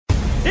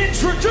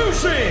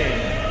Introducing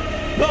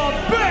the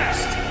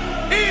best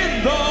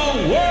in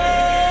the world.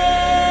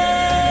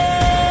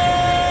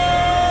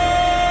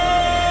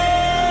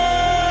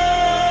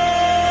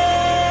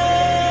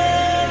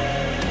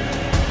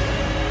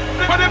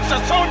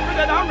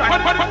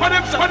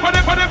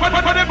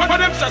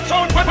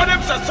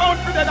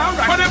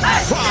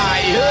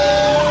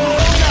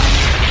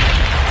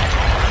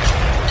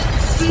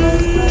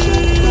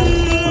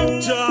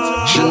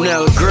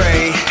 Chanel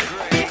Grey,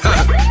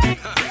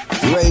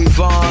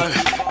 Ravon,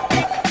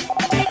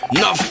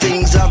 enough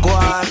things are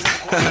gone.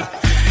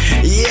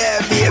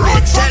 Yeah, baby,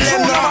 tell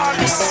them now.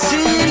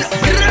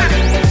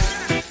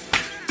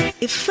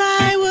 If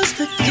I was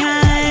the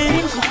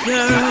kind of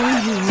girl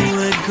you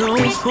would go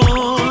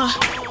for,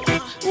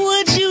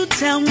 would you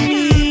tell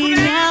me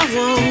now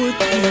what would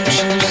you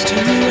choose to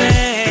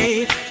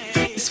wait?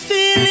 This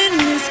feeling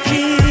is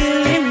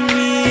killing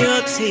me,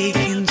 you're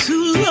taking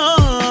too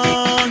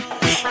long.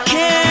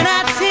 Can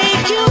I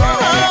take you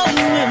home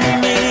with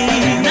me?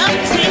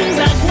 Nothing's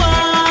like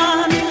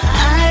one.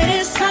 I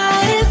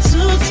decided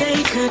to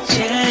take a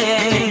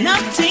chance.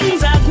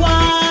 Nothing's like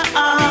one.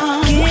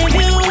 Give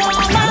you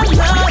all my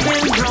love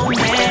and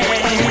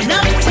romance.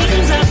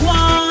 Nothing's like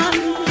one.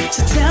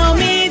 So tell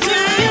me, do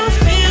you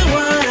feel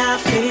what I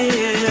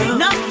feel?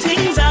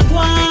 Nothing's like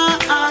one.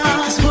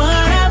 'Cause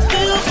what I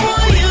feel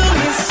for you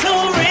is so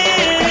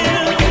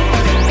real.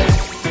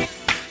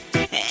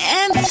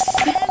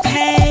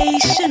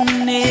 Anticipation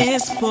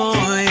is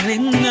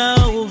boiling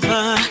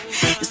over.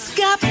 It's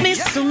got me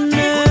so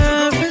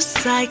nervous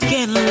I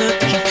can't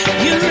look in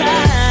your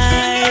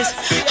eyes.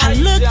 I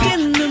look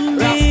in the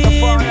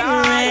mirror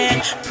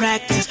and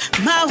practice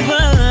my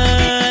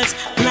words.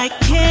 Like,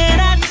 can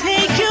I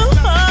take you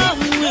home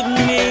with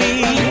me?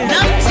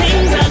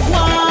 Nothing's like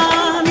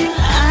one.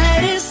 I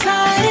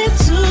decided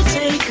to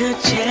take a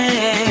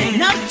chance.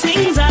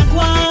 Nothing's like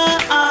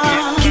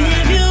one.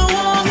 Give you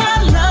all my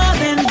love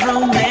and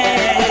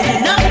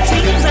romance.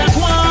 Nothing's like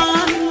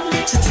one.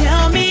 So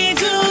tell me,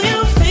 do you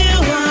feel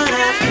what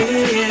I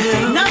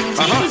feel?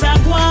 Nothing's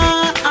like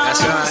one.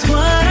 That's right. 'Cause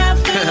what I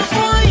feel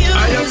for you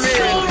is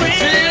so real.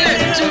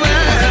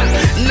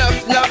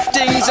 Enough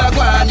things are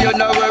gone, you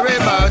don't worry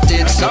about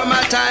it.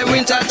 Summertime,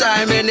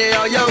 wintertime,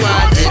 anyhow you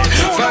want it.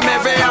 From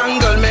every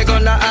angle, me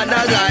gonna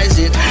analyze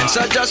it. So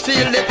just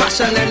feel the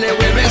passion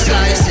anyway we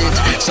slice it.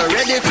 So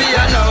ready for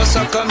you now,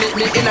 so commit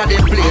me in a the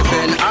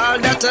playpen. All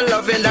that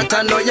loving that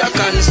I know you're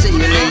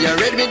concealing. You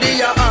ready to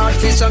your heart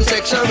for some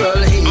sexual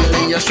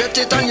healing. You stretch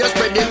it and you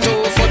spread it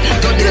 2 foot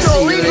to the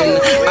ceiling.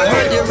 I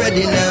heard you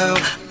ready now,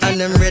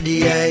 and I'm ready,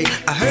 yeah.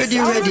 I heard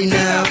you ready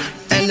now,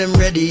 and I'm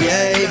ready,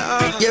 yeah.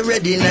 You're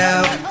ready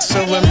now, so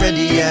I'm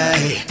ready, yeah.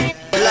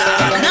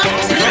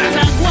 Nothing's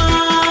like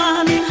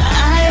one.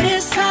 I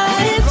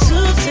decided to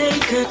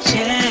take a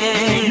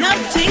chance.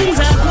 Nothing's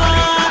like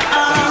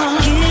one.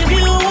 Give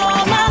you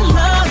all my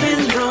love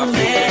and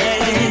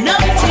romance.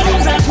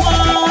 Nothing's like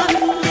one.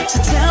 So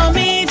tell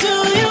me, do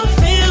you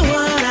feel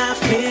what I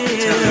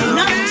feel?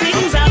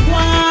 Nothing's like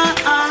one.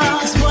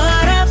 'Cause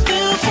what I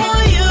feel for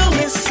you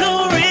is so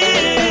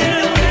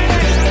real.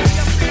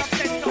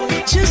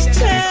 Just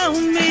tell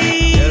me.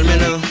 Tell me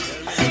now,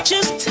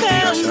 Just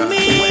tell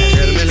me.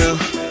 tell me now.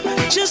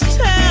 Just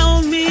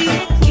tell me,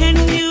 can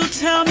you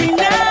tell me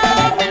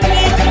now?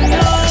 Make me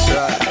know.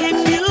 right. Can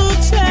you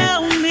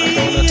tell me?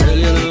 Tell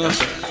you now.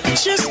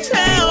 Just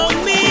tell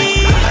me.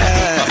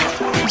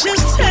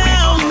 Just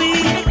tell me.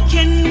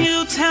 Can you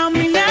tell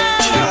me now?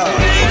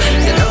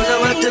 You don't know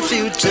what the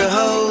future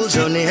holds.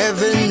 Only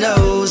heaven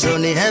knows,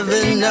 only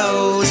heaven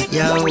knows.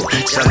 Yo,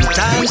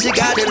 sometimes you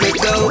gotta let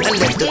go and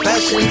let the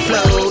passion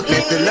flow,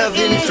 let the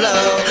loving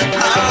flow.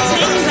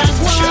 Nothing's like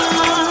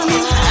one.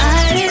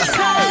 I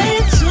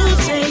decided to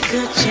take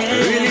a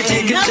chance. Really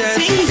take a chance,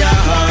 Nothing's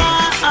like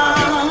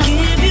one.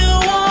 Give you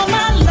all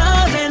my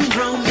love and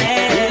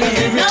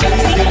romance.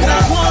 Nothing's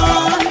like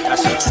one.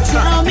 So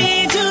tell me,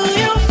 do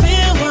you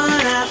feel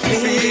what I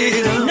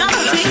feel?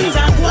 Nothing's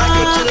like one. Like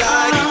what you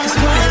like, 'Cause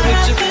what feel what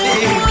I you feel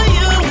feel. for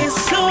you is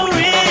so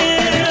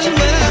real.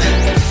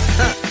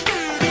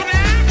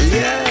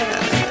 Yeah.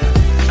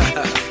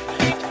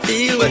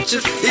 Feel what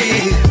you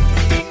feel.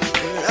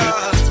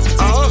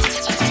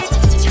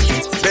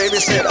 Baby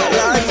said I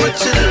like what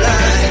you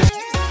like.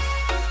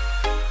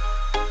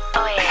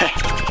 Oye,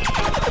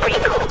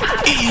 Rico,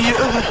 papi.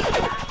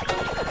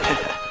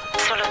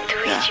 Solo tú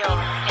y yo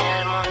en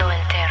el mundo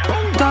entero.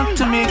 Talk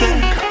to me, girl.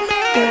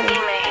 Yeah.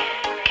 Dime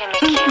que me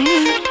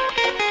quieres.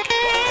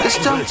 Let's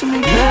talk to me,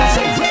 girl.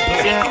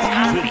 Yeah.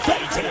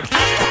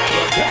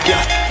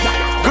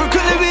 Girl,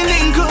 could we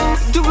link up?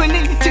 Do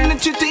anything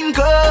that you think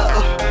of.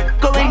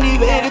 Go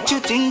anywhere that you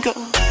think of.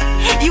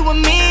 You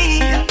and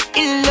me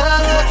in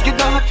love. You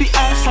don't have to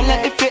ask a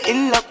lot if you're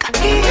in love.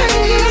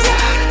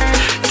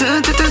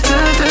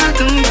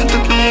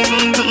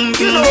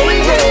 You know we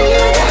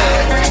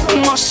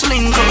must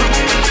link up.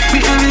 We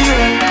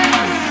everywhere.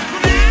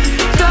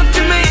 Talk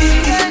to me.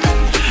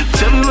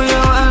 Tell me where you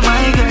are,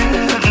 my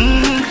girl.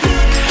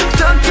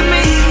 Talk to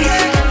me.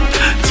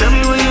 Tell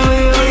me where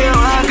you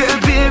are, girl,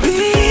 baby.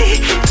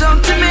 Talk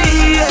to me.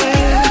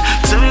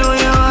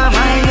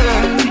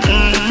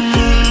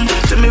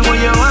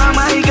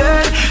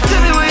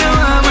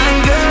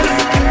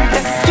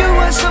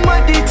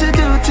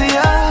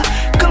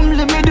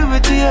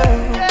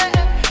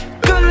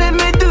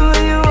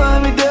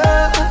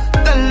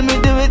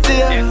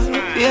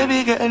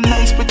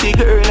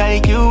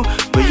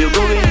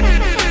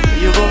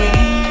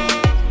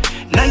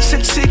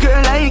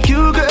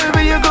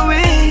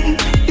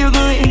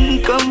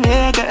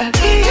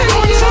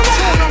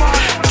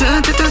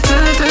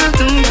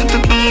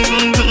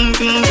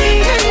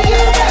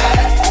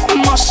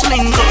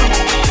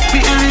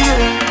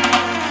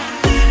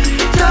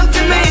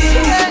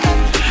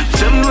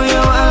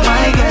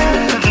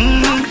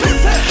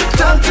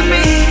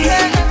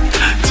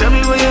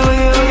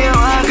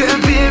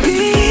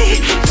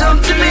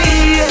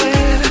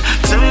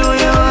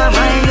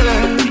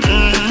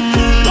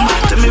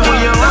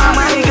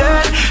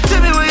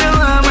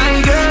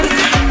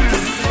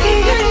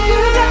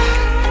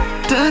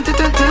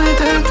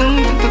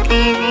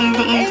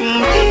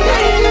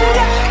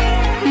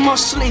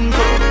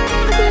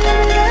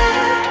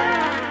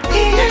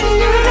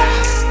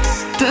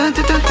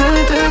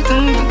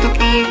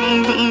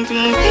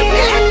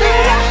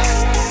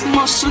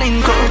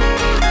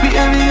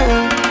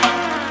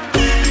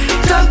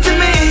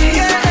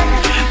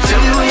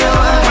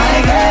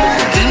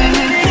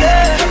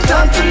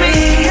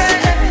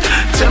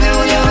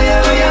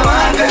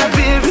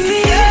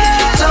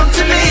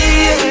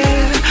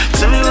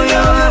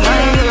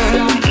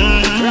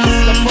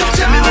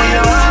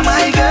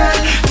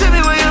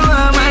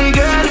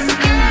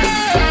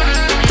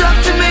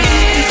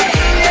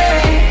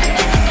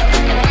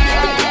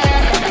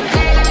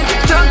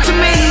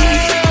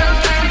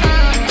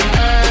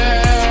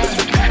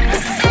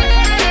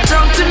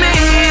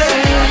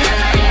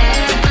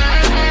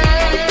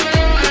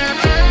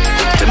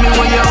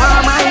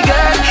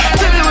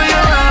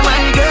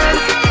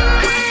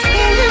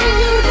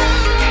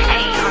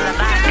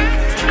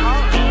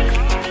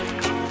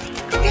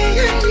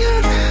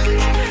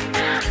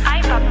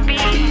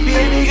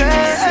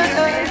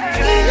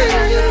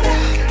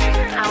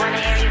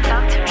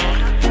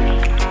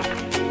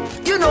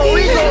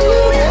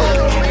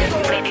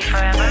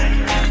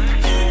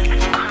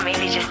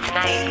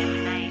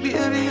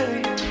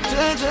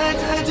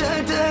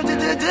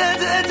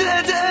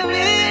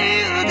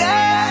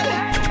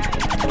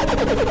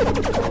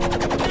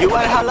 You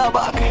want holla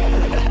back,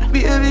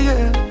 baby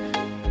girl.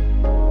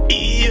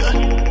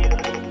 Yeah.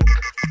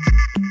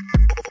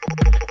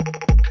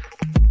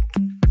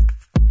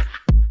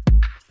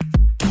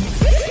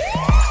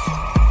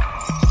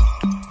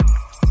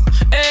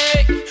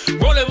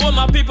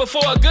 People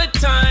for a good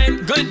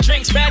time, good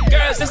drinks, bad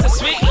girls, it's a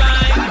sweet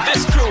line.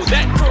 This crew,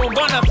 that crew,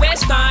 gonna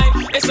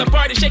FaceTime. It's a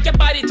party, shake your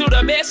body to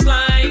the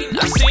baseline.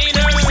 I seen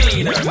her,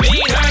 meet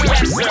her,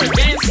 yes sir,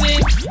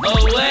 dancing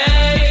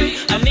away.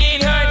 I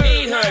need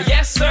her,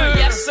 yes sir,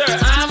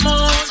 I'm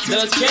on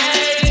the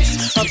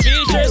case. A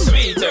feature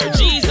sweeter,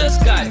 Jesus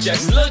God,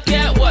 just look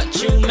at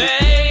what you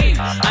made.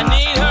 I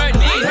need her,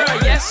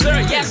 yes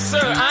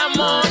sir, I'm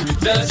on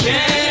the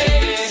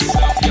case.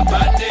 Off your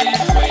body,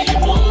 way you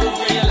move,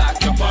 when you lock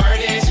your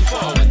party.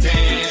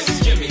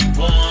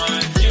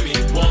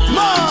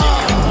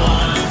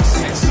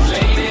 Sexy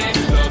lady,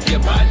 love your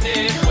body,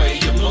 way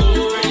you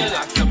move, you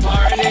like the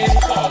party,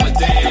 forward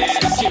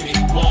dance. Give me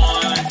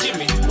one,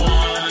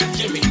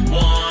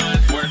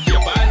 work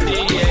your body,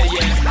 yeah.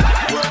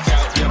 Work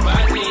out your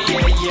body,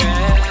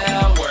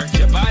 yeah. Work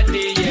your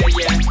body,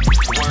 yeah.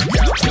 Work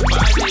out your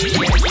body,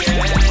 yeah.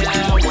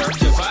 Work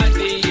your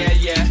body,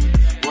 yeah.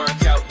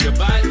 Work out your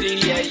body,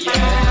 yeah.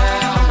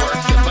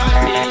 Work your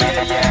body,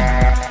 yeah.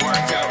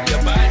 Work out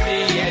your body,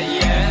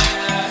 yeah.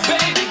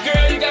 Baby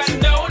girl, you gotta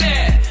know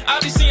that I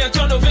be seeing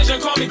tunnel vision,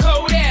 call me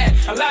Kodak.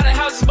 A lot of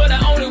houses, but I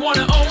only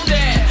wanna own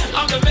that.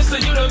 I'm the mister,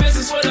 you the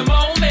missus for the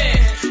moment.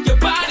 Your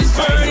body's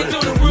burning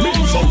through the roof.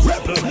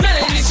 None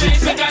of these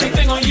chains ain't got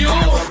anything on you.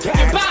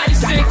 Your body's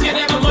sick, you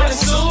never wanna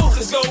sue.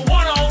 Let's go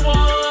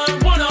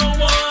one-on-one,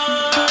 one-on-one.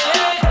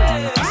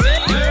 I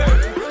see her,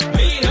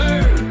 meet her,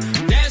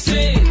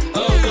 dancing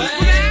away.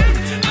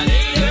 I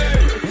need her,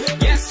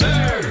 yes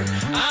sir,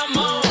 I'm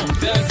on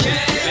the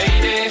case.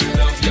 Lady,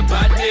 love your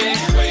body,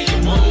 way you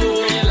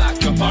move, you like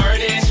the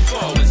party,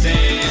 forward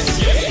dance.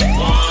 Give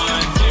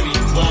me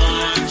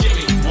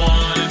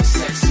one,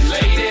 sexy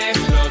lady,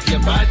 love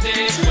your body,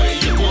 way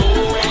you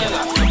move, you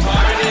like the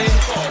party,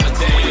 forward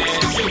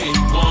dance. Give me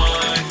one,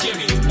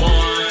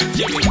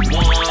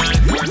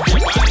 work your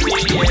body,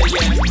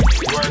 yeah.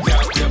 Work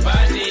out your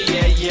body,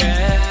 yeah.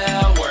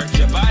 Work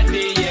your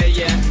body,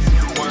 yeah.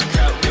 Work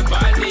out your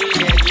body,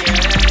 yeah.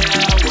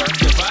 Work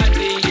your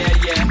body,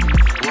 yeah.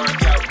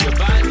 Work out your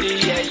body,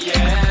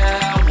 yeah.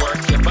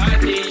 Work your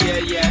body,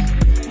 yeah.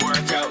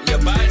 Work out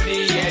your body,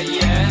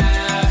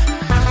 yeah.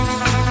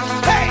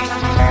 Hey!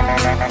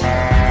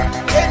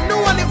 Ain't no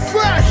one in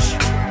fresh.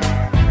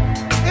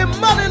 Ain't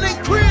modern and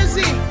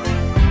crazy.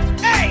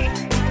 Hey!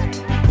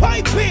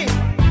 Piping.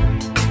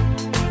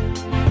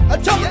 I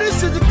tell you,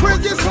 this is the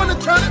craziest one to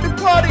turn at the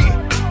party.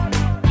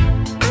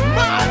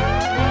 Man!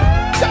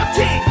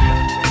 Dirty!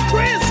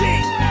 Crazy!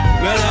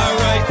 Well,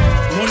 alright,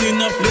 money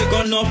enough,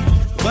 liquor enough,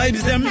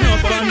 vibes them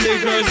enough, and the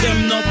girls them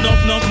enough.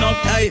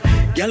 Aye,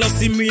 y'all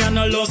see me and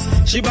a loss.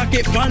 She back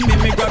it on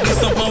me grab me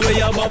something where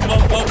you up,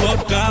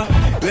 car.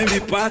 When we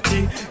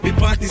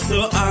party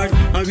so hard,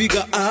 and we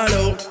got all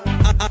out.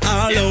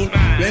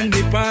 When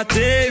we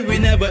party, we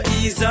never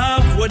ease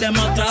off. What them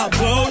a talk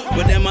about?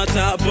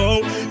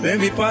 When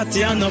we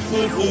party and a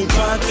full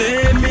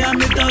party, me and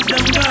me touch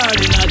them hard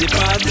inna the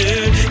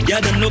party. Yeah,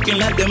 them looking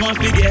like them want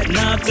to get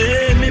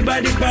naughty. Me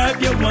body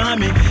vibe, you want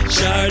me,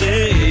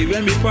 shawty.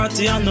 When we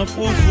party and a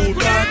full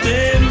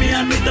party, me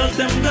and me touch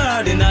them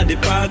hard inna the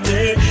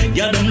party.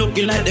 Yeah, them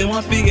looking like they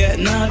want to get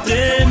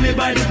naughty. Me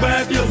body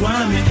vibe, you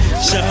want me,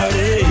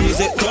 shawty. Is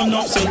it turn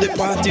up, so the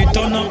party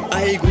turn up.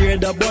 I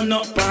grade a bun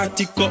up,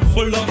 party cup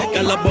full up.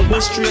 Girl a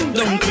bubble straight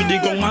down to the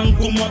gong and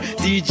come up.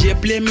 DJ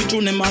play me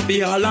tune, them a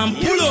be all and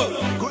pull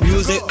up.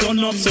 Music turn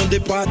up, so the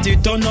party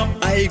turn up.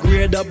 I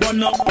grade a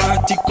bun up,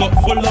 party cup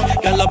full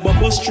up. Girl a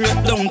bubble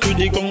straight down to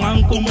the gong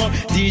and come up.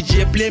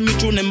 DJ play me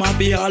tune, them a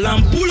be all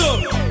and pull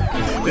up.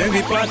 When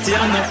we party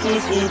and a full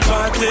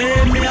party,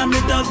 me and me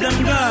does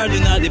them guard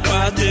inna the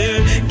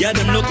party. Get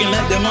them looking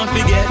like them want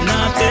to get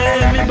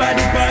naughty. Me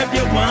body vibe,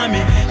 you want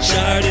me,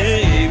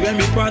 shawty. When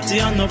we party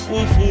and a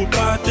full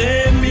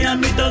party, me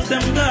and me does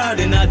them guard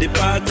inna the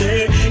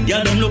party.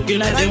 Get them looking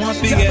like they want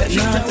to get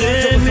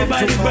naughty. Me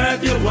body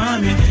vibe, you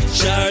want me,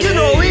 shawty. You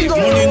know we go.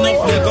 Money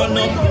enough, they got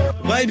enough.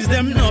 Vibes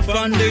them enough,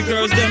 and the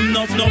girls them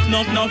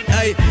enough.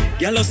 Hey,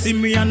 y'all see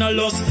me and a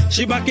loss.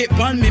 She back it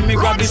on me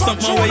grab this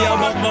something where you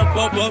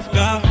up,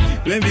 car.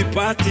 When we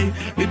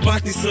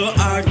party so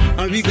hard,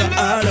 and we got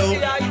all out.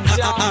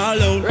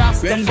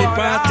 When we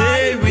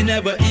party, we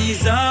never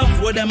ease off.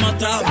 What them a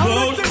talk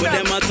about?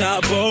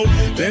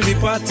 When we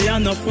party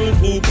and a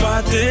full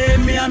party,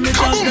 me and me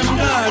touch them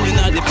girl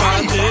inna the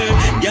party.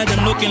 Yeah,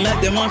 them looking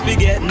like them want to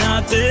get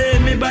naughty.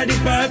 Me body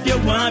vibe, you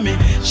want me,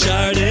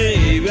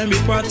 shawty. When we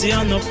party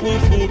and a full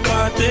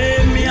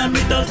party, me and me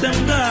touch them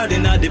girl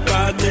inna the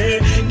party.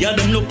 Yeah,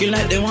 them looking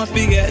like they want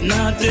to get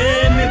naughty.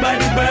 Me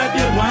body vibe,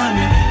 you want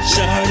me,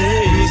 shawty.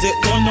 Is it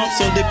turn up,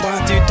 so the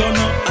party turn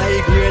up.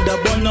 I grade a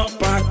bun up,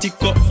 party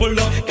cup full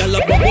up. Girl a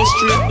bubble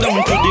straight down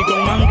to the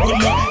gong and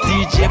come up.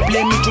 DJ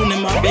play me tune,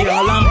 them a be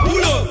all and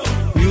pull up.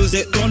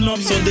 music turn up,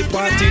 so the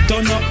party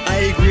turn up.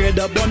 I grade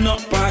a bun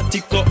up,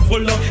 party cup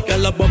full up.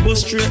 Girl a bubble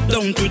straight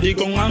down to the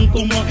gong and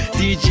come up.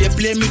 DJ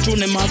play me tune,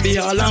 them a be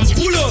all and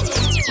pull up.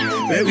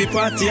 Where we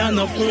party and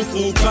a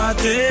full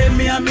party.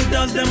 Me and me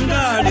does them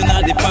guard in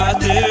the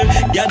party.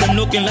 Yeah, them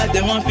looking like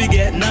they want to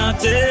get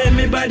naughty.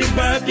 Me by the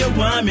bar if you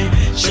want me,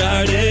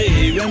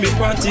 shawty. When we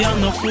party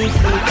and a full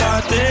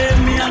party.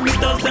 Me and me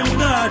does them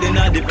guard in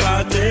the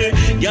party.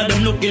 Yeah,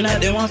 them looking like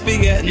they want to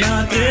get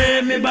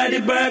naughty. Me by the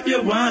bar if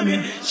you want me,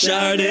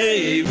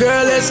 shawty.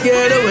 Girl, let's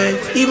get away,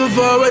 even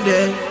for a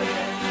day.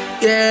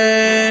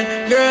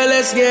 Yeah, girl,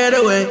 let's get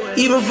away,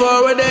 even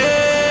for a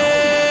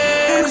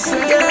day.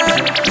 Yeah,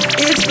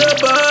 it's the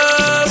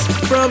boss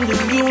from the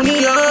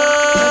union.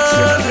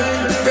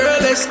 Girl,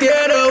 let's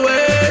get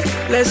away,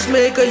 let's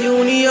make a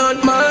union.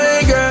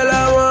 My girl,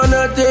 I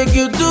wanna take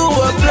you to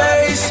a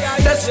place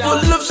that's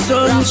full of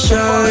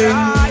sunshine.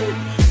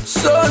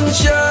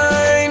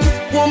 Sunshine,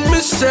 what me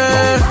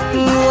say?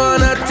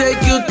 Wanna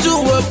take you to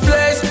a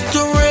place to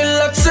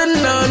relax and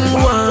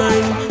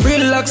unwind.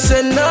 Relax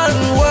and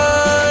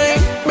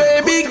unwind.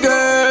 Baby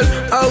girl,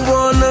 I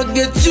wanna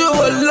get you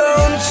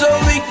alone so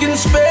we can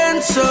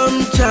spend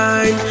some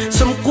time,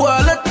 some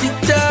quality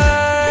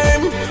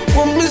time.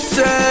 What me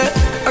say?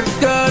 I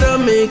gotta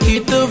make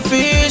it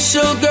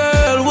official,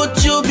 girl.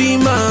 Would you be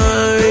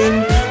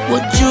mine?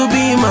 Would you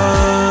be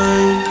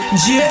mine?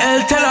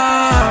 JL tell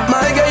her,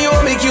 my girl, you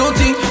want me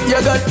cutie. You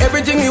got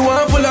everything you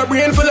want, full of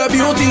brain, full of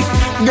beauty.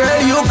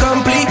 Girl, you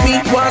complete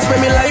me. Want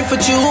spend my life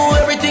with you,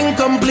 everything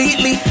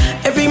completely.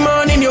 Every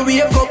morning you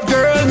wake up,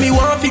 girl, me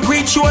want to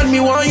greet you and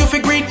me want you to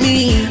greet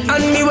me.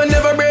 And me will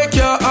never break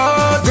your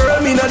heart. Girl,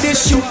 me not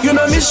diss you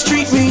not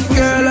mistreat me.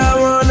 Girl, I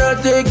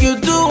wanna take you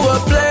to a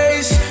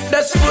place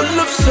that's full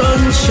of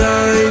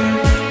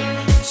sunshine.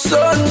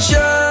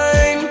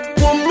 Sunshine,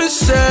 what me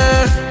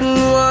say?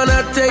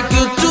 Wanna take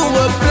you to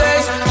a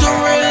place to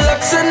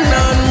relax and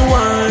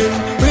unwind.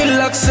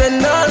 Relax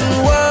and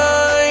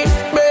unwind.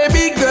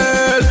 Baby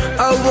girl,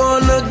 I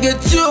wanna get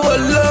you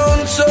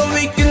alone so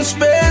we can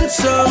spend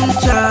some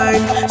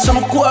time,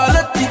 some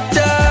quality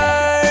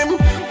time.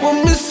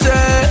 What me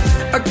say?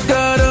 I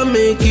gotta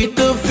make it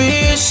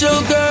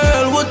official,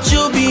 girl. Would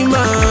you be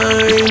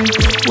mine?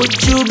 Would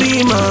you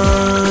be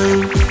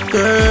mine,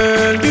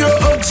 girl? Your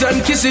hugs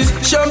and kisses,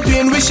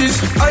 champagne wishes.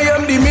 I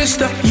am the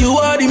mister, you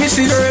are the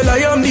missus. Girl, I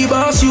am the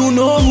boss, you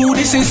know who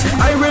this is.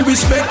 I will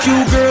respect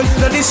you, girl,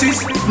 now this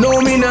is.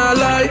 No, me not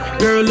lie,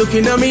 girl,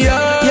 looking at me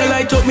eye. You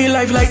light up me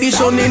life like the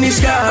sun in the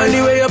sky.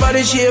 Anyway, your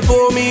body shape,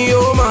 oh me,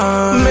 oh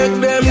man.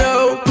 Make them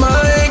know,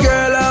 my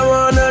girl, I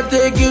wanna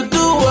take you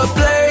to a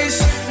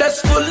place that's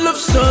full of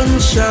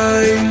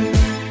sunshine.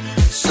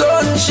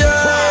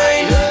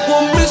 Sunshine,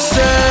 what me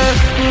say?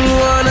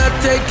 Wanna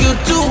take you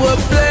to a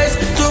place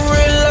to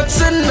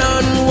relax and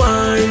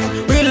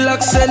unwind.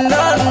 Relax and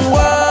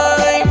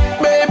unwind.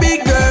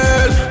 Baby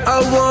girl,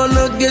 I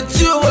wanna get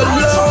you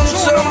alone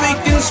so we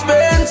can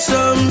spend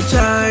some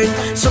time,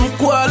 some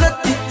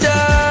quality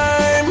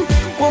time.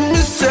 What me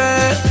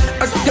say?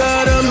 I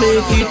gotta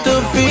make it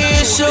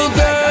official,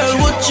 girl.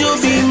 Would you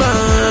be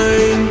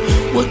mine?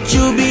 Would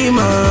you be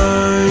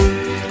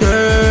mine,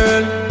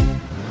 girl?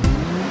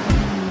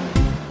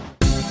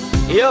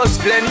 Yo,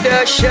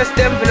 Splendor, just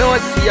them know,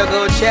 see you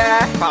go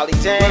chat. Polly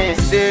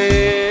James,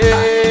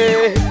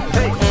 hey,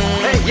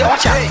 yo,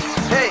 watch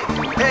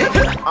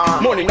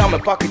out. Money in my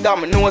pocket,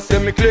 I'm a nose, say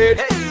me clear.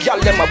 Y'all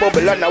let my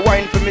bubble and a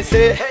wine for me,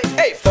 say.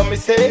 Hey, for me,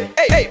 say.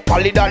 Hey,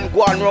 Polly done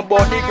go and run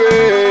body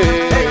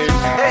grapes.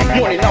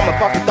 Money in my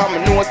pocket, I'm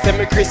a nose, say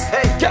me Chris.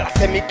 Y'all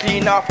say me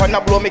clean off and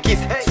a blow me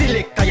kiss.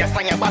 Select your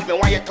song about me,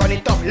 why you turn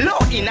it up low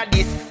in a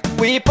this.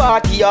 We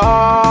party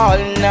all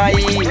night.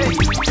 We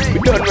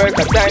don't work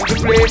the time to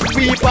play.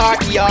 We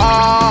party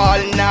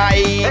all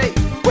night.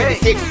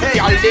 26,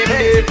 y'all them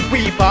dead.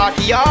 We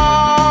party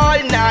all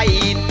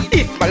night.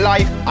 It's my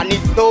life and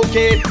it's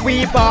okay.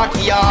 We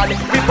party hard,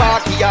 we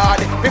party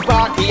hard, we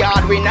party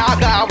hard. We not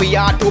got, we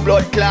are two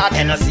blood clot.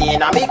 Hennessy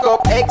in a me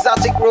cup,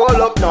 exotic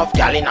roll up. Nuff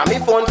gal in a me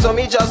phone, so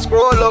me just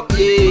scroll up,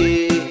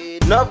 yeah.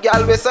 Nuff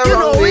gal we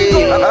surround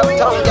me.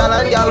 Uptown gal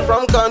and gal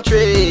from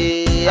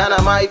country. And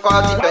I my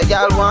fault if a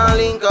gal want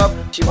link up,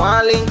 she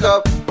want link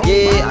up,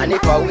 yeah. And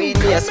if I weed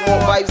me a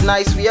smoke vibes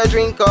nice, we a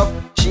drink up,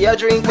 she a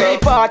drink up. We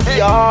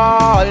party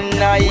all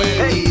night.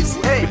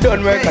 We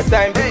don't work a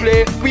time to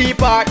play. We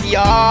party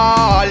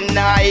all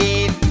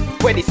night.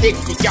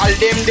 26, y'all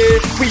them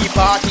dead. We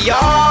party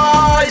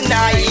all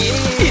night.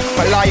 It's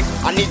my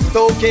life and it's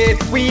okay.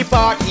 We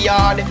party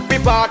hard, we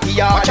party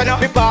hard,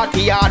 we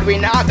party hard. We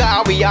not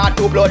got, we are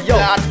two blood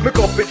clot. Me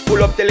cup it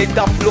full up till it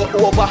a flow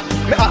over.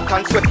 Me hot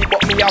and sweaty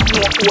but me have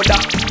no odor.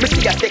 Me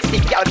see a sexy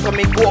girl so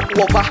me go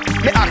over.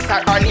 Me ask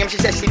her name, she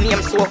says she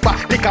name sofa.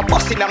 Like a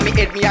bus in me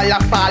head, me a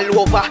laugh all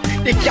over.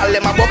 The girl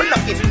them a bubble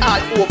up, it's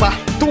all over.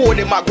 Two of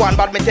them a go on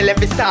bad, me tell them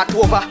to start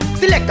over.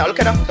 Select all,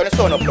 can I turn the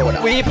sound up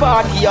louder. We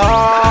party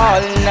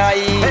all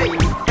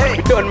night. We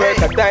don't work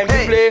a time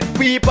to play.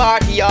 We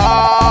party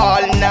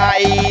all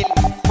night.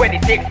 When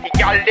it's 60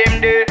 gal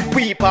them there,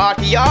 we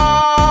party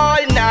all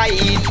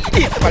night.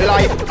 It's my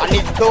life and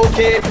it's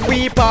okay.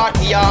 We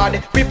party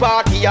hard, we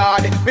party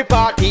hard, we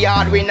party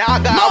hard. We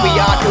not got, we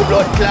are two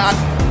blood clot.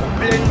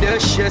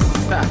 Blendocious,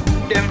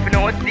 them for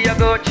no see a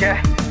go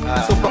check.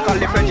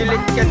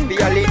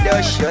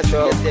 Supercalifragilisticexpialidocious.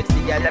 Your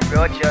sexy gal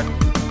approach us.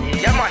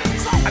 Yeah man,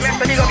 I'm just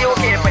gonna be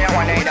okay for you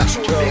one night.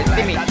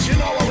 See me, I'm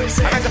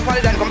just fall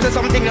down, come to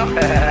something now.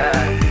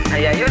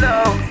 Yeah, you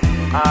know.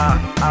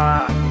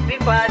 We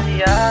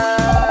party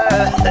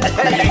hard.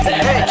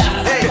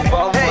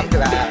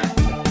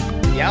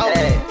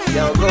 Hey,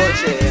 yo, go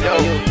chill, yo,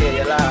 UK,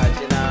 you large,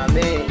 you know what I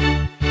mean?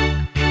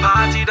 The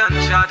party done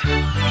shot,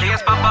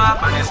 place pop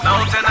up and it's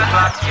now 10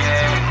 o'clock,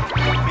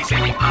 yeah. Me say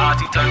the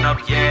party turn up,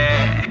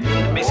 yeah.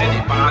 Me say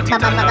the party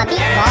turn up,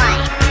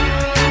 yeah.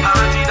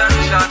 Party done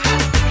shot,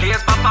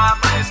 place pop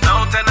up and it's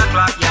now 10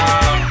 o'clock,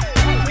 yeah.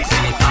 Me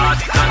say the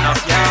party turn up,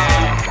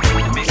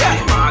 yeah. Me say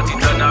the party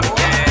turn up,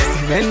 yeah.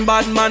 When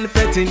bad man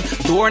fetting,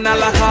 door not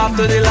lock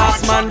after the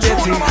last man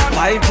getting.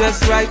 Life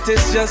just right,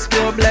 it's just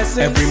pure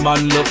blessing. Every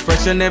man look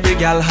fresh and every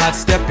gal hot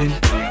stepping.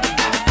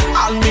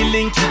 All me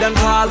link it and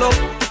call up.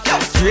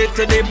 Straight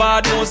to the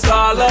bar, don't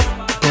stall up.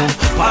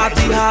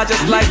 Party hard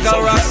just like a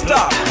rock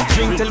star.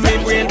 Drink till me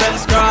brain done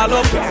scroll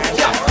up.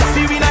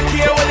 See we not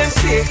care what them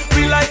say.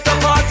 We like to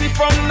party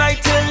from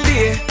night till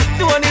day.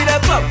 Don't need a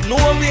club, no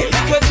way.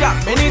 We could jam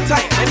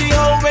anytime,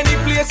 anyhow, any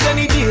place,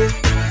 any day.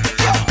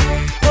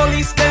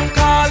 Police them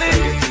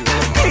calling,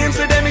 claims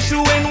to them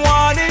issue and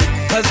warning.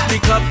 Cause the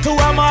club to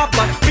a mark,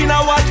 but we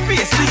not watch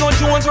face. We gon'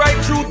 Jones right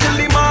through till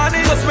the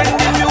morning. Cause when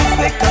the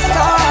music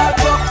start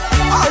up,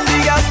 all the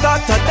girls start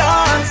to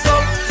dance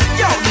up.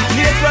 Yo, the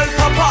place well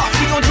pop off.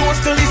 We gon'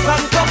 Jones till the sun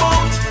come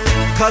out.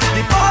 Cause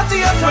the party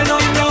is when the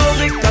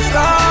music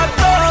start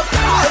up.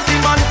 All the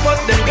man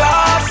put them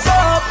glass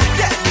up.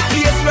 Yeah, the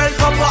place well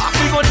pop off.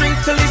 We gon' drink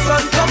till the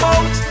sun come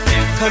out.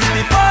 Cause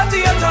the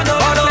party is turn up.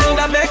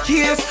 Bartender make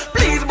case.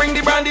 Please bring the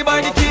brandy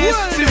by the case.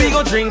 See we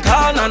gon' drink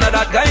all, none of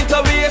that guy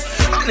to waste.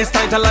 And it's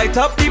time to light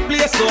up the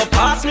place. So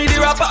pass me the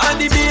rapper and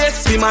the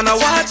bass. We man a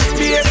watch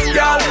face,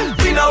 girl.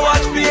 We no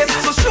watch face.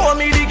 So show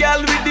me the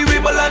girl with the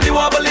wibble and the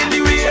wobble in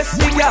the waist.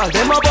 The girl,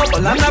 them a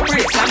bubble and a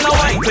brace. And a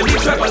wine to the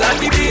treble and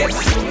the bass.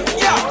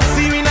 Yeah,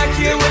 see we not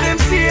care what them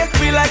say.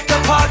 We like to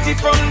party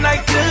from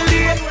night till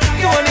day.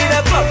 You don't need a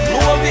club, no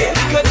way.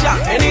 We could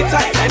jam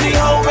anytime,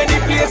 anyhow,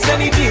 any place,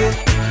 any day.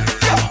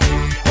 Yeah,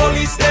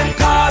 police them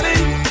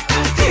calling.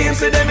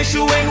 Claims to them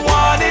issue and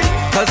warning.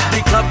 Cause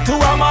the club to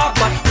a mark,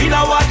 but we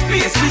not watch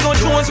face. We gon'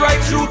 Jones right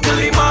through till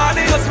the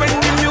morning. Cause when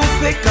the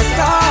music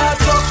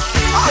starts up,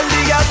 all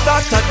the girls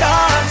start to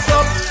dance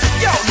up.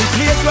 Yo, the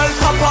place well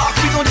pop off.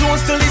 We gon' Jones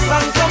till the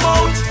sun come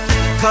out.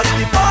 Cause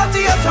the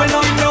party is when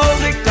the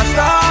music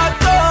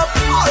starts up.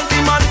 All the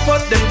man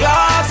put them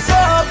glass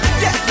up.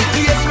 Yeah, the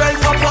place well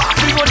pop off.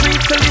 We gon'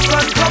 drink till the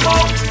sun come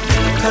out.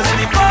 Cause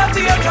the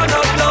party is turn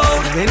up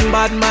loud. When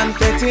bad man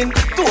fetting,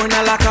 don't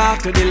lock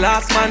after the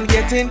last man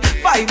getting.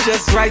 Vibe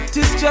just right,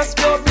 it's just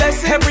your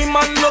blessing. Every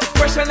man look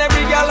fresh and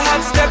every gal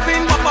hand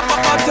stepping.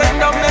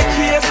 Tender make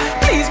case.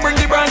 Please bring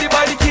the brandy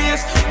by the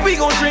case. We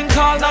gon' drink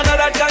all, none of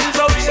that guns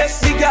out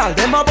chest. The gal,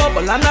 them a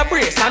bubble and a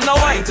brace. And a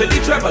wine to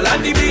the treble and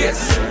the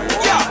bass.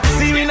 Yeah,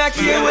 see we not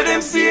care what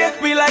them say.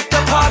 We like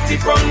to party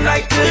from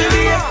night till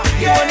day.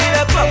 You don't need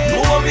a club,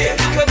 no way.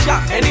 We could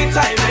jam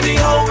anytime,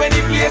 anyhow,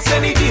 any place,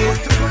 any day.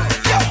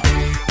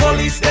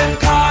 Police them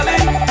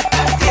calling,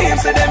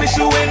 claims to them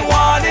issue and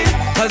warning.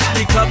 Cause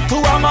the club to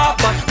a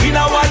mark, but we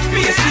not watch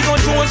face. We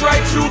gon' Jones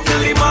right through till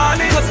the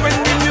morning. Cause when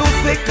the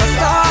music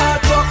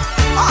start up,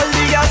 all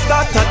the girls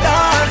start to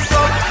dance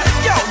up.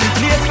 Yo, the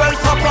place well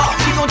pop off.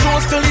 We gon'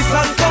 Jones till the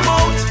sun come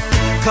out.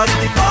 Cause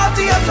the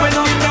party is when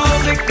the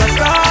music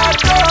start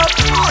up.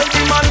 All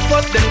the man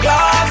put them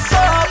glass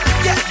up.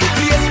 Yeah, the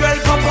place well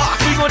pop off.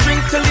 We gon'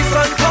 drink till the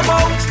sun come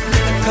out.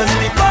 Cause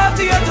the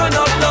party is turn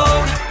up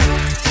loud.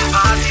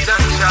 Party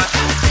done shot,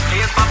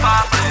 place pop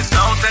up and it's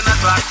now 10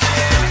 o'clock,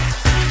 yeah.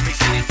 Me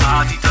say the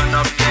party turn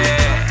up,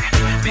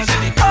 yeah. Me say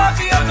the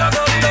party turn up,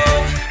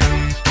 yeah.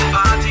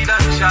 Party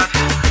done shot,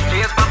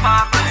 place pop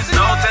up and it's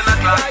now 10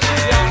 o'clock,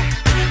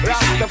 yeah. Me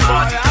say the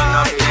party turn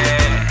up,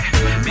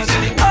 yeah. Me say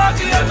the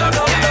party turn up,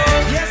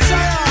 yeah. Yes sir.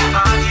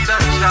 Party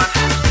done shot,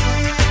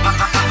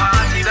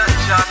 party done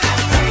shot.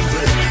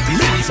 Me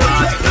say the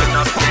party turn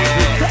up,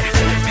 yeah.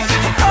 Me say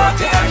the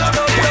party turn up,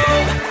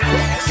 yeah.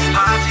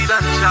 Party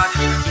done shot.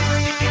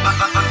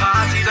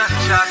 Party done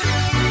shot.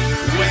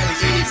 When we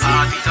say the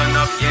party turn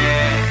up,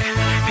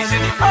 yeah. We say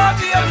the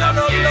party turn up,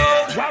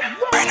 yeah.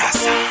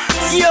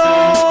 Renaissance.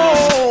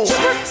 Yo!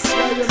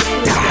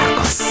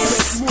 Darkos.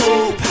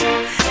 Scoop.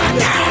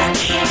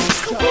 Anarchy.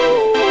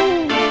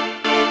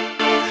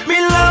 Me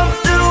love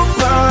to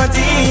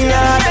party,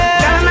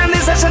 yeah. Girl in the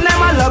session,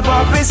 them a love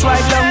up. Me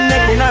swipe down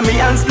neck inna me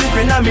and slip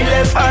inna me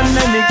left hand.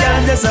 And the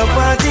girl just a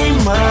party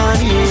man,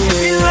 yeah.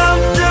 Me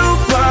love to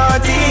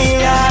party,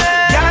 yeah.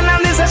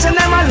 Session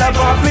them a love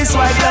off me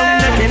swipe down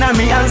neck inna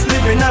me and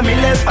slip inna me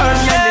left hand.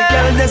 Yeah, the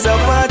girl there's a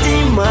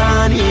party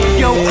man.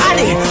 Yo,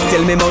 Addy,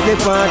 me about the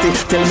party.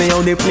 Tell me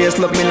how the place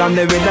look. Me land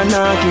there with a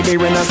knocky. The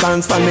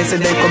Renaissance fan. Me say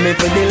they coming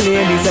for the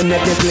ladies. And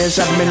let the place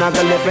shot. Me not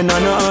gonna left in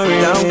on no hurry.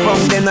 Down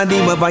punk them a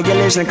deal with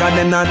violation. Cause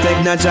them not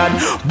take no chat.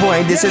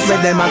 Boy, this is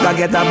where them a go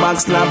get a back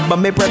slap. But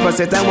me purpose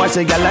it and watch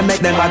the girl and make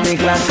them body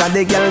clap. Cause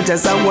the girl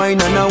just a wine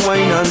and a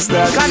wine and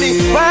stuff. Cause the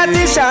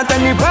party shot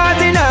and the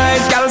party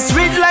night. Girl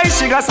sweet like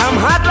sugar, some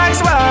hot like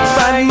Sprite.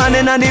 Bad man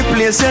in the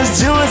place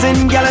just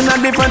choosing. Girl in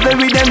the front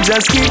with them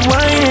just keep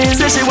whining.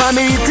 Say she want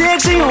me to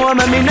take she home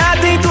and me not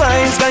think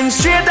twice. Going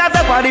straight out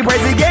the party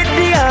price to get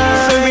the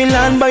eye. We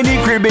land by the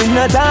crib in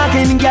the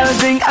talking. Girl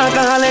drink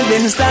alcohol and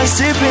then start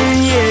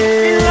stripping,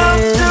 yeah.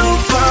 Love to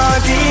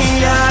party,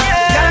 yeah.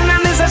 Girl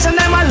in the session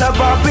them a love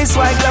up his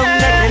white long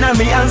neck in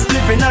me and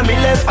slipping on me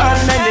left hand.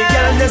 And the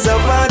girl there's a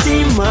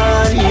party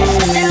man,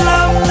 yeah.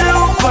 Love to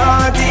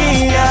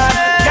party, yeah.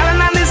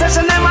 Girl in the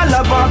session them a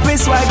love up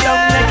his white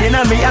long neck in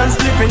me and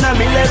slipping on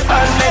me left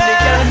hand. And the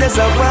girl there's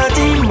a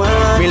party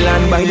man. We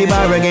land by the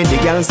bar again, the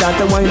girl start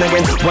to whine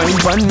again. Wine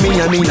pon me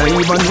and me not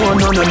even know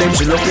none of them.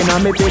 She looking at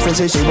me face and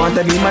say she want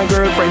to be my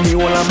girlfriend. Me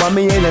all about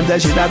me and tell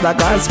she that I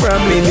cause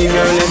problem. Me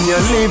girl and you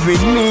live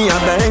with me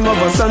at the hang of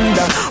a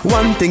Sunday.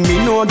 One thing me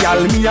know,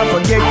 girl, me a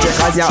forget you.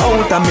 Cause you're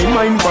out of me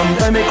mind from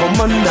time me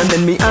come on. And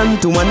then me on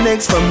to my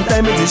next from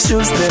time it is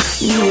Tuesday.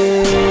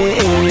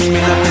 Yeah, me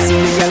love to see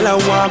the girl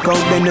a walk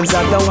out. Then them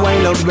start to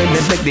wild out. When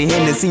they take the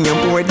Hennessy and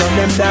pour it on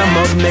them damn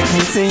out. Make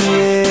me say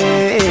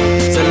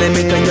yeah. So let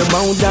me tell you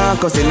about that.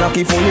 Cause the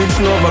lucky full with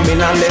clover. Me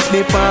not left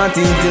the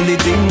party till the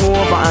thing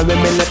over. And when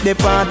me left the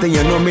party,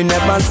 you know me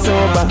never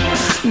sober.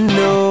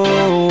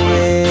 No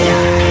way.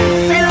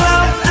 Me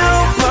love to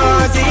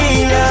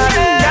party, yeah.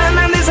 Girl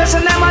in the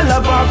session, them a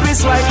love up his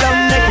white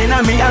long neck in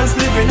me and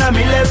slipping on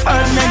me left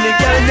hand. And the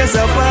girl just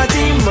a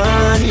party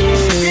man,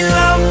 yeah. Me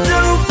love to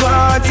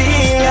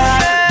party,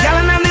 yeah.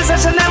 Girl in the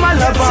session, them a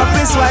love up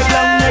his white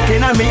long neck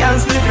in me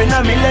and slipping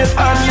on me left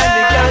hand. And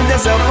the girl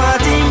just a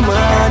party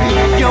man,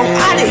 yeah. Yo,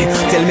 Addy,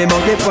 tell me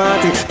about the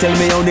party. Tell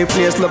me how the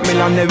place look. Me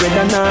land there with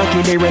a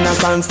knocky. The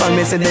Renaissance fan.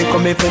 Me say they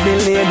coming for the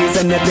ladies.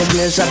 And let the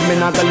place shot. Me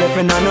not gonna left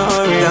in on no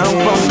hurry. Down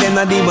punk them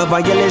a deal with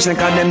violation.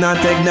 Cause them not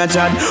take no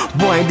chat.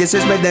 Boy, this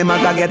is where them a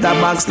go get a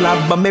back slap.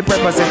 But me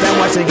purpose it and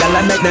watch the girl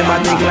and make them a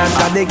big laugh.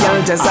 Cause the girl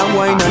just a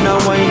wine and a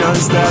wine and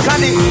stuff. Cause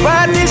the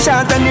party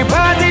shot and the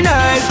party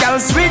night. Girl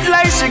sweet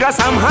like sugar,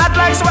 some hot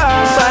like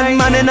Sprite. Bad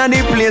man in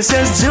the place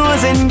just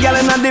choosing. Girl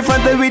in the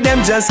front with them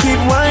just keep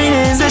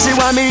whining. Say she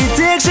want me to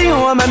take she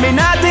home and me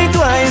not think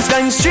twice.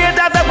 Going straight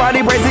out the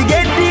party price to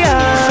get the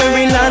eye.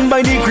 We land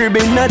by the crib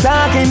in the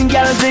talking.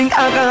 Girl drink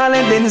alcohol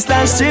and then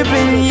start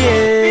stripping,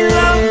 yeah. We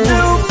love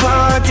to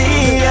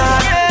party, yeah.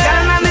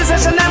 Girl in the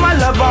session them a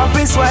love up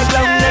his white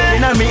long neck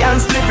in me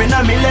and slipping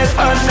on me left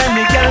hand. And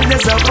the girl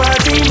there's a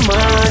party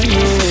man,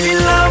 yeah. We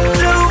love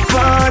to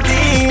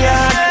party,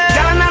 yeah.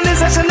 Girl in the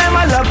session them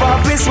a love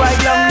up his white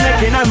long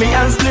neck in me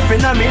and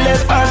slipping on me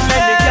left hand.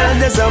 And the girl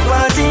there's a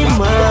party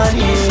man,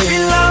 yeah. We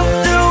love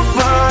to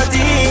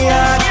party,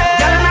 yeah.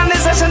 Girl in the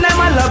session them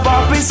a love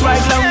up his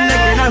white long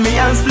neck in me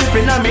and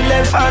slipping on me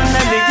left hand.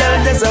 And the girl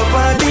there's a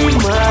party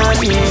man,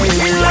 yeah.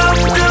 We love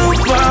to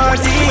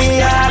party,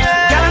 yeah.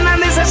 Girl in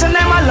the session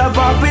them a love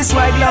up his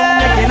white long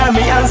neck in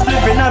me and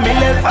slipping on me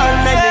left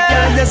hand. And the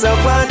girl there's a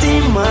party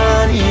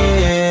man,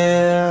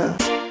 yeah.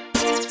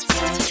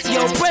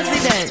 Yo,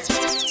 President,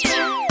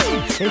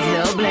 it's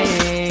no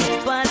blame.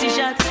 Party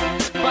shot,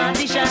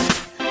 party shot,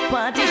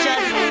 party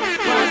shot,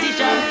 party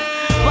shot,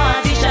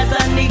 party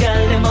shot, and the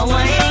girl them a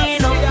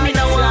wine up. Me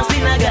no want see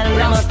a girl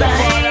them a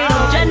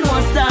style. Jen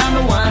want star,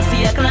 me want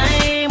see a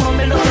climb.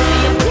 Me look to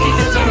see a pretty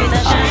face when it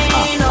a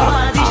shine.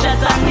 Party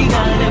shot, and the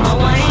girl them a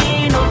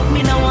wine up.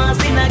 Me no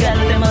want see a girl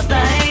them a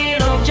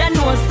style. Jen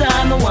want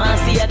star, me want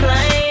see a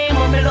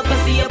climb. Me look to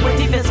see a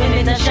pretty face when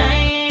it a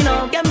shine.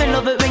 Yeah, me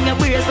love it when you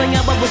brace when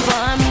you bubble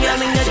for me. And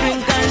when you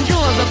drink and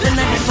shows up in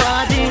the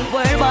party.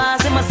 World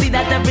boss, you must see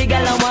that every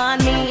girl I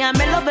want me. And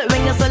me love it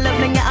when you so love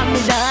when you have me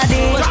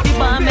daddy. Watch the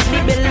bar, make the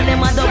bill,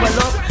 them a double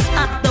up.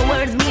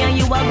 Afterwards, me and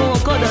you a go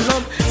cuddle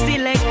up.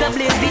 Select the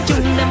blaze, the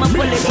tune, them a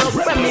pull it up.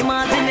 From me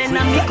Martin and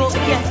a me cook,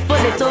 yeah,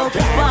 pull it up.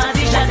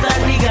 Party shot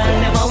and the girl,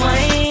 them a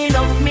wind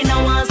up. Me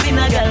no want see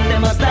a girl,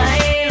 them a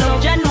style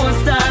up. Jan no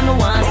star, me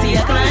want see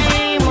a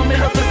climb. Me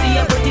love to see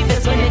a pretty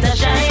face when it a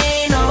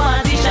shine up.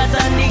 Party shot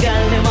and the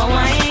girl, them a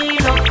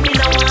wind up. Me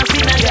no want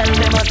see a girl,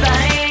 them a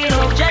style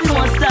up. Jan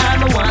no star,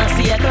 me want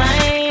see a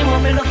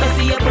climb. Me love to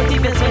see a pretty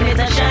face when it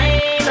a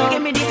shine up.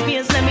 Give me this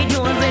space, let me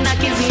Jones and a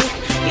kizzy.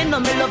 You know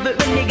me love it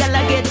when the girl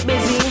a get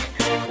busy.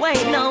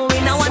 Wait now,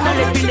 we now wanna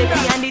lippy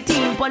and the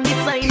team on the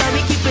side, now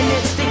we keeping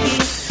it sticky.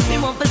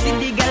 We want to see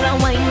the girl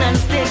a wine and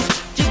stick.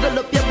 Jiggle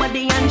up your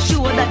body and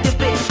show that you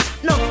fit.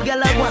 No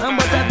girl a want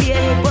but a be a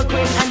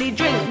hypocrite. And the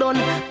drink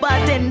done,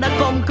 bartender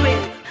come quick.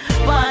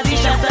 Party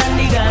shot and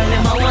the girl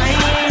them a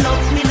wine up.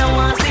 Me no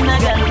want see a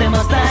girl them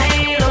a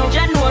style up.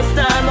 Jan no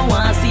star, me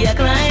want see a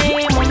climb.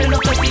 Me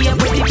look to see a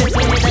pretty face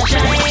when it a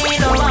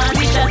shine up.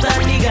 Party shot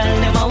and the girl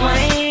them a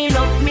wine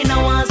up. Me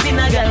no want see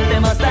a girl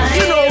them a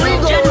style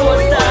up. Jan no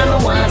star, me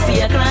want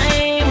see a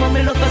climb.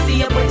 Me look to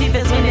see a pretty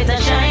face when it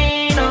a shine.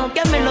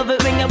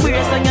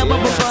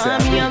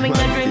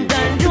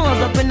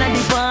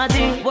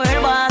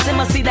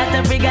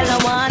 girl I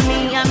want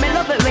me. And me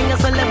love it when you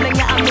celebrate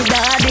you and me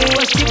daddy.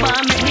 Wash the bar,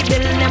 make the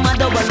bill, them a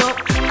double up.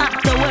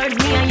 Afterwards,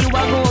 me and you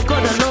a go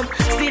cuddle up.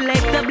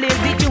 Select the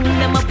blaze, the tune,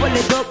 them a pull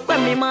it up.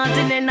 When me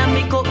Martin and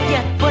me cook,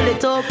 yeah, pull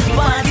it up.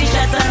 Party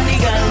shot and the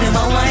girl, them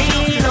a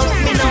wine up.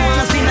 Me no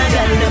want see no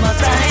girl, them a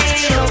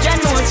style up. Ya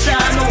know it's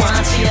star, no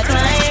want see a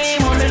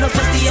climb. Only look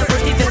to see a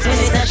pretty face when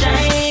it a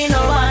shine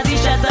up. Party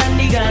shot and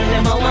the girl,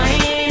 them a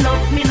wine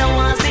up. Me no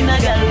want see no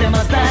girl, them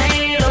a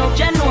style up.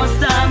 Ya know it's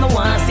star, no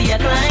want see a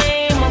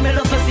climb. Only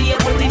look to see a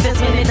pretty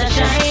face when it a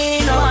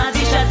shine up.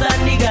 Party shot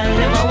and the girl,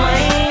 them a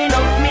wine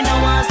up. Me no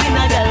want see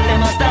no girl,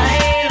 them a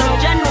style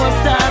up. Ya know it's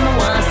star, no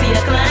want see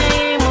a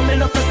climb. Only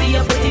look to see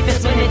a pretty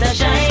face when it a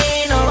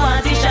shine up.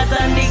 Party shot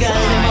and the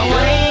girl, them a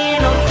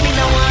wine up. Me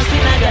no want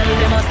see no girl,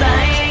 them a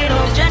style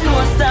up. Ya know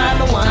it's star,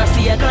 no want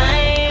see a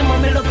climb.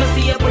 Only look to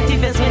see a pretty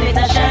face when it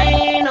a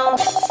shine up.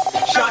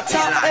 Shut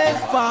up,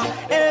 Eva,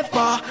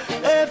 Eva,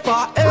 Eva,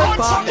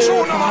 Eva,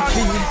 Eva,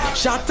 clean.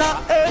 Shut up,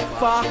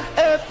 Eva,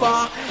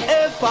 Eva,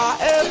 Eva,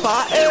 Eva,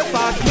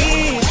 Eva,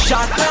 clean.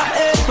 Shut up,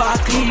 Eva,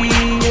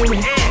 clean.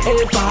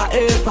 Eva,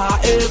 Eva,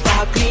 Eva,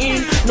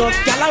 clean. No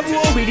gyal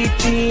roll with the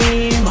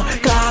team.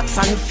 Clocks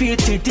and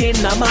fitted in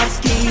a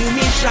masking.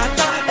 Shut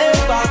up,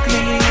 Eva,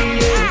 clean.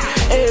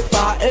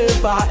 Eva,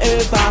 Eva,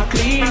 Eva,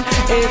 clean.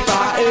 Eva,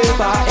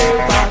 Eva,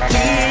 Eva,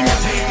 clean.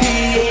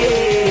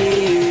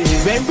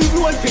 When we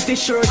roll fit the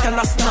shirt and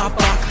a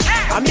snapback,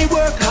 and me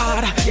work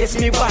hard, yes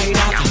me buy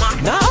that.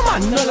 Nah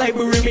man, no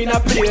library, me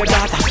not play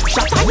that.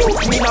 Shut a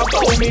youth, me not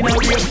bow, me not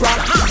rape rock.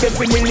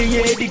 Definitely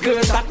yeah, the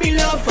girls that me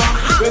love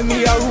her. When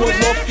me a road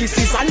enough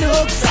kisses and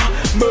hugs her.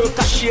 Milk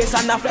a shades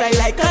and a fly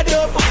like a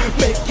dove.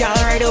 Make ya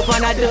ride up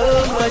on a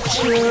dove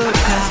truck.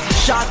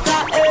 Shut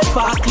a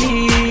Eva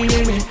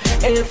clean.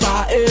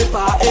 Eva,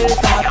 Eva,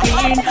 Eva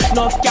clean.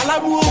 Nuff gyal a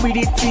roll with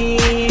the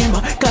team.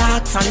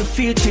 Clocks and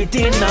fitted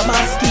in a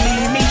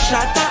masking. Me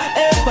shut a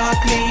Eva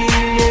clean.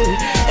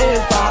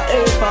 Eva,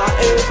 Eva,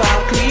 Eva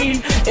clean.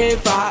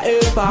 Eva,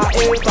 Eva,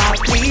 Eva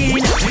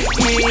clean.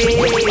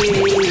 Yeah.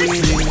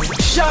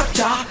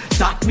 Shatter,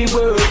 that me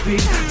work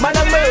with. Man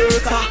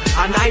America,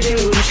 and I do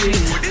shit.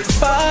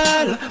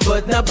 Ball,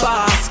 but no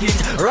basket.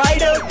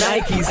 Ride out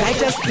Nikes, I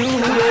just do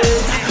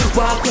it.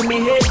 Walk with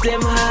me, hit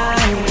them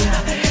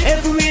high.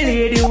 Every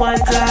lady one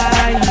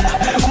time.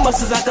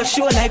 Muscles like a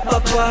show like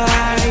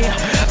Popeye.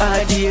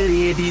 The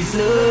ladies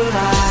love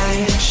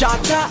I.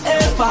 Shatter,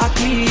 Eva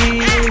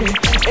clean.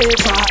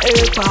 Eva,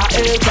 Eva,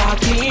 Eva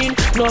clean.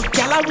 No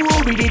gyal a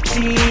roll with the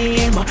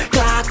team.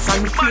 Clocks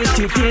and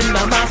fitted in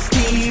the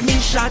masking. Me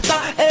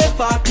shatter,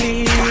 Eva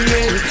clean.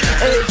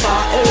 Eva,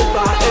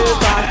 Eva,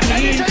 Eva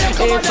clean.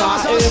 Eva,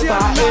 Eva,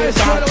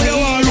 Eva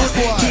clean.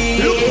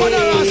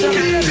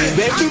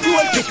 When we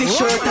roll fit the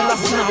shirt and a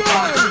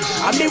snapper.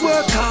 And me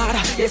work hard,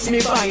 yes me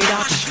buy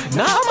that.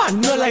 Nah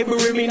man, no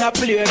library, me not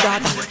play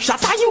that.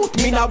 Shut a youth,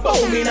 me not bow,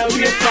 me not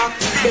rape rock.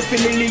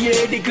 Definitely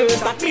yeah, the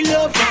girls that me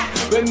love her.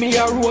 When me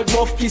a road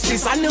muff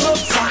kisses and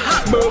hugs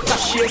her. Milk a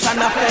shades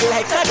and a fly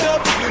like a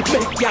dove.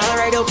 Make ya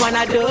ride up on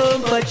a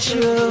dump a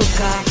truck.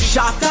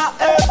 Shut a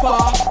Eva,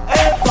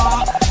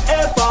 Eva,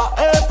 Eva,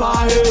 Eva,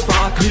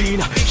 Eva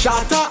clean.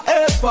 Shut a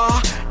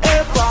Eva,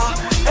 Eva,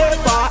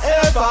 Eva,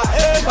 Eva,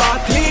 Eva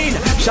clean.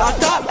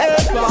 Shut up,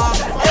 Eva,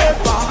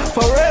 Eva,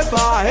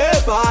 forever,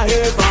 Eva,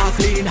 Eva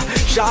clean.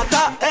 Shut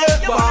up,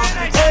 Eva,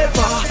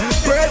 Eva,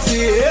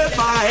 pretty,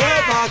 Eva,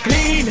 Eva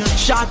clean.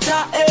 Shut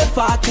up,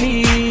 Eva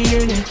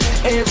clean.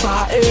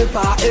 Eva,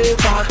 Eva,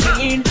 Eva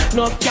clean.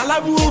 No gyal a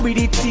roll with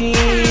the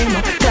team.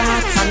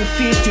 Clocks and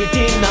fitted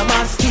in a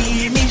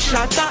masking. Me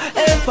shut up,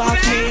 Eva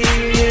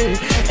clean.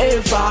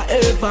 Eva,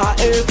 Eva,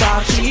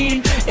 Eva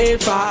clean.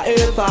 Eva,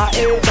 Eva,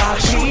 Eva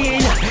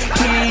clean.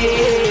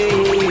 Yeah.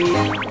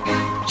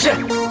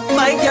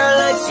 My girl,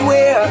 I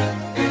swear,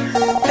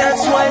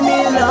 that's why me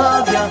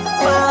love you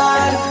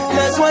bad.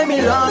 That's why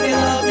me love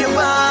you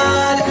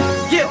bad.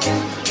 Yeah.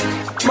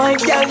 My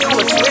girl, you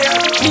a swear,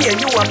 me and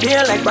you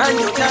appear like brand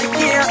new got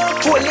here.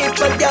 Holy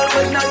for girl,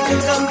 but not to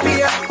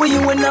compare. Who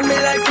you and me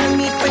like we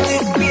need for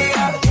this beer.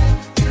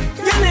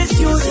 Girl, it's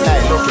you so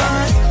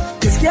hard.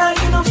 Cause girl,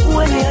 you know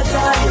fool me at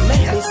all. You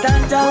make me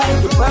stand tall like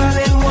the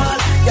Berlin Wall.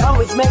 You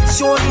always make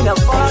sure me not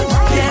fall.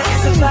 Yeah,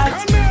 it's a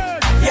fact.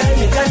 Yeah,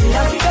 you got me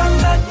happy, come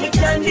back, you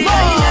can't deny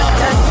that.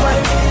 That's why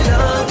we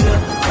love you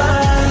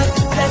bad.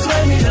 That's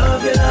why we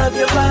love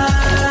you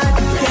bad.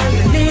 Can't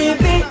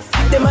believe it,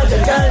 them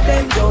other girls,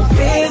 them don't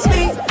face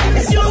me.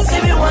 It's you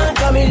say me want,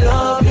 cause me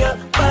love you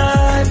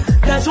bad.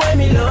 That's why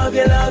me love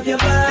you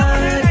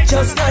bad.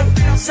 Just like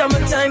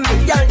summertime, me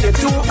girl, you're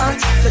too hot.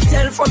 To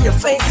tell from your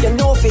face, you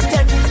know if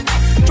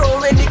it's throw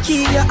away the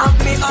key, you have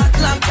me hot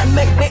lock. And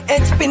make me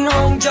head spin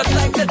round just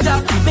like the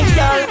top. Me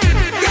girl,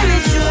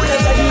 it's you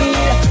that I need.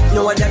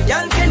 No other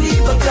girl can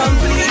even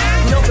complete.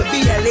 No to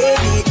be a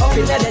lady up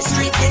in the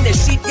street in the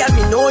sheet, girl,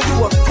 me know you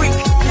a freak.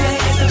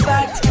 Yeah, it's a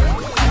fact.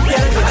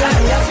 Girl, you got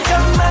me have to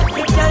come back,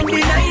 you can't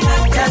deny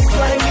that. That's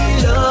why we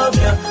love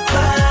you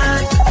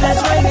bad.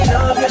 That's why we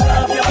love you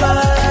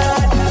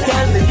bad.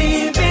 Can't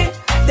believe it,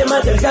 them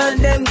other girl,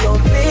 them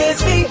don't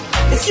face me.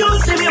 It's you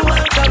see me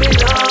want, cause me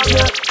love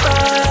you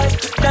bad.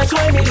 That's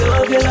why me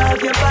love you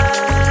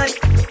bad.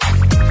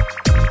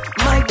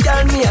 My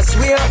girl, me I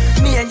swear,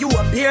 me and you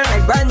appear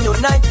like brand new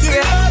night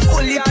here.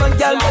 Only one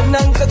girl, but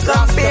none can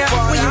compare.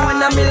 When you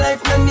and me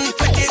life, no need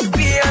to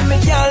disappear. Me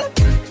girl,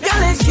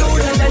 girl is you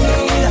that I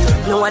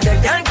need. No other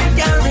girl can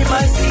carry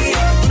my seat.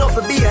 No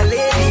for be a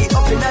lady,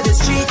 up in the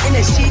street, in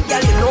the street, girl,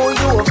 you know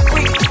you a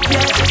freak.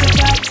 Yeah, it's a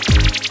fact.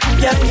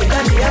 Girl, you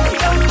got me, I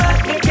come back,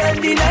 me can't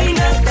deny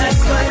that. That's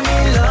why me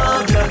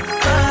love you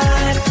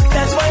bad.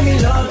 That's why me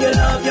love you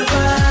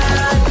bad.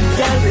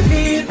 Girl,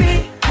 believe me,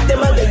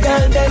 them other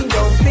girl, them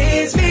don't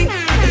please me.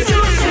 It's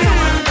you, see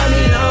one, and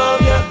me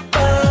love you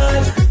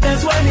bad.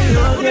 That's why me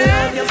love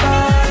you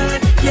bad.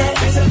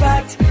 Yeah, it's a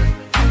fact.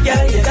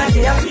 Girl, you got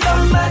me, I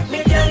come back, me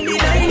can't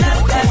deny that.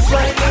 That's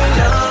why me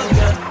love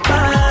you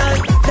bad.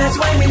 That's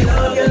why me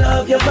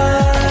love you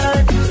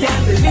bad.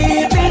 Can't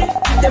believe me,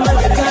 them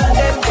other girl,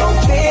 them don't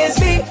please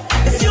me.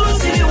 It's you,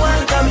 see the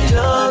one, and me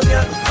love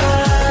you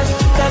bad.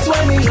 That's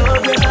why me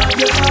love you bad.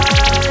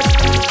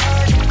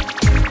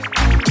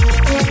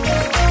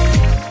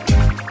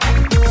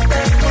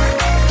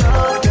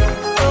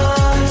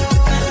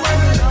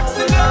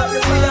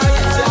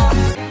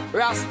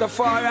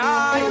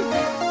 Rastafari.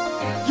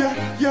 Yeah.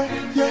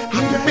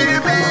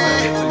 Baby,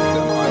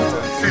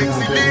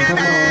 sexy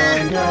lady,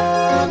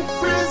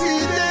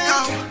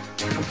 President.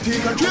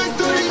 Take a drink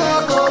to the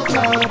Young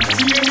Club.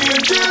 See me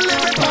and chill, let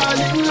me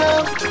fall in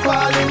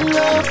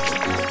love.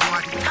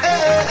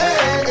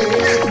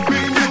 Hey,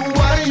 bring you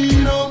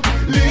wine up,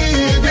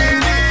 lady.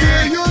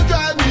 Girl, you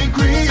drive me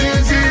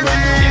crazy when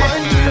you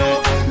wine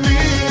up,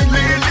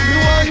 lady.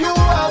 You want you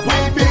up,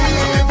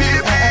 baby.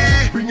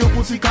 Bring your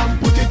pussy, come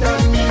put it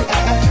on me.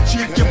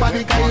 Shake your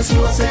body, cause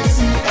you're so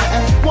sexy.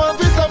 One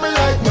piece of me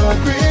like my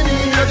granny.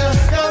 You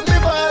just got me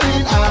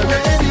falling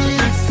already.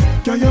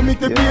 Can you make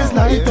the place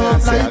light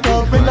up?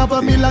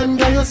 Whenever me land,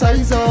 can you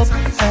size up?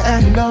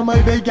 Now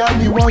my big girl,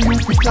 me want you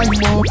to climb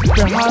up.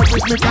 The heart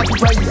is me cat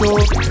rise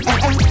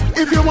up.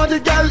 If you want a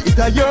girl, it's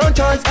a your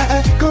choice.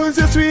 Cause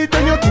you're sweet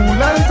and you're cool and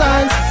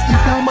nice.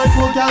 If now my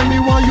poor girl, me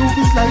want you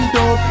to slide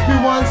up. Me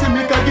want to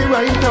make a get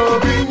right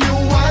up. Bring you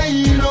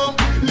wine up,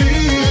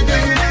 lady.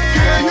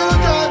 Girl, you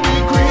got me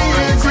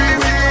crazy.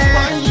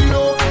 When you wine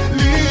up,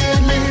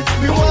 lady.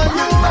 Me want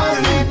you on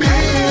me,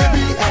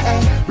 baby.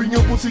 Bring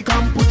your pussy,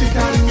 come put it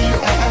on me.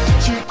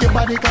 Shake your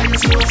body, cause you're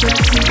so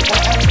sexy.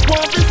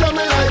 Want to tell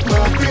me like my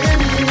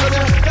granny.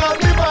 Got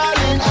me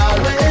falling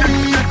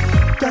already.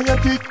 Can you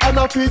kick and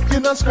a fit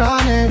in a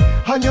scrawny?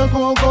 And you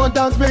go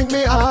dance, make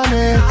me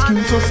honey.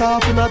 Skin so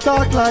soft and a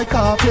talk like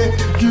coffee.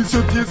 Gives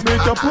you tears,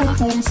 make your boom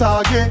boom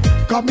saggy.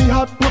 Got me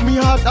hot, put me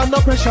hot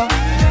under pressure.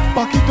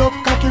 Back it up,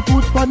 cocky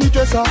foot pan the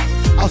dresser.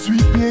 A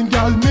sweet pain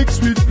girl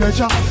mixed with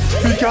pleasure.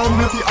 We can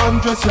make the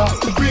undress ya.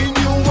 Bring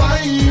you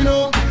wine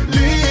up,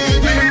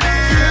 lady.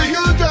 Girl,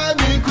 you drive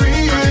me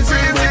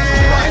crazy. When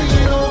you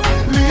wine up,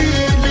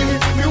 lady.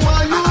 Me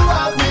want you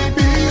have me,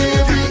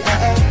 baby.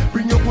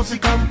 Bring your pussy,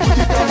 come put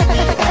it on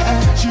me.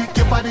 Shake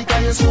your body,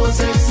 cause you're so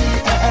sexy.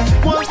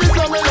 Want to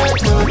tell me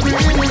like my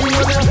granny.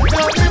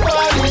 Got me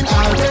falling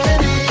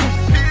already.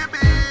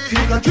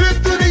 Take a trip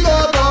to the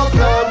Young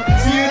Club.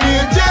 See me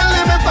and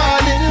jelly, me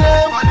fall in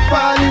love.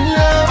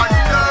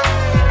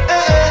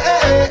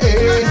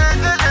 Hey.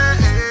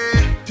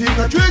 Take a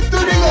trip to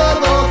the Young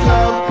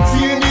Club.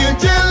 See me and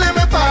jelly,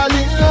 me fall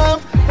in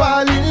love.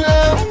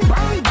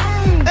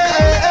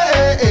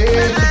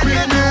 Hey.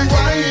 Bring you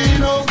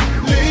wine up,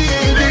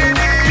 lady.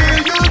 Girl,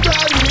 you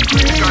drive me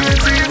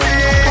crazy. When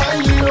you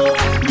wine up,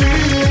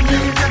 lady.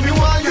 Me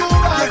want you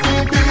right,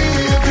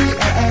 baby.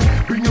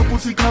 Bring your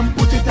pussy, come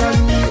put it on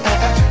me.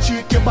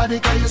 Shake your body,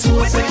 cause you're so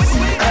sexy.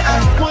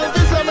 Want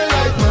to tell me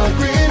like my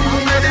granny.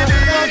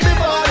 Got me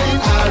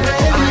falling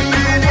already.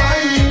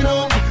 Wine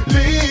up,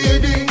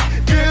 lady.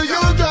 Girl,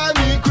 you drive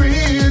me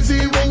crazy.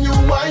 When you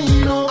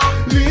wine up,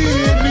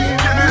 lady.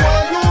 Me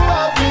want you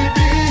have me,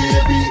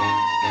 baby.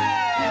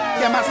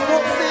 Yeah, my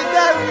smoke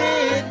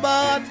cigarette,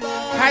 but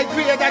I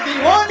agree that the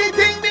only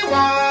thing me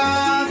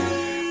want,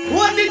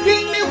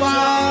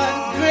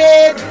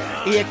 great.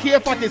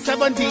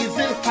 AK-47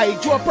 diesel,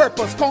 hydro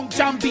purpose, conk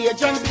jam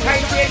Bajan. I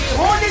say the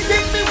only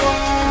thing me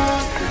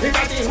want,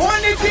 that's the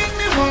only thing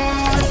me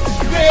want,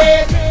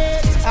 great.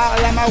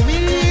 All of my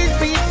weed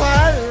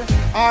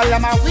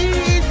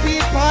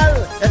people,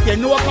 if you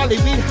know call the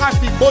weed has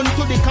to bun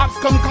to the cops,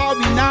 come call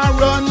we now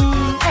run.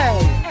 Hey.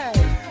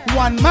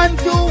 One man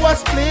do a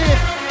split,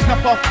 no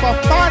puff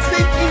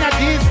passing in a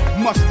this.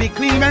 Must be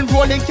clean and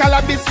rolling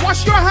cannabis.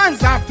 Wash your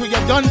hands after you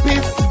done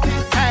piss.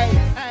 Hey.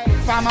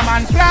 Farmer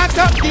man plant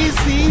up these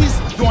seeds.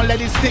 Don't let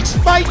it stick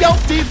by out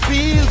the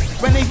fields.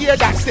 When they hear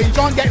that St.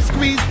 John get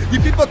squeezed, the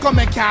people come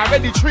and carry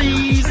the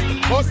trees.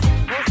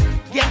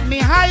 Get me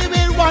high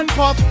with one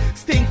puff.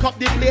 Stink up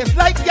the place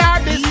like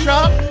garbage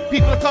truck.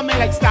 People coming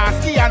like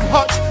Starsky and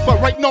Hutch, but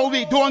right now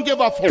we don't give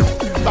a fuck.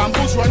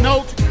 Bamboos run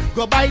out,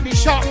 go buy the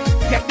shop.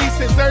 Get these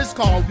scissors,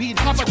 call weed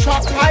have a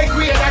chop. I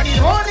agree that the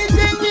only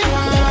thing we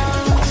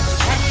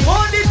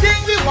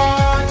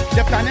want,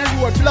 the planning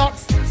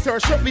roadblocks.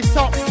 Search up me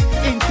socks.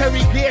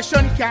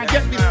 Interrogation can't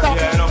get me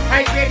stopped.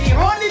 I say the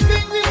only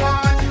thing we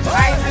want,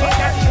 I think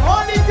that's the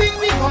only thing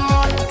we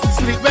want.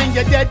 Sleep when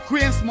you're dead,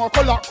 Queen, smoke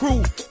a lot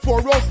crew.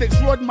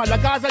 406 Road,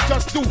 Malagaza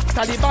just do.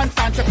 Taliban,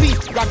 Santa Fe,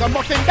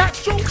 Ragamuffin,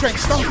 that's true. Trench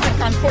stick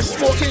and push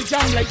smoking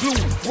jam like glue.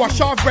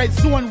 Wash off red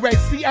zone, red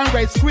sea and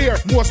red square.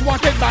 Most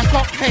wanted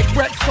Bangkok, head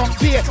wreck, skunk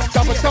beer.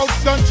 Double South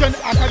Dungeon,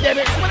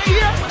 academics, what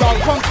here? Dog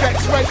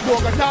complex, red,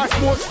 Bogota,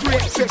 smoke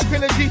straight. Church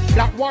Village,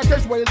 Black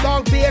Waters, Wild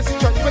Dog Base,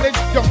 Church Village,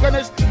 Young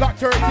Gunners, Lot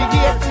 30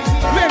 year.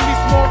 When we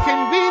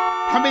smoking weed,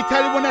 and me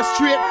tell you when it's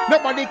straight,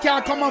 nobody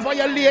can come and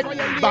violate.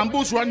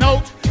 Bamboos run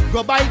out.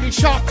 Go buy the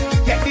shop,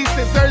 get these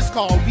scissors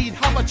called weed,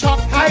 have a chop.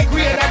 High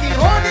grade are the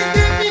only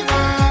thing we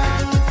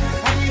want,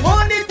 and the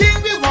only thing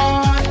we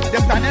want. The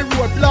planning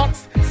roadblocks,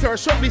 sir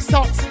should be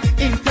socks.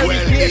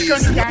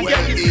 Interrogation can't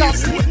get the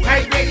stops.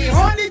 High grade the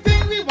only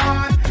thing we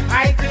want,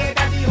 high grade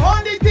are the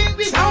only thing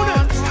we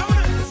want.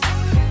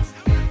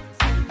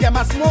 Them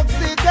a smoke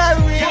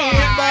cigarette,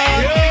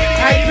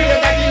 high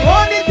grade are the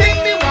only thing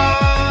we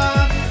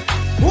want,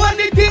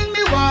 only thing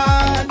we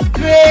want.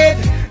 Grade.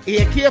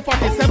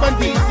 AK-47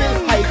 diesel,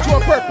 hydro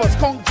purpose,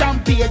 conk jam,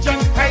 Bajan.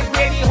 High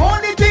grade, the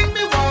only thing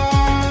we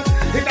want.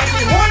 That's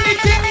the only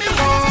thing we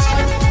want.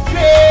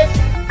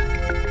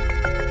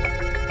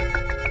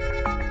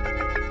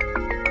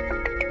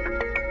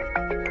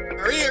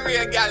 Great.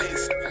 Real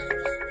galleys.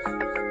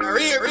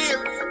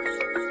 Real.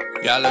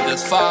 Gala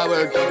just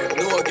forward,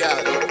 no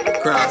gal.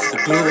 Cross the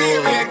globe.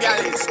 Real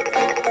galleys.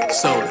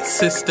 Solar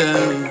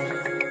system.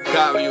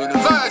 Got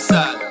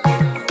universal.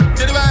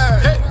 To the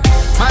world. Hey.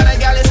 Man a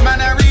galleys,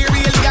 man a real.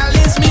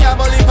 Me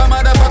have a leap of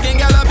motherfucking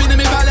gal up in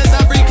me palace.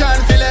 African,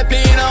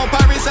 Filipino,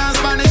 Paris and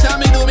Spanish. And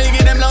me do me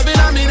give them loving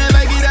and me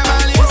never give them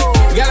all this.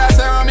 Gal a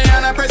surround me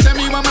and a pressure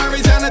me when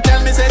marriage. And a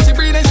tell me say she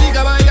breathe and she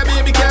go buy a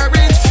baby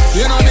carriage.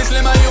 You know me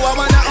slim and you a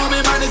one that own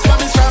me man. It's for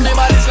me strong, me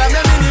body slam.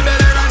 Them in the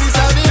better and the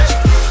savage.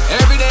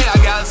 Every day a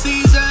gal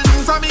season.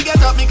 From me get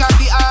up me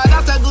cocky hard.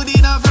 That's a good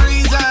enough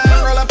reason.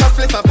 Roll up a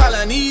flip a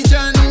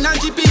Polynesian. And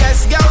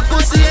GPS gal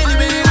pussy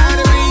anywhere in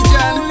the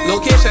region.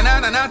 Location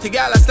and a naughty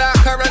gal a start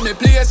current me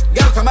place.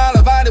 Gal from all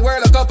over the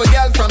world, a couple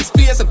gal from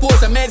space.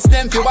 Suppose I made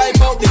them to wipe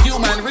out the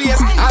human race.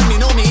 And me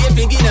know me if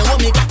you get a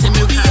woman got in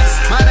me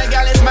waist. Man a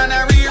gal is man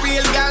a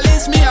real gal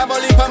is. Me have a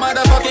leap of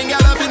motherfucking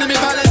gal up in me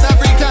palace.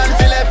 African,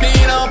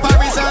 Filipino,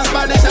 Paris and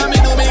Spanish. And me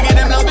do me give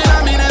them loving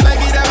and me never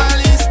give them all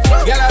this.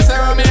 Gal a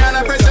surround me and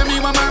a pressure me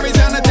when marriage.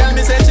 And a tell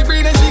me say she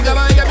breathe and she go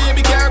buy a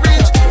baby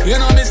carriage. You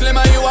know me slim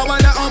and you a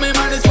one that own me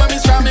man. It's when me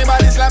strong, me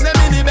body slam. Them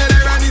in the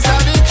better and the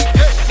savage.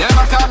 Them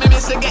a call me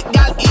Mr. Get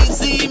Gal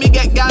Easy. Me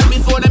get gal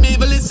before them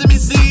even listen me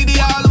see. The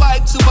all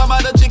white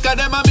supermodel chica,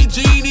 them a me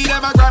genie.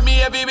 Them a grab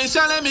me every wish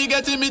and let me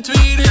get in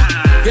between it.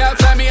 Girl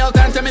fly me out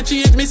and tell me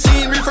change me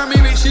scenery. From me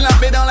rich, she lock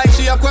me down like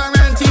she a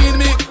quarantine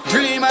me.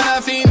 Dream and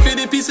a fiend for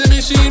the piece of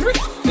machinery.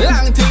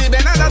 Long till it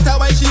been and that's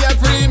why she a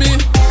pre me.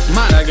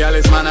 Man a gal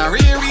is man a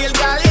real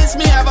gal is.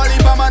 Me have a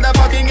leap of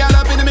motherfucking gal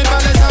up in me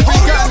palace.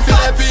 African,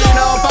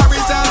 Filipino,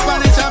 Paris and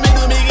Spanish. And me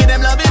do me give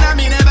them loving and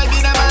me never give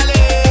them all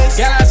this.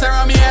 Gal a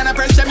surround me and a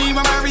pressure me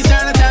when my reach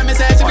and a tell me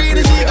say she breathe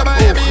and she go buy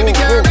a baby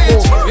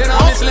carriage. You know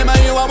me slim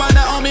and you a one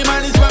that own me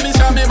man. It's when me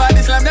strong me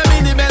body slam. Them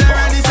in the better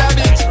and the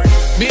savage.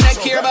 Me not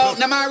care about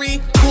no marry.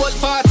 Cold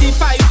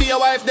 45 for your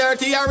wife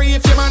dirty Harry.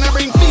 If your man a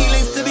bring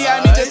feelings to the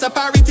eye, me just a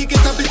parry.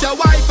 Ticket up with your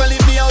wife and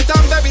leave me out,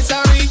 I'm very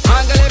sorry.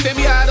 Angle if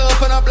me hard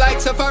open up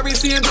like safari.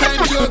 Same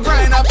time you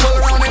grind up, pull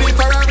around in the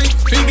Ferrari.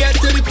 Forget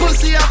to the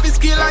pussy off his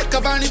skill like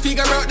Cavani.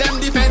 Figure out them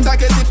defense, I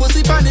get the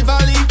pussy pan the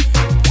valley.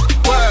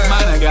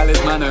 Man a gal is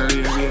man a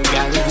real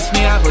gal is. Me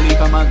have a leap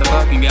of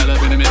motherfucking gal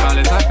up in me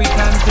palace.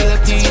 African,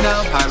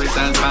 Filipino, Paris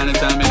and Spanish.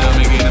 And me know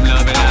me give them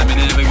love and me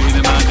never give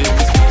them all this.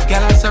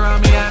 Gal a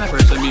surround me and a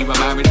pressure me when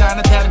my return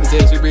and tell me say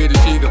she breathe and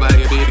she go buy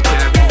a baby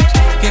carriage.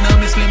 You know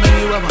me slim and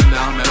you a one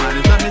down me man.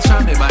 It's when me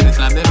strong me body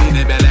slam. Them in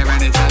the belly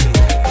and it's happy.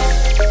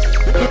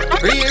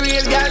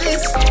 Real gal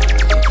is.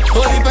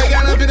 Holy pie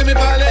gal up in me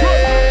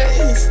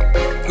palace.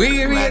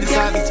 Real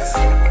gal is.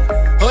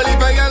 Holy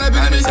pie gal up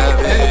in me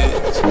palace.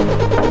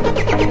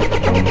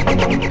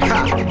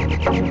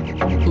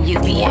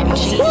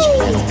 UVMG.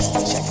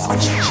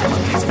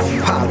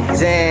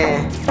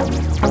 Barbadian.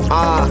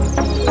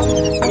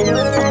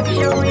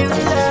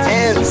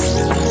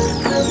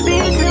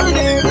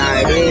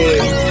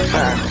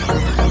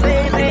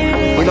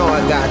 You know I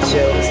got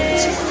you.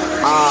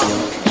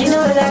 You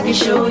know that I can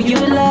show you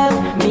love.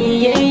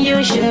 Me and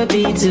you should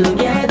be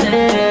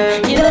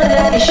together. You know that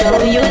I can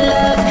show you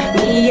love.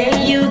 Me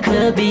and you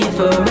could be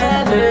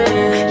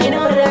forever. You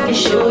know that I can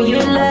show you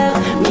love.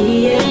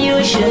 Me and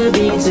you should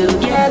be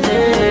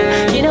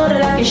together. You know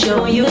that I can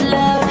show you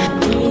love.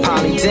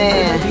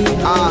 Barbadian.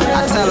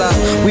 I tell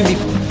her we be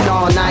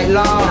all night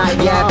long.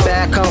 Yeah,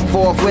 back and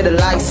forth with the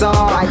lights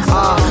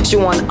on. She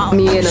wanna up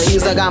me in her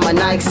heels, I got my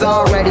Nikes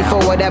on. Ready for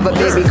whatever,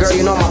 baby girl,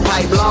 you know my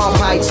pipe long,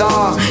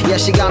 python. Yeah,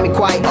 she got me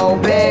quite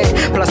open.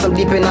 Plus I'm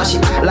deep in her, she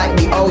like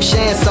the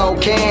ocean, so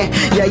can.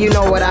 Yeah, you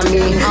know what I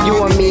mean.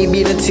 You and me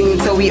be the team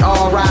till we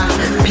all ride.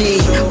 P.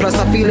 Plus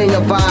I'm feeling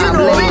your vibe.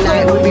 Late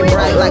night we be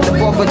bright like the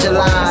 4th of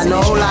July. No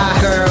lie,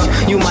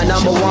 girl, you my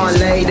number one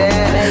lady.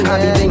 I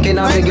be thinking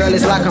of me, girl,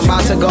 it's like I'm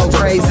about to go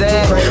crazy.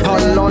 All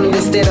alone in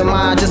this state of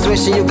mind, just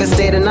wishing you could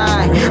stay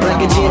tonight.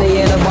 Like a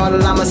genie in a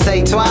bottle, I'ma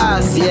say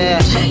twice, yeah.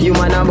 You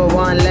my number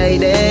one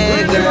lady,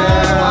 girl.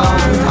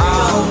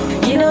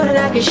 You know that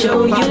I can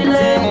show you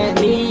love.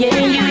 Me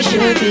and you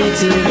should be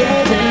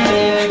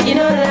together. You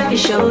know that I can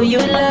show you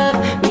love.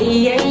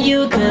 Me and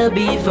you could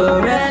be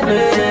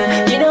forever.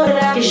 You know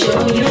that I can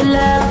show you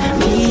love.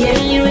 Me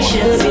and you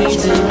should be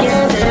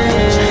together.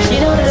 You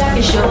know that I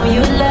can show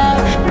you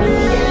love. Me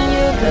and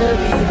you could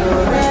be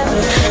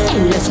forever.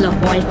 Endless love,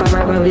 boy,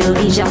 forever will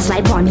be just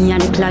like Bonnie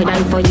and Clyde.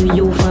 I for you,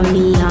 you for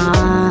me,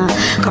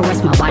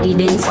 Caress my body,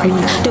 then scream.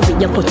 The way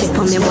you put it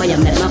on me, boy, you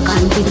make my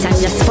confidence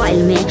and you spoil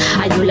me.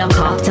 I do look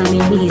after me,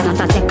 knees, not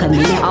a second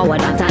minute hour,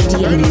 not a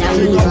day, me now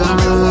leave.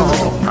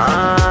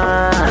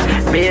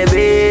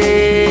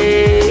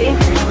 Baby,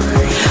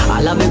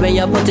 I love it when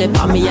you put it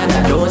on me and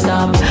I don't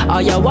stop. Oh,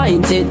 you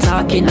whine it,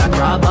 talking a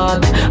crab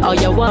up. Oh,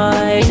 you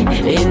whine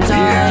in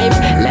time.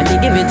 Let me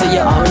give it to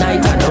you all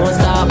night, I don't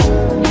stop.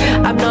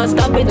 I'm not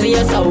stopping till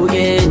you're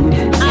soaking.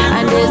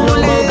 And there's no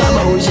more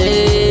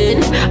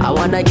commotion. I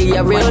wanna give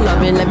you real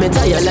loving. Let me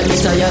tell you,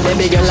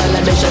 baby girl,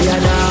 let me show you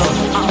now.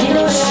 You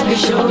know that I can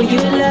show you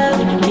love.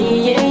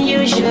 Me and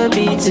you should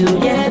be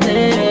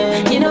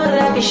together. You know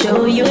that I can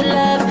show you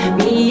love.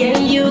 Me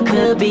and you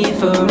could be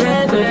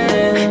forever.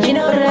 You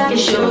know that I can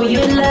show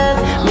you love.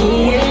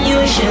 Me and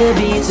you should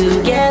be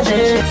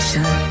together.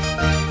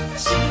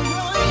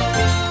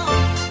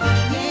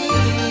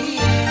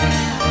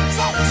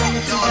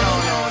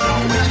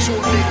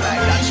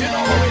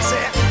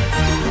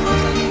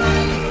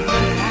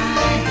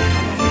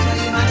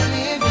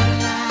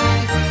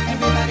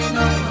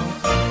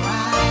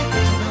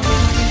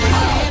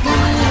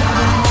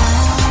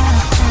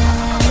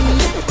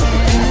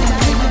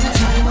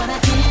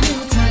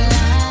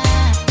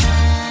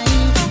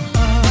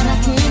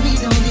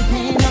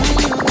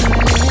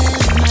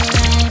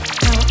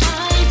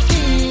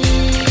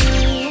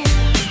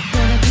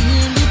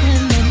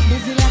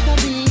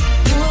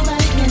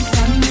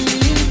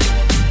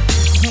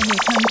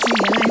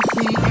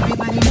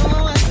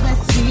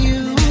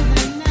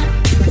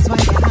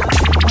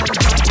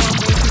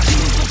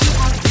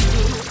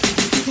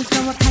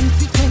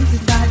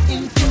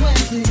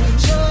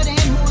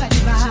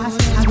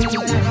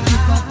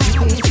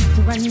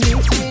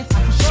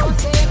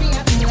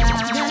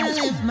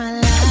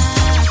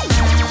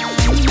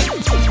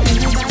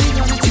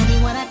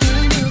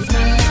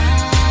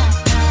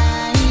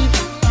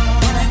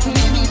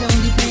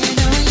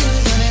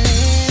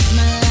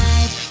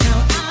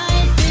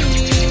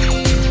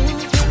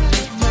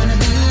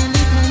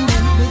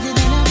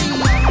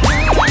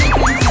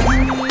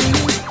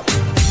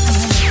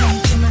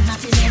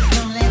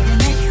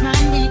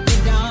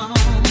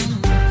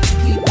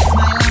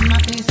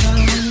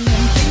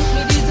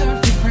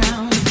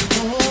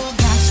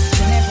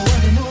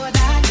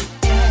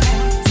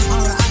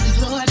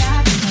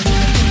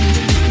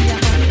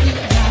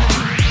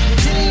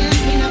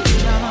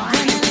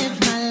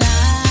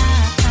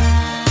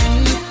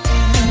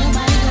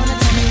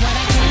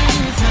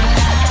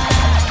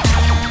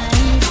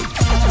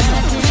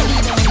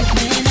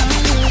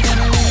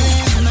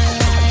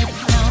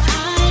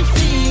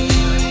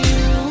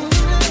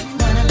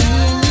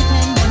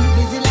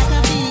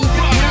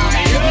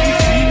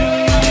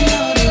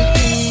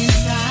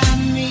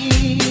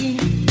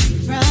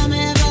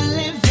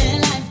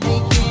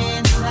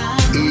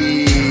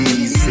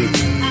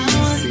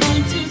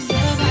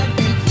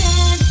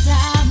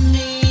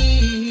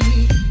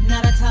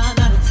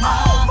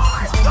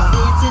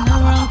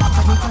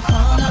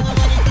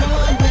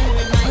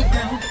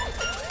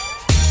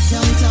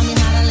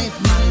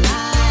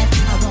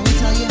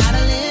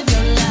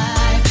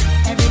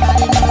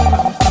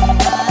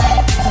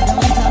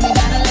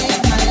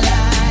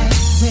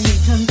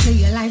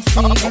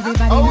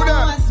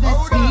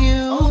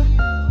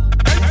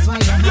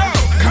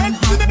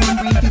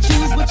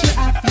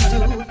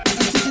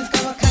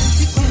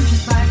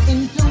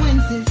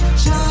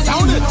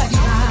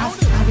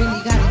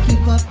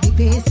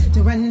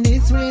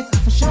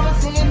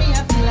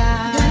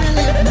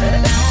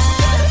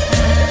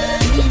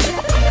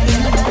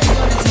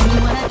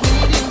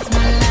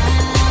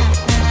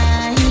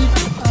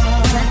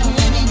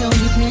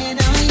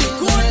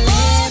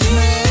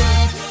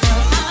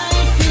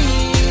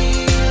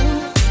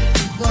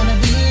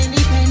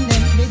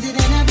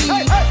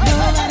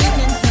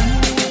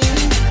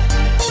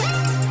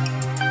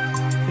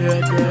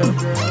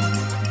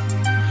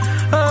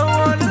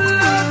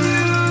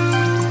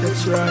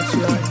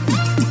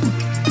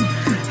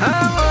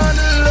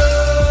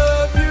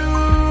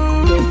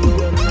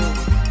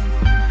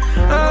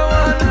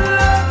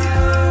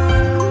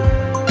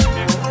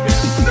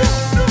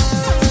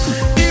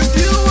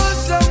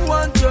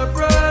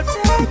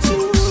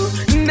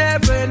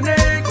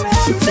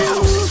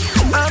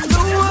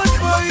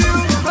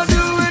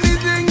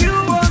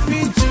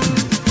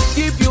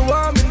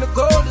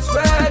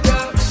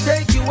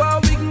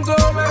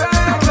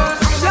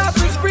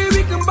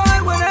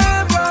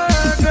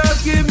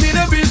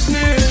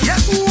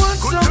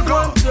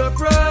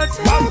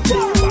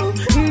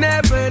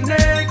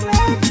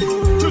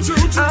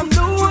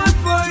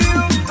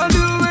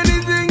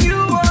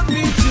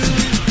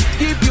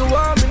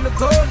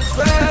 coldest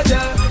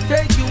weather.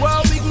 Take you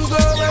out, we can go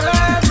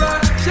wherever.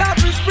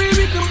 Shopping spree,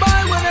 we can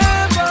buy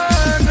whatever.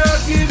 Girl,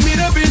 give me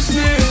the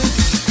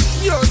business.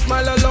 Your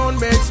smile alone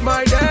makes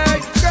my day.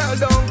 Girl,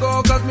 don't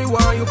go, cause me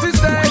want you to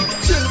stay.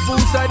 Chill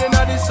poolside in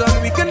the sun,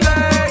 we can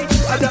lay.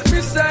 Adapt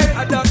me say,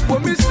 adapt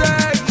what me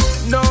say.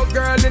 No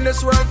girl in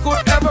this world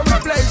could ever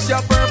replace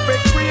your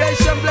perfect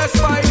creation.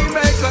 Blessed by the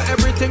maker,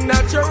 everything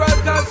natural,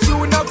 cause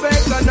you no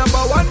faker.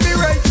 Number one, me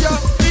rate you.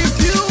 If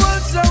you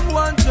want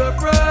someone to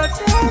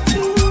protect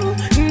you,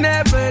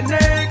 never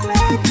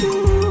neglect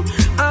you,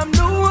 I'm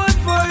the one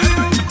for you.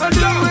 I'll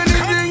do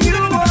anything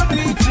you want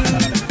me to.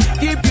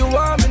 Keep you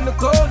warm in the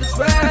coldest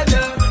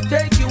weather.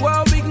 Take you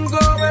out, we can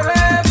go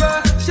wherever.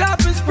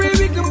 Shopping spree,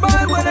 we can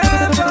buy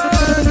whatever.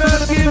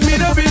 Girl, give me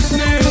the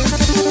business.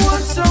 You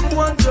want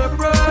someone to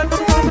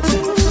protect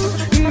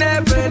you,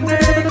 never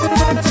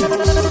neglect you,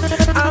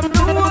 I'm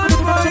the one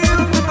for you.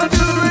 I'll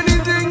do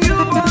anything you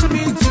want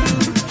me to.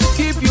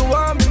 Keep you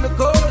warm in the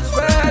coldest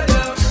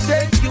weather.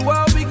 Take you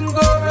out, we can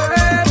go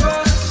wherever.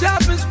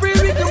 Shopping spree,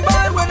 we can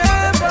buy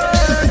whatever.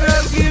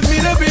 Girl, give me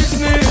the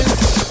business.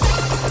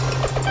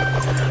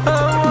 I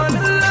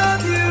wanna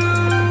love you.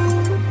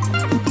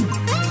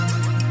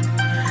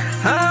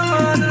 I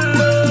wanna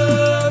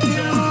love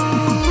you.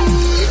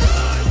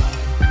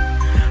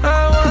 I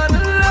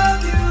wanna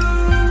love you.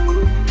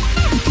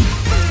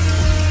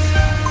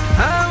 I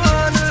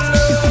wanna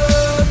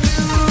love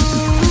you.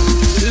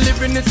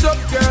 Living it up,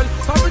 girl,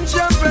 popping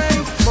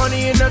champagne.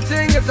 Money in a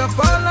thing, it's a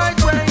fall like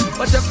rain.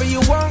 Whatever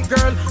you want,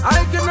 girl,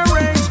 I can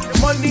arrange.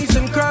 Money's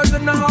and cars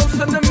in the house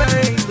and the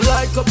main.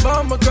 Like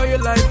Obama, girl, your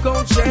life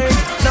gon' change.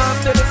 Now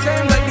stay the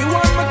same like you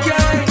want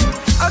McCain.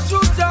 I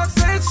true talk,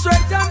 say it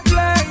straight and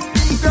plain.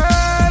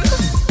 Girl,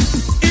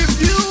 if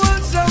you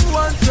want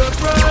someone to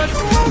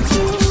protect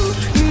you,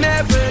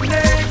 never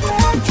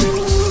neglect you,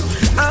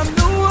 I'm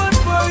the one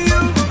for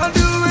you. I'll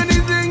do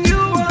anything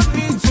you want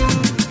me to.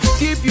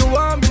 Keep you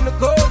warm in the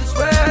coldest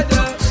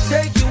weather.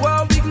 Take you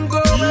out, we can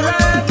go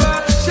wherever.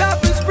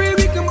 Shopping spree,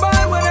 we can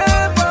buy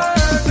whatever.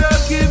 Girl,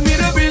 give me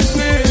the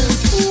business.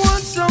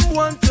 Want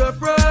someone to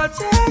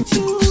protect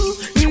you,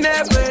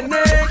 never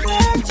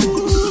neglect you,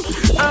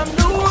 I'm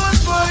the one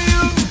for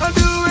you. I'll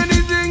do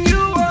anything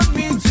you want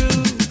me to.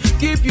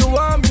 Keep you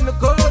warm in the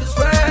coldest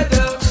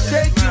weather.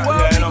 Take you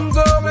out, we can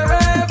go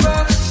wherever.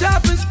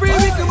 Shopping spree,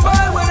 we can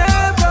buy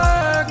whatever.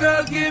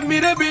 Girl, give me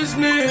the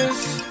business.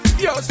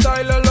 Your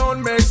style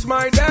alone makes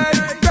my day.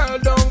 Girl,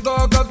 don't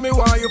go, cause me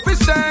want you to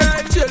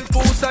stay. Chill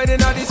poolside in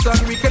the sun,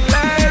 we can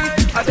lay.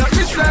 Adapt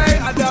me say,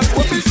 adapt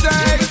what we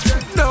say.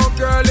 No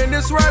girl in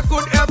this world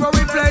could ever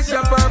replace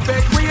your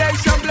perfect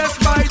creation. Blessed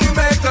by the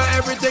maker,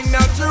 everything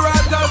natural,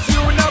 cause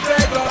you no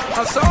faker.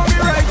 I saw me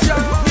right you.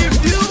 If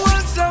you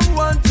want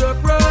someone to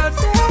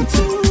protect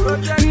you,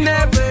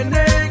 never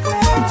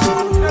neglect you,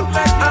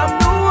 I'm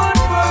the one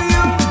for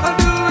you. I'll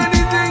do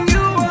anything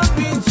you want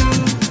me to.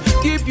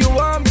 Keep you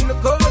warm in the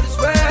coldest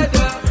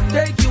weather.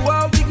 Take you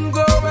out, we can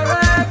go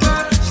wherever.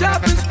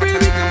 Shopping spree,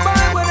 we can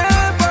buy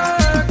whatever.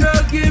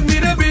 Girl, give me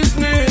the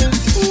business.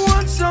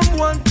 Want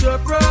someone to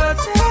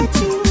protect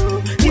you,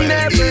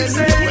 never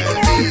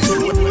neglect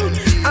you,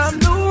 I'm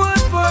the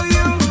one for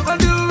you. I'll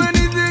do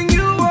anything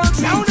you want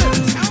me to.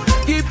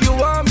 Keep you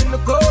warm in the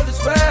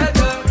coldest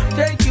weather.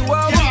 Take you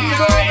out, we can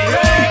go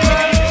wherever.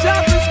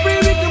 Shopping spree,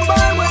 we can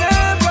buy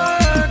whatever.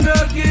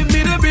 Girl, give me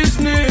the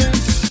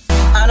business.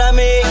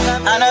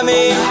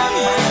 Anami,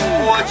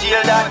 what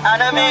you that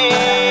anami,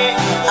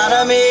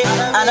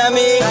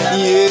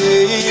 yeah.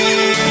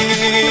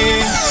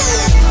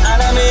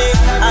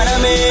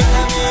 Anami,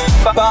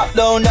 pop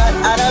down that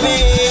anami.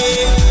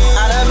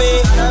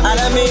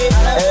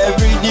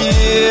 Every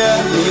day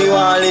we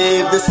wanna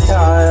live the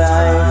star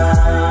life.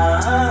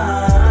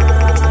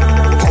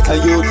 Get a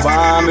youth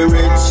want me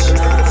rich.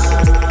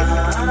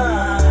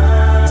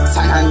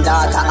 Son and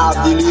daughter of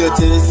the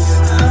latest.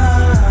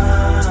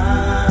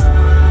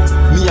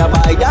 Me a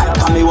buy that,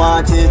 cause me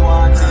want it.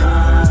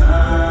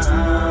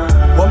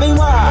 What me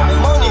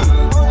want? Money.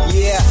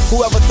 Yeah,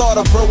 whoever thought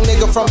a broke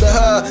nigga from the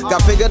hood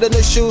got bigger than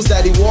the shoes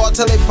that he wore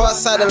till they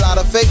bust. Had a lot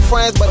of fake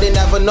friends, but they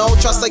never know.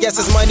 Trust, I guess,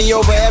 it's money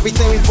over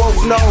everything we both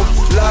know.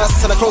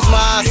 Lust, and I close my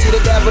eyes, see the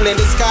devil in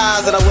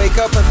disguise. And I wake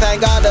up and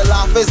thank God that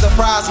life is a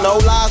prize. No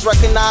lies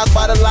recognized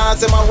by the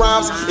lines in my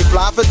rhymes. If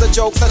life is a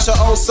joke, such a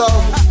oh-so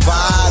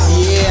vibe,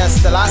 yeah.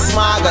 Still I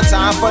smile, got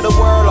time for the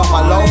world on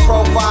my low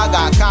profile.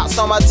 Got cops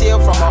on my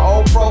tail from my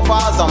old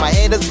profiles. On my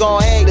haters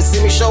gon' hate to see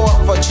me show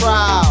up for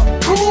trial.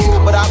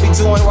 But I be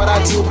doing what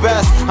I do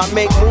best. I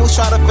make moves,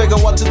 try to figure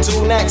what to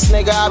do next.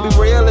 Nigga, I be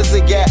real as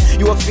it get.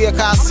 You a fear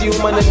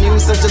costume and the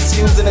news are just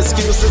using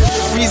excuses.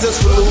 Reasons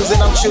for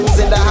losing, I'm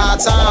choosing the high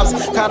times.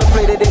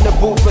 Contemplated in the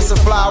booth with some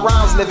fly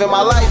rhymes. Living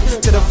my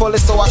life to the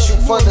fullest, so I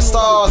shoot for the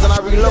stars. And I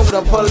reload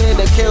and pull in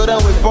and kill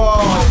them with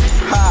balls.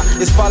 Ha,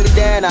 it's probably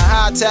down a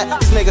high tech.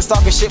 These niggas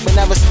talking shit but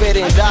never spit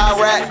in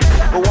direct.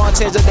 But one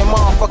change of their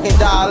motherfucking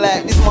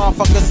dialect. These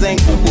motherfuckers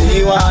ain't cool.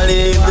 You wanna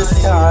live the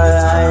star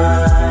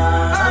life.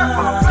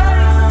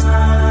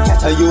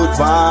 Get a youth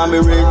want me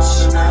rich.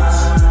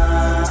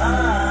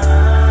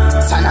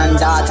 Son and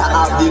daughter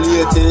of the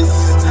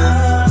latest.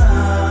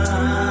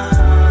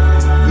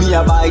 Me a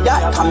buy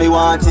that, cause me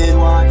want it.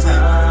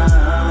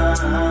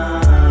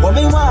 What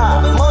me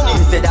want? Money.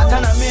 Me say that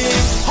and a me,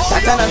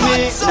 that and a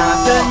me. Now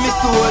sell me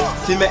soul,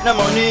 to make no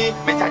money.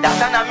 Me say that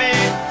and a me,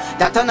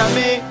 that and a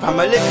me. From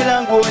a little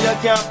and go, you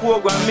can't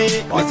program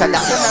me. Me say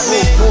that and a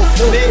me.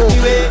 Make me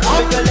way,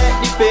 make you let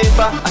the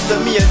paper. After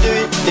me I do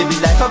it, live the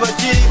life of a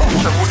G.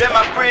 So who them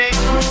a free?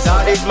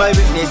 God is my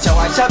witness, so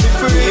I shall be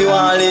free. We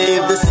wanna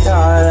live the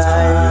star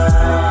life.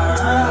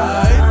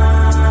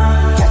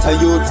 Get a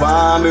youth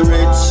want me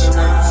rich.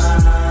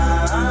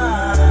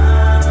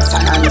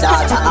 Son and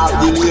daughter of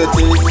the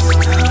latest.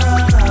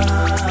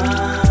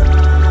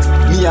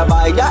 Me a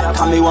buy that,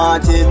 cause me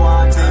want it.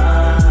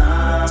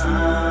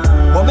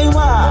 What me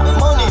want?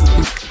 Money.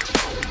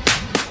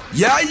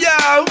 Yo,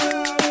 yo.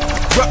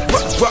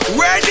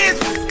 Where this?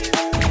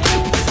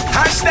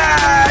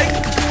 Hashtag.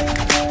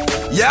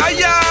 Yo,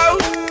 yo.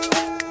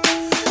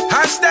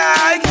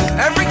 Hashtag.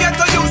 Every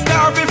ghetto you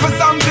starving for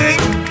something.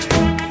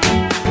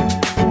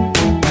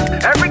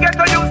 Every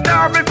ghetto you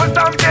starving for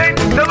something.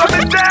 So what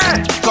me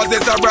say? Cause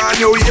it's a brand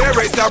new year,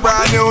 it's a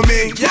brand new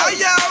me. Yo,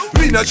 yo.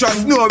 We no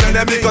trust no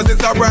enemy, cause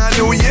it's a brand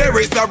new year,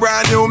 it's a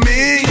brand new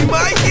me.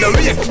 The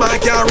race man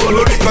can't roll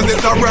with me, cause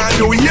it's a brand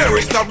new year,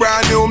 it's a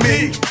brand new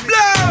me.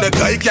 The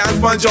guy can't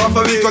sponge off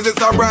of me, cause it's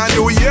a brand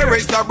new year,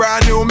 it's a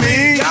brand new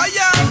me. Yeah,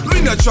 yeah.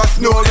 We no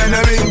trust no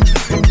enemy.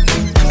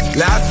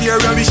 Last year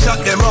when we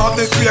shut them off,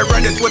 this year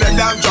run this with a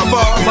damn drop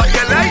off. But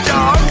you like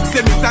dog,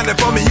 see me standing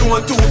for me, you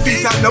on 2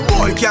 feet and the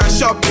boy can't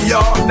shove me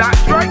off. That's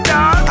right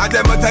dog. And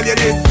them will tell you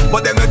this,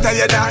 but them will tell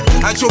you that.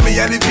 And show me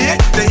elevate,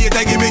 the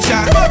hater give me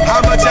shot.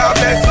 How much I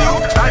bless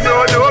you? I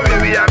don't know,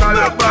 maybe I'm a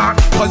look back.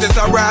 Cause it's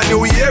a brand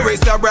new year,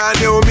 it's a brand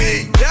new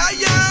me. Yeah,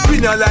 yeah. We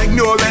not like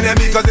no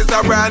enemy, cause it's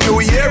a brand new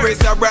year,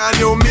 it's a brand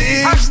new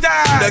me.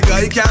 Hashtag. The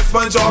guy can't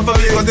sponge off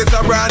of me, cause it's a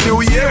brand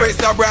new year,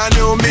 it's a brand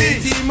new me.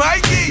 Team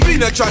Mikey. We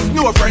not trust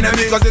no friend of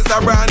me, cause it's a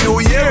brand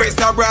new year,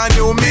 it's a brand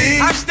new me.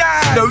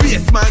 Hashtag. The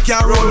race man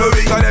can't roll with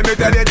me, cause them me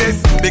tell you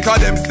this. Because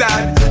them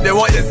sad, they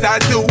want you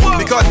sad too.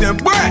 Because them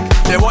break,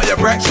 they want you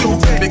break too.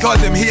 Because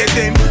them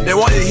hating, they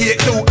want you hate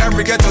too.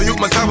 Every ghetto you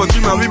must have a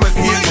dream and we must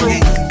see it true.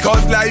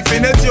 Cause life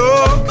in a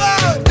joke,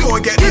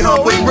 don't get the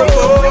humble bro.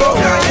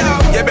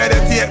 You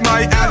better take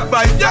my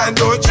advice and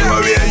don't throw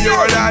away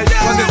your life.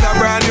 Cause it's a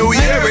brand new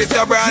year, it's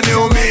a brand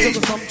new me.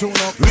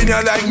 We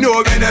not like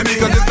no enemy,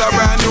 cause it's a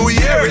brand new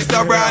year, it's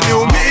a brand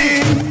new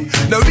me.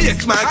 The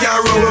race man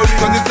can't roll with me,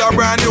 cause it's a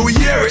brand new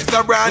year, it's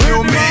a brand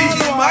new me.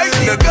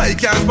 The guy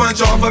can't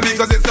sponge off of me,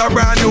 cause it's a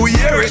brand new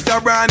year, it's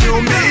a brand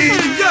new me.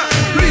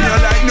 We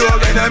not like no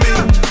enemy.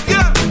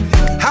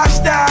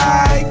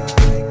 Hashtag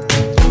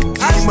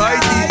Team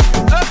Mighty.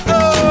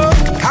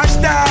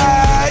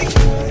 Hashtag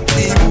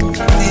Team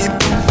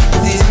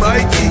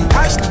Mighty.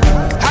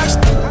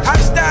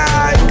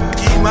 Hashtag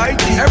Team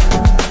Mighty.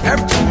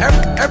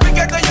 Every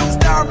ghetto you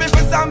starving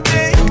for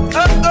something.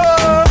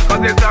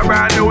 Cause it's a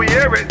brand new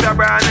year, it's a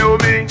brand new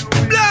me.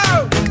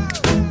 Blow.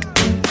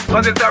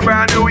 Cause it's a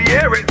brand new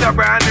year, it's a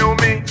brand new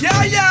me.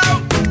 Yeah, yo.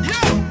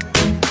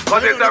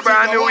 Cause it's a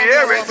brand new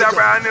year, it's a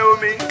brand new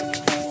me.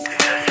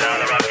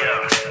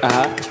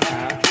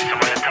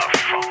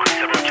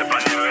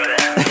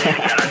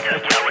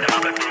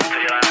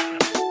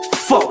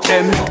 Fuck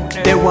them,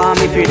 they want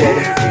me for dead.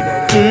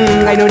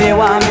 I know they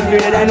want me for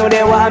dead, I know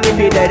they want me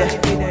for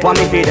dead. Want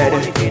me for dead.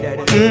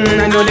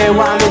 I know they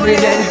want me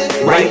for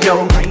dead. Right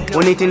now,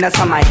 only thing that's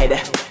on my head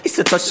is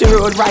to touch the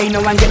road right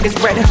now and get this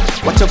bread.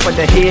 Watch out for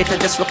the hater,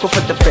 just look out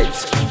for the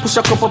feds. Push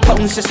a couple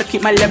pounds just to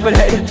keep my level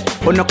head.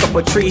 Burn a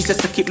couple trees just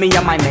to keep me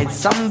on my meds.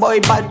 Some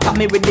boy bad pop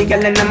me with the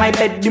girl in my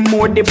bed. The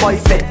more the boy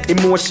said, the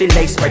more she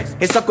likes spread.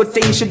 It's a good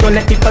thing she don't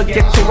let people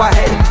get to her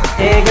head.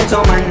 Hey, get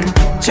on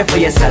man, check for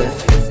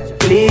yourself.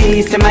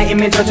 Please, see my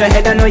image touch your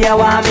head. I know you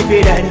want me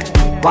for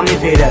dead. Want me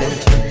for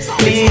dead.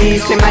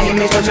 Please, see my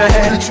image touch your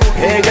head.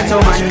 Hey, get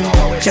on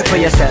man, check for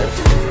yourself.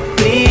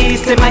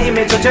 Please, see my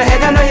image touch your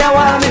head. I know you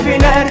want me for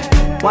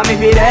dead. Want me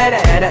for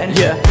dead.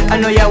 Yeah, I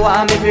know you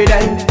want me for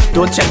dead.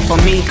 Don't check for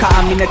me, cause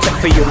I'm in a check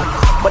for you.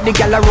 But the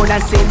gal around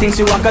and say things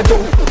you want to do.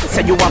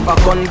 Say you have a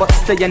gun, but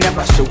still you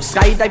never shoot.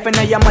 Skydiving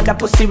on your mother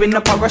pussy with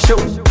no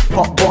parachute.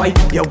 But boy,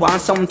 you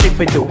want something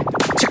to do.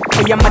 Check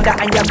for your mother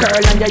and your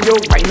girl and your you.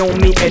 Right now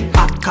me head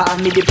hot, call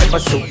me the pepper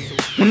soup.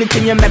 Only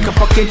thing you make a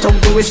fucking tongue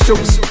do is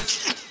shoes.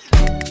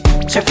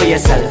 Check for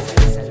yourself.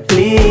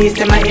 Please,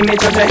 see my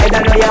image of your head.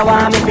 I know you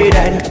want me for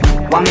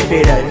dead. Want me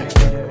for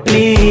dead.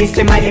 Please,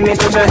 see my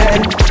image of your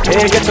head.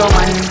 Hey, get your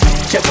man,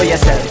 check for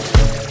yourself.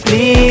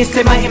 Please,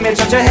 see my image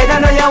of your head. I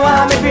know you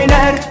want me for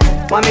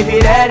dead. Want me for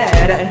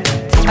dead.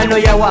 I know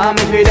you want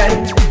me for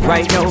dead.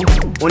 Right now,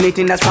 only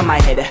thing that's on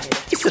my head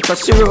is to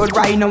touch the road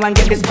right now and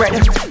get this bread.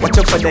 Watch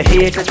out for the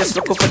hater, just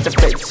look out for the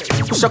feds.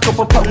 Push a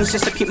couple pounds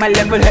just to keep my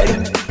level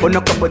head. Burn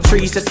a couple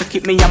trees just to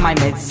keep me on my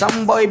meds.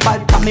 Some boy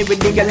bad pop me with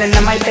the girl in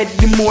my bed.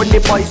 The more the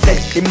boy said,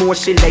 the more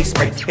she likes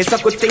spread. It's a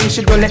good thing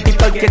she don't let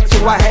people get to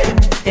her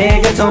head.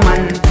 Hey, get on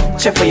man,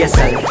 check for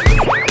yourself.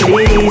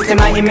 Please, see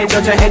my image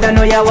of your head. I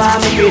know you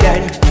want me for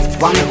dead.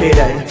 Want me for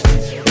dead.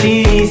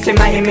 Please take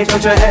my image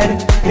out your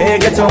head. Hey,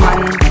 get your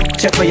man,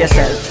 check for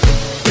yourself.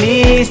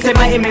 Please take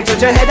my image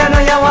out your head. I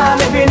know you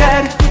want me be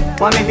dead.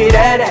 Want me be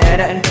dead.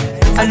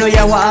 I know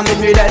you want me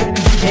be dead.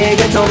 Hey,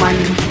 get your man,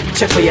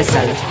 check for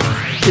yourself.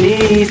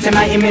 Please take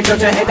my image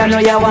out your head. I know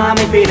you want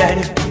me be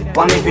dead.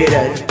 Want me be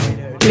dead.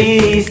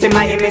 Please take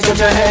my image out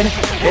your head.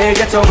 Hey,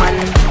 get your man,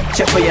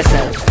 check for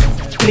yourself.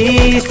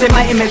 Please take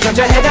my image out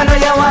your head. I know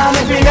you want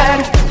me be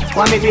dead.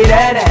 Want me be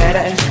dead.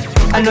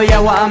 I know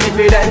you want me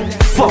be dead.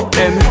 Fuck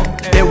them,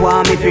 they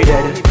want me be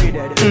dead.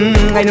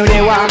 I know they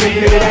want me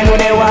be dead. I know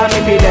they want me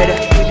be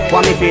dead.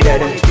 Want me be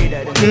dead.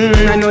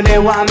 I know they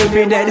want me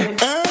be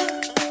dead.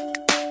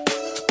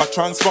 I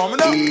transform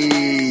it up.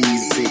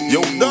 Easy.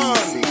 Yo,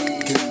 done.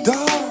 Get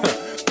down.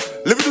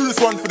 Let me do this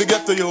one for the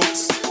ghetto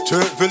youths.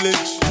 Church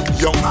Village,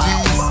 Young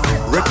G's,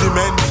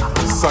 Regiment,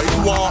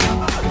 Sidewalk,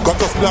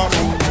 Gutter Splash,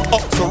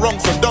 up so wrong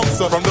so down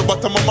so from the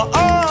bottom of my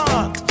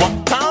heart.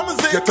 What time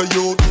is it? Ghetto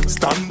youth,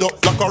 stand up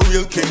like a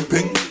real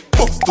kingpin.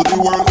 Bust to the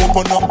world,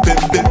 open up,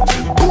 bim bim.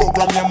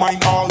 Program your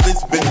mind, all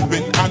this bim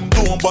bim. And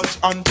don't budge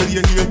until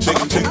you hear ching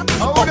ching.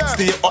 Up,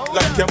 stay up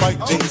like you might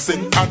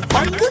ginseng. And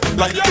find it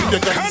like if you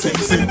can sing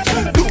sing.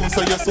 Don't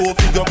say your soul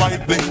figure by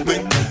bling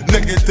bling.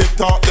 Negative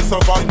talk, let's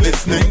avoid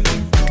listening.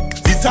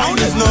 The time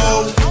is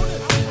now.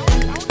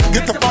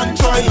 Get up and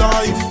try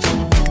life.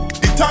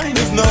 The time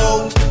is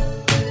now.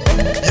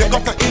 You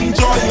gotta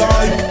enjoy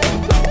life.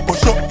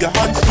 Push up your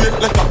hands straight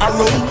like an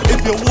arrow.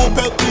 If you won't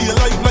help me, your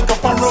life like a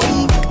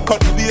pharaoh.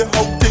 Cut the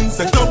how things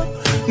set up.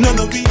 None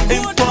of it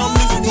ain't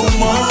promised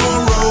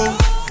tomorrow.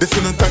 This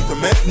isn't time to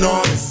make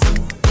noise.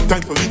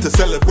 Time for me to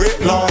celebrate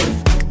life.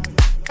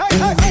 Who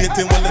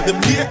hating when let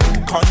them hate?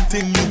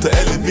 Continue to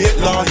elevate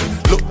life.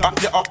 Look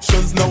at your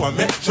options, now I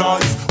make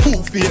choice.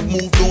 Who fake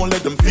move, don't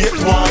let them fake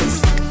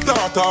twice.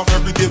 Start off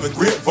every day with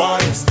great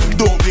vibes.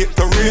 Don't wait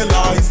to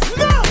realize.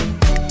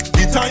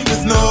 The time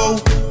is now.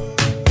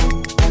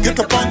 Get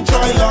up and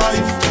try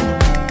life.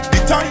 The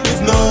time is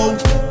now.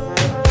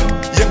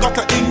 You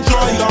gotta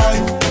enjoy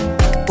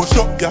life. Push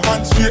up your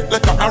hands straight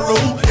like an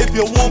arrow. If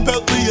you won't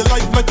help me, your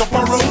life like a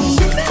pharaoh.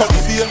 Cause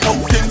feel how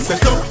things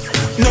set up.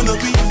 None of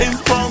it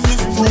ain't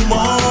promised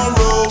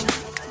tomorrow.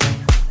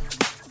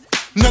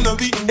 None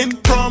of it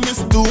ain't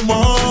promised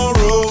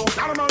tomorrow.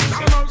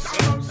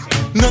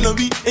 None of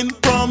it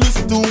ain't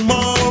promised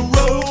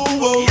tomorrow.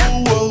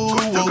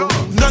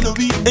 None of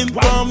it ain't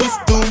promised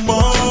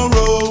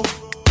tomorrow.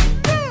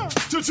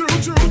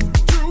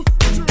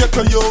 Get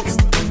a youth.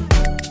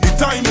 The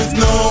time is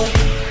now.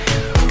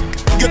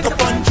 Get up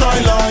and try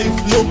life.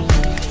 Look,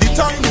 the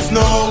time is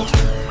now.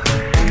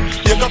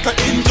 You gotta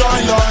enjoy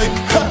life.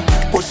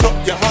 Push up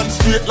your hands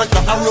straight like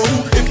an arrow.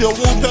 If you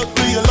won't help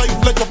me, your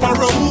life like a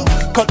pharaoh.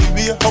 Cause the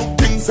way how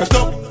things set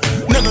up.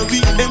 None of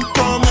it ain't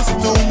promised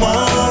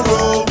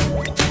tomorrow.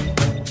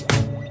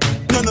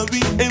 None of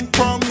it ain't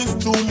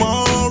promised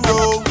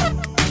tomorrow.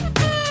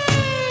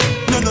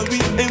 None of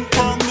it ain't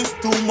promised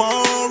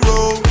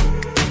tomorrow.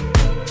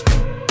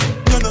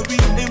 None of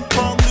it ain't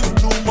promised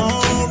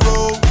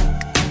tomorrow.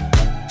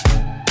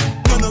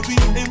 None of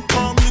it ain't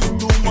promised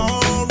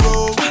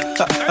tomorrow.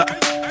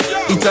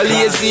 It's a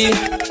lazy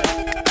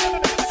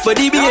for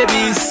the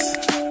babies,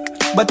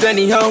 but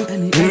anyhow,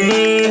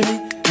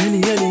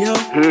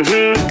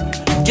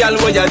 girl,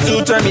 what you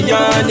do turn me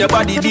on. Your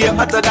body be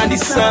hotter than the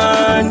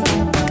sun.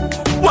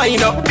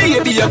 Wine up,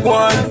 baby, you go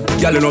on.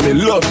 Girl, you know me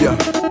love you.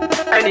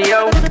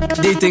 Anyhow,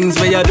 the things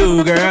where you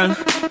do, girl.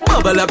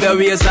 Bubble up your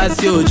waist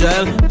as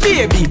usual.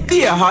 Baby,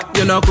 be a hot,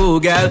 you know cool,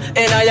 girl.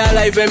 In all your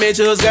life, when me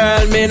choose,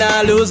 girl, me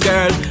nah lose,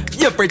 girl.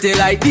 You pretty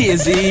like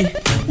Daisy.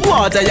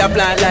 Water your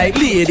plant like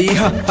lady.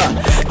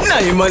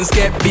 9 months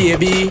kept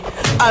baby.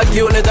 A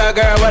cute little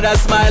girl with a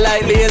smile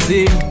like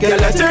lazy. Girl,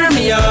 you turn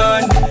me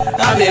on.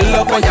 I'm in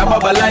love when you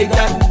bubble like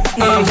that.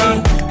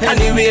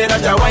 Anyway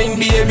that you wine,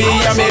 baby,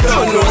 I me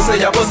don't know, say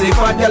your pussy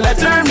fat. Girl, you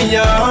turn me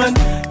on.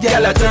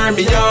 Girl, you turn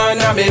me on.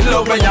 I'm in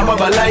love when you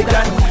bubble like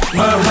that.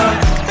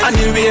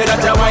 Anyway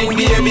that you wine,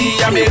 baby,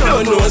 I me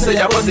don't know, say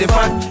your pussy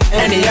fat.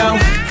 Anyhow,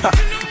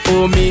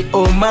 oh me,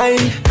 oh my,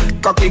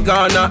 cocky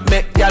gonna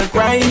make y'all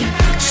cry.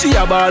 She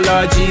a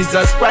baller,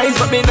 Jesus Christ,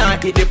 but me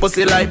not eat the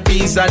pussy like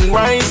peas and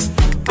rice.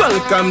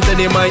 Welcome to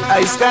the my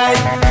eye sky.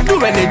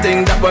 Do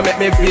anything that will make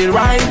me feel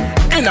right.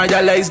 In all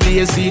your lies,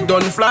 Daisy,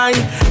 don't fly.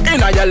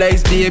 In all your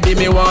lies, baby,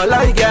 me want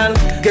like girl.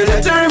 Girl,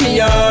 you turn me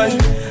on.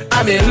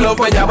 I'm in love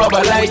when you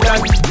bubble like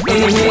that.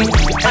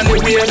 And the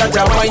way that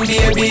you wine,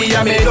 baby,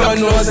 I me don't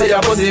know, say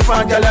your pussy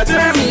fat. Girl, you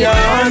turn me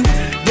on.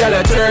 Girl,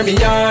 you turn me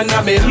on.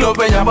 I'm in love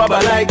when you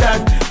bubble like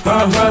that.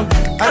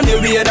 And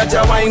the way that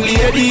you wine,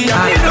 lady,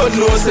 I don't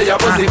know, say your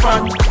pussy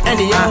fat.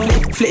 Anyhow,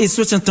 flit is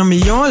switching, turn me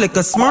on like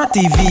a smart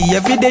TV.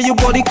 Every day your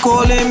body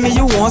calling me,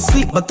 you want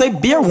sleep, but I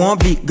beer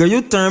won't beat. Girl,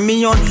 you turn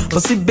me on.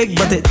 Pussy big,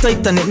 but it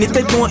tight and it need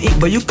I don't eat,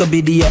 but you could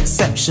be the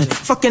exception.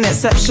 Fucking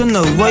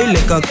exceptional, boy,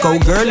 like a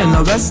cowgirl in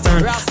a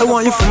western. I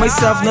want you for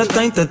myself, no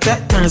time to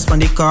take turns. When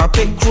the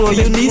carpet crew,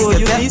 you need to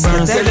that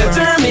burn. Girl, you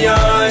turn me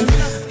on.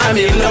 I'm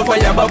in love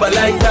when you bubble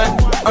like that.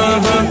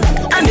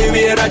 And the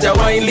way that you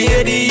wine,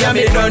 lady, I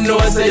me don't know,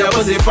 say your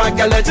pussy fat.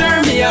 Girl, you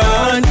turn me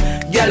on.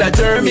 Girl, you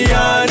turn me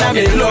on. I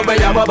me love when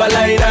you bubble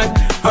like that.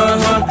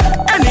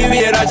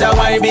 Anyway that you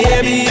wine,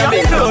 baby, I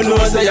me don't know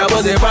say you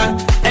buzz it fat.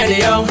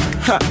 Anyhow,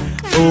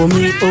 oh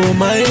me, oh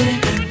my,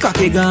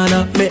 cocky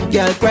gonna make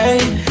girl cry.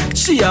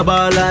 She a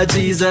ball of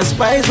Jesus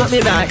Christ, but me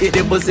not eat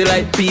the pussy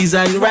like peas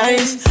and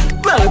rice.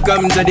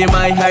 Welcome to the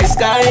my high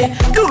sky.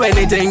 Do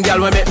anything, girl,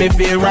 will make me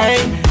feel right.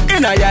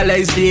 Inna your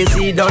legs,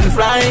 Daisy, don't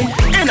fly.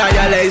 Inna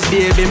your legs,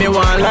 baby, me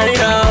want lie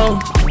now.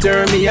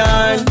 Turn me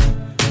on.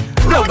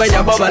 Love when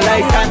you bubble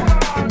like that.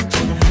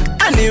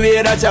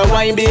 Anyway that you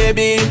wine,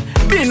 baby,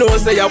 me know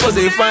say you was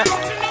a fan.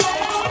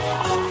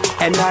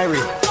 And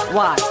Irie,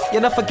 what? You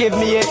not forgive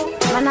me yet?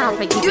 I'm not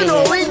forgiving you.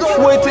 Know we go.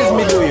 What is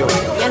me do you?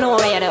 You know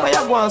where you do. Where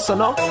you going, son?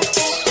 No?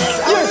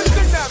 Yeah.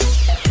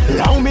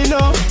 Long me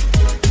know.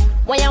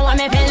 When you want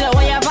me feel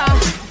where you are.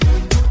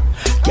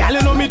 Girl,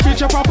 you know me treat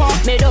you proper.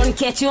 Me don't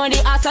catch you on the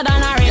ass, so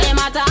don't really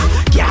matter.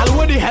 Girl,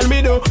 what the hell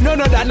me do? No,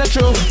 that not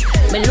true.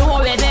 Me know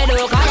what me do,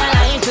 cause you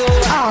lying too.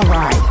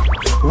 Alright,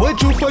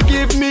 would you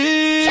forgive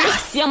me?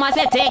 Yes, you must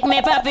take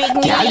me for pick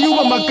me. Girl, you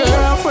are my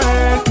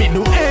girlfriend. Me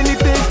do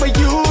anything for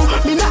you.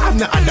 Me not have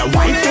no other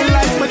wife in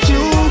life but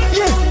you.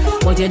 Yeah.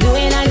 What you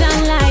doing I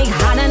don't like.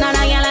 Had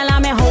another girl and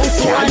I'm a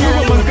host. Girl, you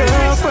are my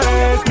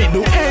girlfriend. Me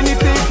do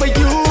anything for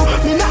you.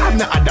 Me not have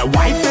no other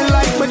wife in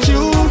life but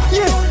you.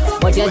 Yeah.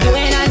 What you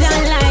doing I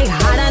don't like.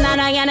 Had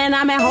another girl and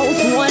I'm a host.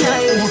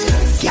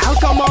 Girl,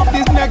 come off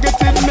these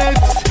negative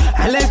meds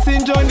and let's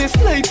enjoy this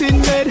night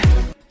in bed.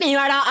 Me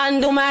rather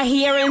undo my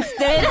hair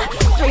instead.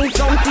 Drink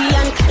some tea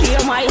and clear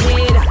my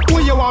head.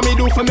 What you want me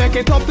do for make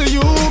it up to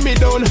you? Me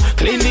done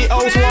clean the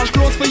house, wash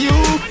clothes for you.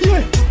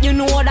 Yeah. You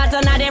know that's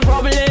another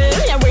problem.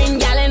 You bring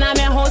gal in my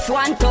house,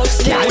 one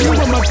touch. Girl, you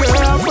are my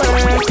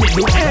girlfriend. Me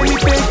do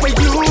anything for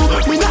you.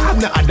 Me not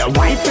have no other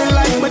wife in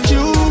life but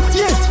you.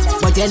 Yeah.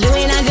 What you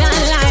doing I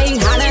don't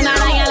like. Had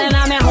another gal in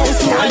my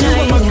house. Girl,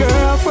 you are my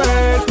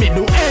girlfriend. Me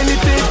do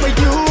anything for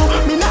you.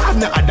 Me not have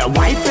no other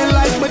wife in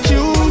life but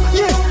you.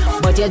 Yeah.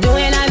 What you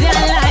doing I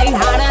don't like.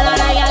 Had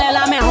another gal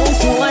in my house.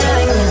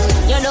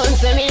 You don't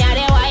see me as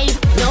the wife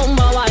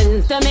number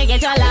one. So me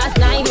get your last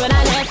night with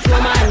a next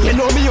woman. You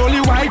know me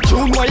only white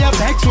tune why you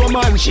vex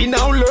woman. She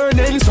now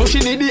learning so she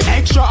need the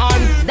extra on.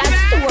 That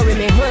story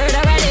me heard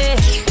already.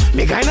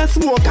 Me kinda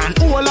smoke and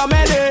all I'm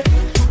ready.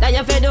 That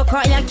you feel the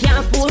cry, you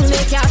can't fool me.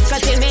 Can't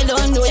scratch me,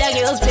 don't know you're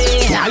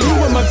guilty. Girl, you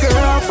are my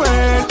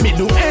girlfriend. Me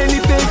do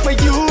anything for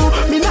you.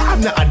 Me not have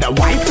no other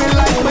wife in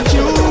life but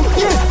you.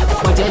 Yeah.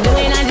 What you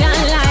doing I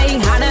don't like.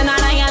 Had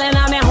another girl in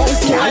my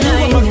house. Girl, you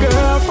are my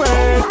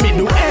girlfriend. Me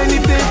do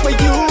anything for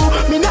you.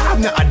 Me not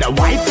have no other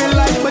wife in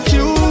life but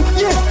you.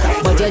 Yeah.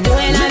 What you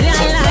doing I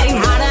don't like.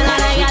 Had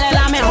another girl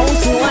in my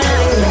house.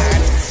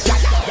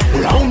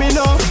 Long me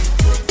know.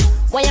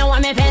 When you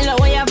want me feel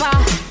where you are.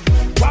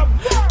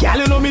 Girl,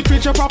 you know me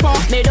treat you proper.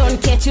 Me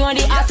don't catch you on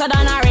the ass, so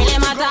don't really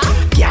matter.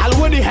 Girl,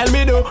 what the hell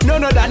me do? No,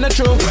 that not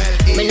true.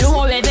 Me know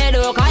what me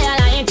do, cause you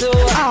lying too.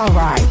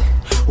 Alright,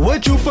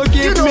 would you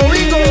forgive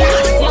me?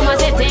 You must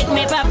take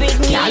me for pick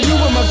me. Girl, you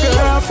are my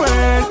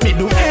girlfriend. Me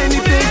do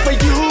anything for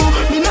you.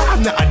 Me not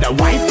have no other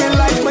wife in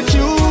life but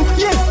you.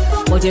 Yeah.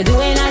 What you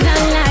doing I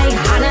don't like.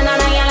 Had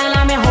another girl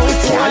in my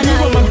house. Girl, you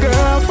are my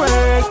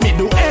girlfriend. Me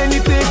do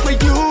anything for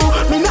you.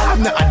 Me not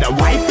have no other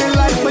wife in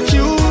life but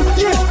you.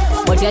 Yeah.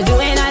 What you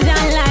doing I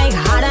don't like.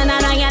 Had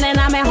another girl in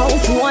my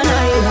house one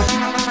night.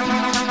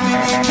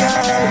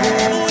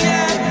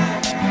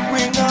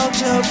 Bring out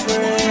your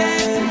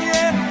friend.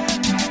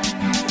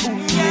 Ooh,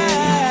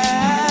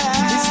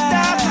 yeah. It's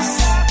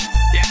Dancehall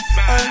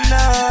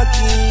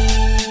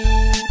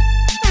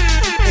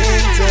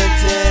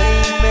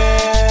Entertainment.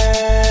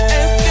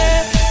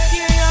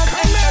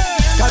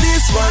 Cause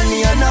this one me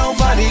and now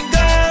for the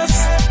girls.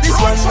 This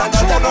one not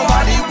gonna go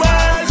for the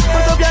world.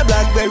 Put up your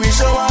Blackberry,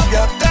 show off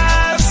your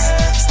cars.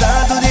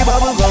 Start to the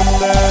bubble gum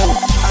girl.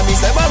 I me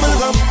say bubble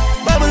gum,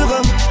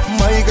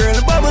 my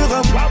girl bubble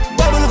gum.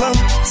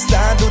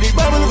 Start to the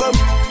bubble gum.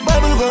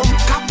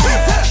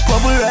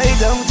 Bubble right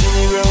down to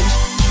the ground.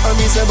 I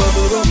me say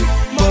bubble gum,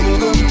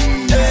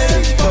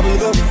 hey, bubble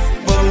gum,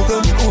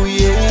 oh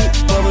yeah,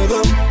 bubble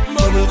gum,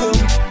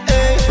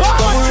 hey,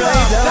 bubble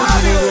right down to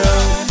the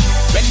ground.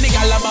 When the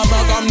gal a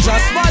bubble gum,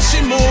 just watch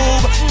she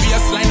move.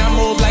 Baseline a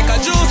move like a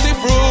juicy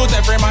fruit.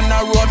 Every man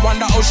a road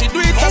wonder how she do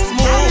it so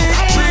smooth.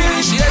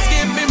 Really she has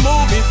give me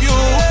movie view.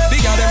 The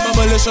gal them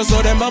bubblicious so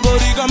them bubble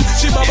the gum.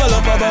 She bubble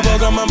up a bubble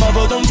gum and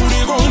bubble down to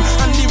the ground.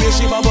 And the way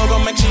she bubble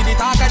gum make she the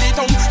talk of the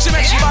town. She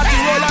make she body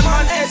roll and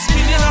man head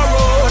spin in a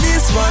row.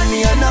 This one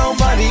me and now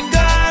for the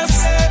girls.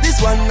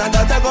 This one and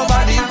that I go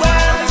for the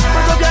world.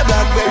 Put up your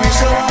Blackberry,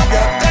 show off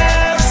your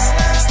curves.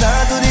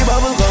 Start to the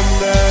bubble gum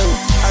girl.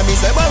 I me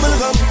say bubble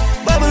gum,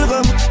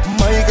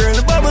 my girl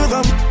bubble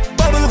gum.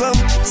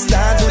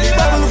 Start to the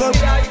bubble gum.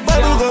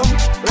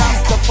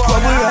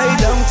 Bubble right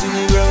down to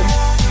the ground.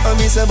 I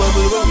me say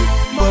bubble gum,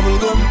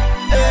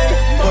 hey,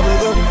 bubble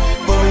gum,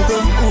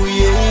 oh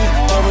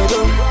yeah, bubble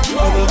gum,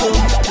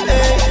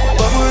 hey,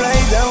 bubble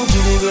right down to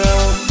the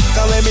ground.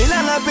 Cause when me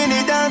land up in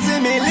the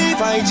dancing, me leave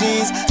high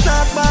jeans.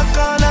 Snap back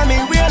on and me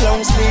wear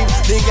long sleeve.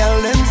 The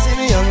girl them see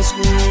me on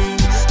screen.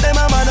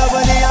 Them a man over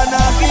the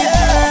other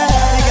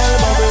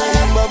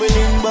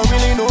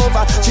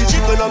closer. She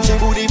jiggle up, she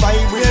booty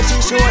vibrate,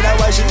 she shoulder.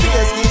 While she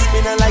face keep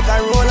spinning like a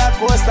roller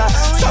coaster.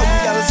 Some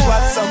girl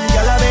squat, some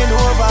girl a bend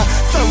over.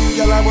 Some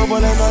girl a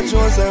bubble and not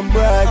show some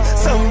brag.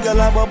 Some girl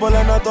a bubble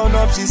and not turn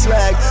up she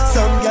swag.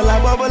 Some girl a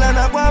bubble and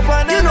a guap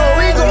on the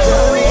we go.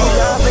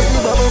 Make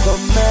the bubble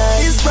come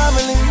back. It's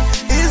bubbling,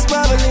 it's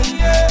bubbling,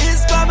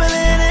 it's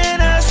bubbling in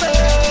her soul.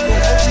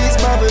 She's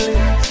bubbling,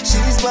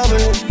 she's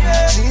bubbling,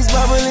 she's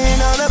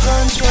bubbling out of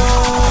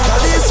control. Now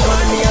this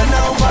one me and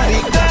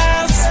nobody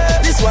girls.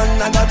 This one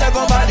I gotta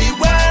go body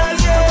well.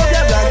 Pop up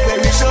your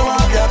blackberry, show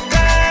off your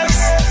curves.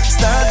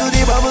 Start to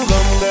the bubble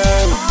gum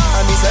girl.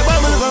 And me say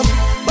bubble gum,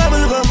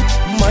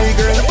 my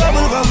girl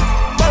bubble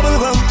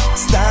gum.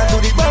 Start to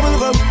the bubble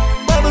gum.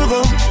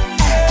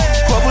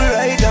 Bubble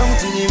right down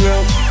to the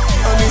ground.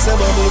 And me say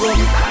bubble gum,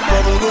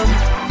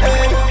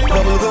 hey,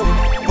 bubble gum,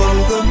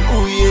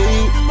 ooh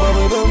yeah,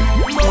 bubble gum,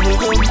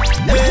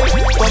 hey,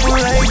 bubble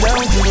right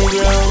down to the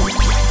ground.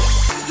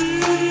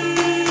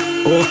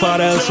 Oh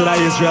Father, El Shaddai,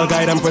 Israel,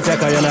 guide and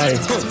protect I and I.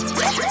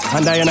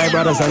 And I and I,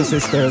 brothers and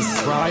sisters.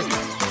 Right.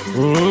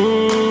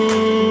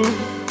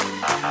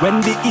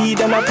 When the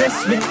Eden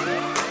oppress me,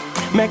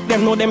 make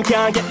them know them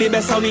can't get the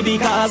best of me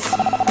because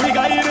we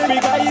guide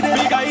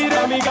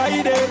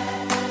it.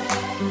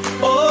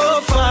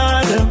 Oh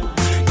Father,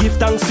 give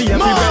thanks for every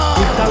breath,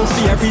 give thanks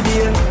for every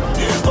day.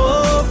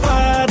 Oh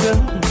Father,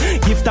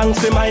 give thanks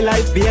for my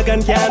life,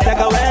 pagan can't take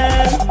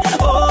away.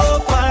 Oh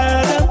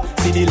Father,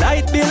 see the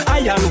light bill,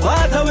 iron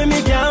water when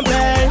me can't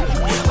play.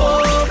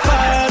 Oh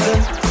Father,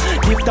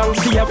 give thanks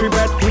for every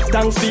breath, give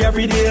thanks for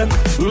every day.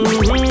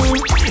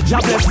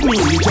 Jah bless me,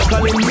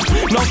 juggling.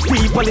 Enough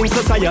people in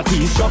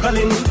society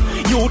struggling.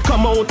 Youth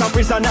come out of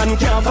prison and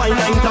can't find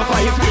 9 to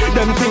 5.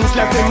 Them things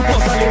left them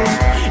puzzling.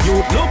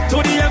 Youth look to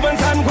the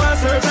heavens and go and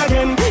search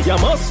again. You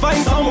must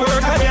find some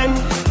work again.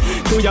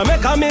 Do you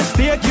make a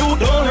mistake, you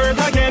don't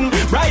hurt again.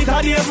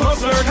 Brighter days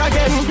must lurk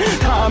again.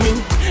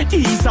 Calming,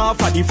 ease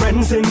off of the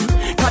friends in.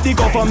 Cause the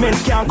government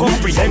can't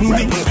comprehend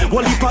me.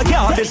 Well, if a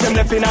garbage them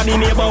left in the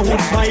neighborhood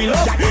pile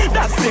up.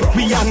 That's if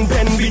we and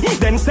bend we.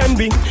 Then send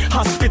we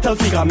hospital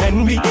figure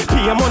men we.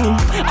 Pay money,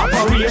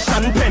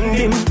 operation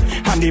pending.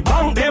 And the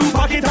bank them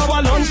pocket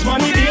our lunch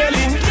money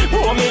daily.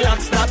 Oh, me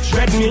locks that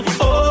shred me.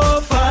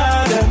 Oh,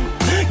 Father,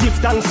 give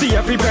thanks for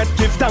every breath,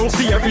 give thanks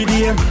for every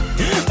day.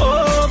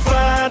 Oh,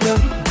 Father,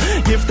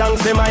 give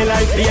thanks for my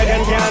life, the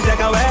again can't take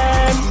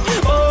away.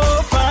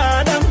 Oh,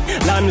 Father,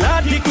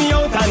 landlord kick me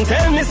out and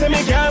tell me say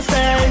me can't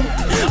stay.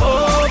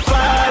 Oh,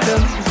 Father,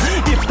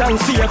 give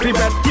thanks for every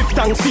breath, give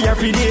thanks for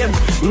every day.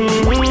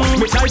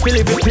 Me try to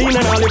live it clean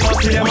and all the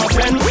pussy them a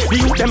send. The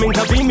youth them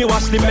intervene, me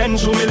watch the men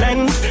through me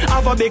lens.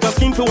 Have a bigger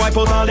skin to wipe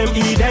out all them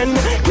Eden.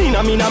 Clean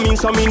a mean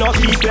so me not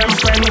keep them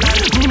friend.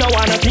 Me no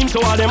wanna team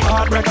so all them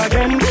heartbreak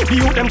again. The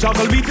youth them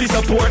juggle with to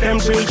support them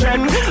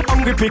children.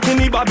 Hungry picking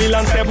the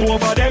Babylon step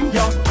over them.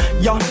 Yeah.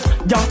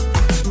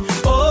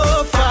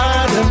 Oh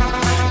Father,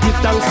 give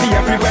thanks for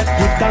every breath,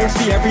 give thanks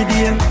for every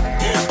day.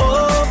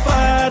 Oh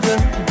Father,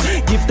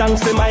 give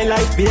thanks for my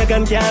life,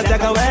 pagan can't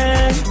take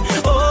away.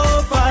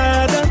 Oh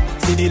Father,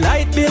 see the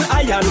light bill,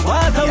 iron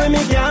water when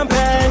me can't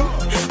pay.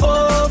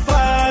 Oh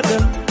Father,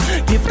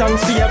 give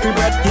thanks for every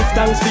breath, give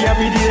thanks for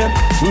every day.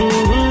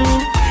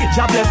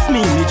 Jah bless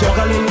me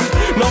juggling.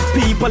 Enough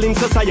people in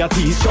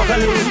society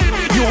struggling.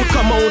 You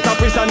come out of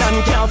prison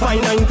and can't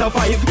find 9 to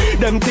 5.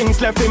 Them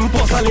things left him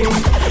puzzling.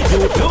 You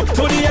look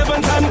to the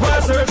heavens and go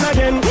search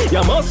again.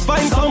 You must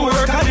find some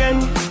work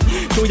again.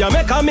 Do you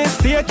make a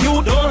mistake,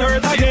 you don't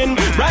hurt again.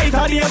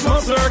 Brighter days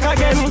must lurk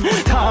again.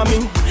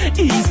 Calming,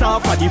 ease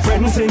off of the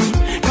friends in.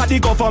 Cause the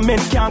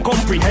government can't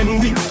comprehend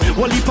me.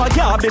 Well, if a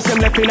garbage them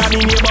left in the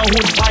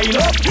neighborhood pile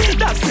up.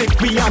 That's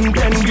it, we and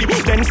then we.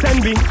 Then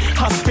send we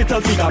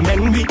hospital figure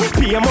men we.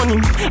 Pay money,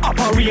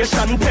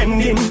 operation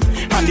pending.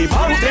 And the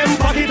bank them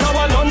pocket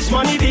our lunch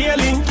money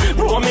daily.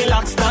 Roll me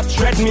locks that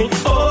shred me.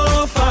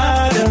 Oh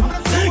Father,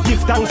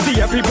 give thanks for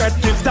every breath,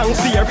 give thanks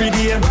for every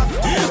day.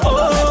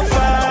 Oh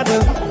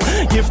Father,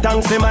 give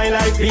thanks for my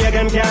life,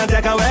 pagan can't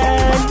take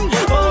away.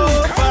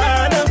 Oh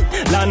Father,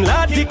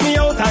 landlord kick me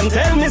out and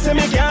tell me say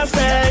me can't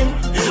stay.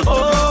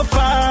 Oh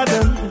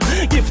Father,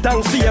 give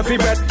thanks for every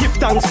breath, give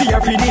thanks for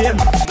every day.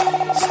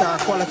 Star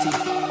quality.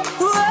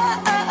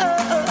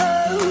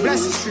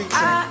 Bless the street.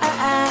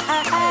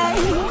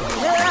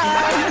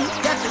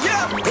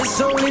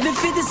 It's only the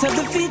fittest of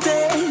the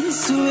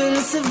fittest who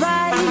will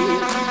survive.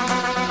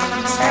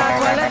 Star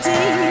quality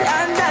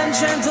and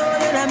strength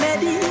holding a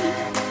medi.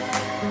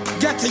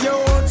 Get to your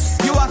roots,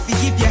 you have to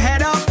keep your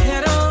head up.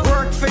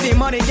 Work for the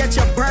money, get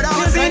your bread up.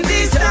 Cause in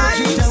these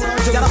times,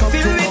 gotta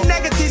fill with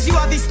negatives, you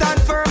have to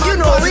stand firm. You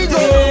know we go.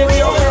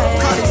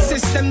 Cause the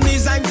system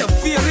designed to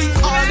feel it.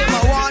 All them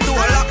I want to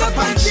lock up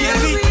and chill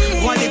me.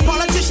 When the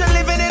politician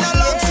living in a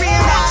luxury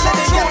and action,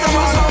 they get to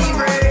use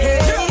hungry.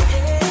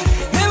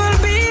 There will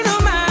be no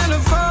man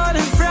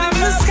falling from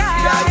the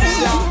sky.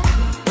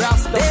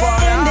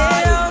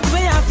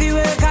 We have to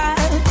work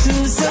hard to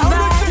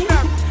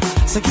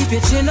survive. So keep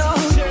your chin up,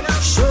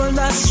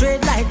 shoulders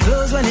straight like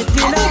clothes when it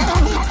pin up.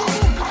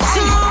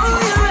 So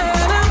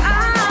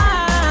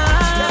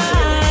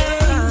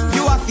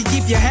you have to keep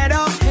your head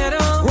up.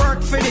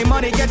 Work for the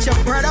money, get your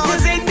bread up.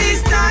 Cause in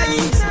these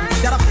times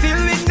that I feel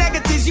with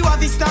negatives, you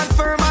have to stand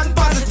firm and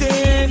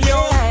positive, yo.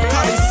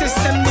 Cause the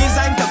system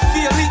designed to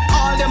feel it.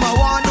 All them I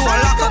want to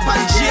lock up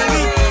and jail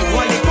me.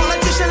 While the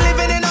politician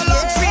living in a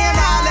luxury and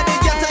all of they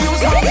get to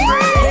use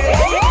hungry.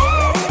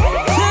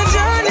 The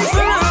journey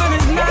for all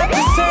is not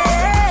the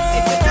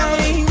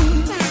same,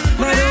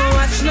 but don't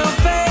watch no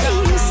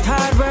face.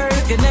 Hard work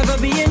can never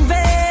be in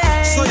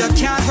vain. So you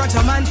can't grudge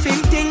a man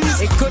think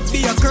things. It could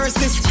be a curse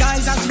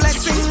disguised as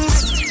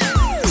blessings.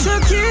 So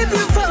keep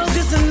your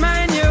focus and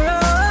mind your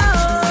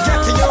own. Get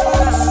to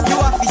yours. You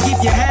have to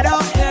keep your head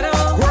up.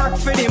 Work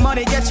for the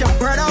money, get your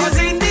bread up. Cause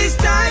in these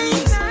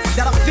times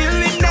that I feel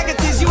with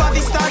negatives, you have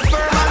to start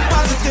firm and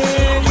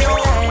positive, yo.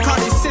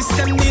 Cause the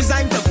system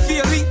designed to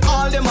feel it.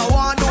 All them I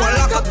want to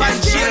lock up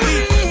and jail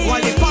me.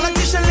 While the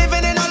politician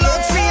living in a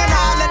luxury and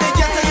all that they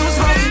get to use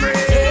hungry.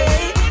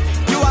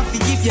 You have to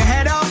keep your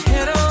head up.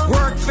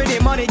 Work for the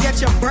money, get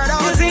your bread up.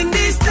 Cause in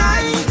these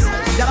times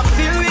that I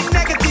feel with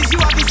negatives, you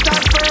have to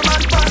start firm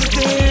and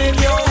positive,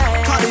 yo.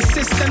 Cause the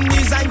system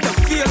designed to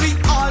feel it.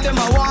 All them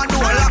I want to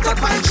lock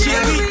up and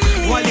jail me.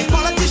 While the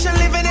politician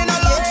living in a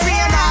luxury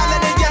and all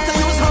that they get to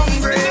use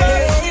hungry.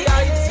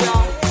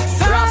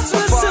 Thoughts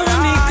will soon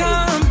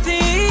become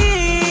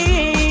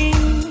things.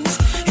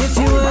 If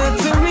you work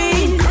for me,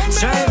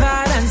 strive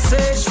hard and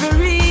search for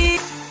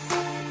it.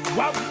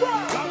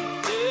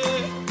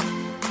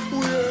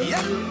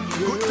 Yeah,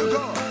 good to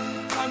go.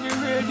 I'm a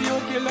radio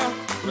killer.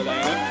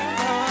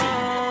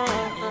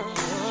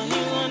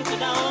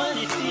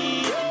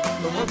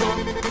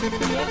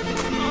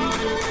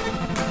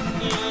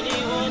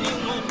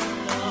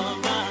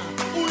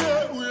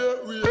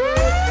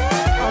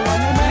 I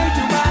wanna make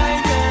you my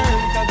girl,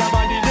 'cause her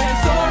body there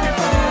so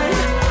refined.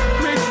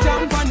 Quick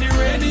jump on the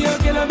radio,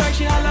 killer, make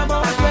she all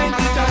about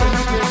 20 times.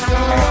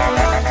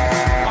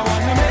 I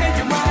wanna make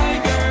you my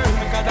girl,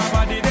 'cause her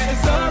body there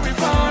so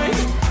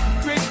refined.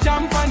 Quick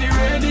jump on the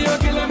radio,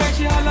 killer, make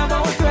she all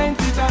about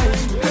 20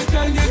 times. To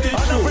tell you the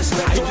truth,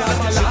 I got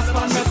the last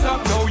man mess up.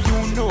 Now you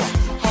know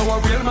how a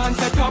real man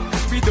set up.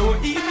 We don't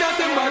eat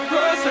nothing but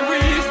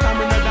groceries.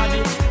 Stamina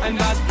daddy, and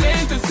that's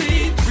plain to see.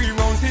 3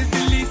 rounds is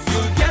the least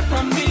you'll get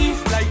from me.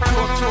 It's like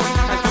choke,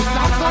 like to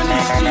stop on the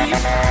street.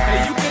 Hey,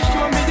 you can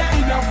show me that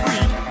you're not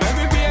free.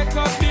 Baby, wake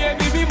up,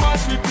 baby, we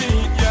must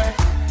repeat,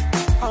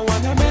 yeah. I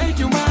wanna make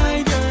you my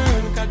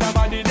girl, 'cause her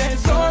body there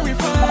so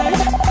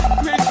refined.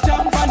 Quick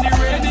jump on the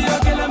radio,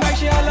 killer, make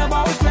she all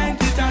about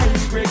 20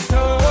 times. Quick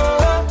so,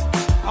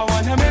 I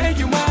wanna make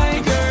you my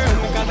girl,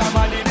 'cause her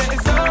body there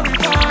so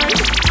refined.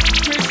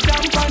 Quick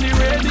jump on the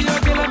radio,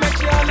 killer, make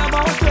she all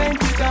about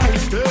 20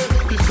 times.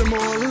 Yeah, if them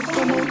all is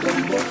come out of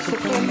the box for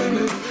 10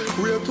 minutes.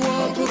 Way too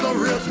hard was a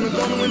race, me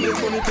done when they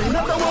funny thing.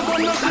 That was on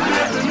the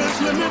age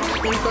limit.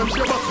 One time she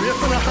have a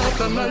face and a heart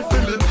and I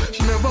feel it.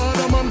 She never had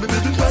a man, but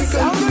did it like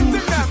I do.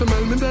 She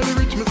smell me daddy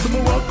rich, me see me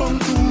welcome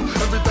too.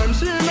 Every time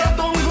she in her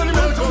tongue when the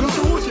milk comes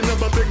through. She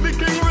never take the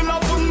king, will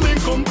have when me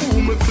come to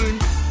me sing.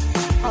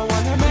 I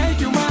wanna make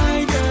you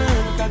my girl,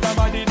 'cause her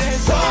body there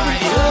so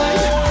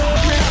refined.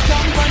 Quick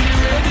jump on the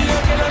radio,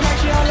 killer, make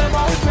she all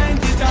about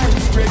 20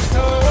 times. Quick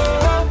so,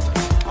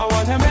 I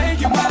wanna make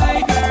you my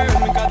girl,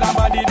 'cause her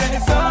body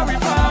there so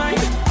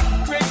refined.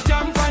 Quick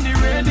jump on the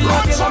radio,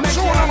 killer, make she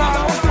all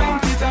about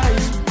 20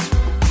 times.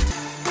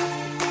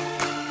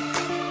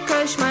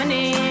 Cash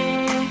money,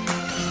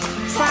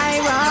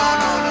 fire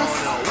off,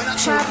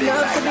 trap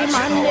love for the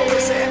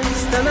Mondays.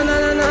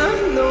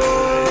 No.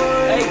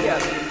 Hey,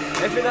 girl,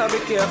 if you don't be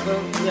careful,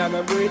 you're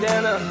gonna breathe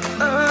in.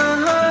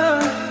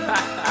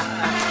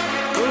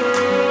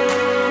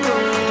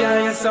 Girl,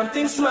 you're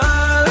something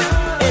small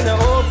in the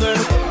open.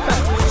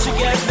 She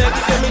get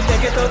vexed when me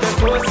take it out the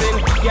forcing.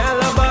 Girl,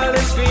 a ball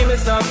is screaming,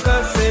 stop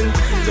cussing.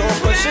 Don't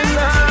push it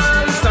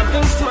on,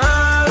 something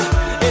small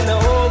in the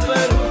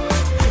open.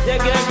 You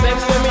get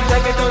vexed when me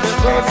take it out the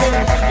forcing.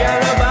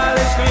 Girl, a ball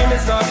is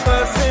screaming, stop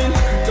cussing.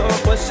 Don't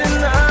push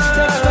it on.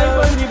 Touch life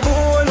on the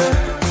bone.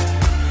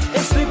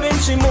 It's sleeping,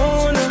 she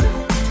moan.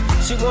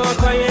 She won't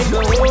cry and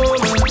go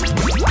home.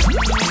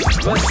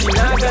 But she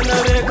not gonna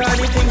make all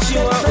the things she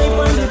want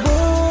on the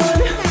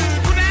bone.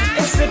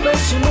 It's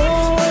sleeping, she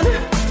moan.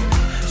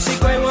 She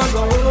cry and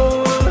go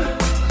home.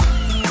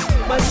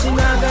 But she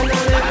not gonna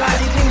make all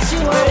the things she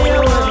want. When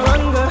you want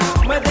hunger,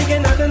 but they get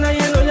nothing and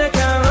you know you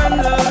can't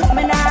handle.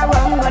 Me not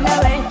run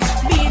away.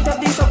 Beat up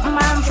this up,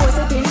 man, force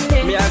it in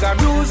there. Me I got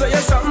bruise or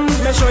you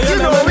something. Me show you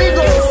know we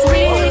go.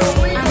 Sweet,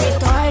 I'm a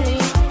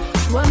toilet.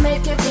 What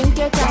make you think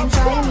you can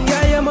try me?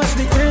 Yeah, you must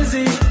be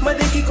crazy. But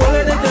they keep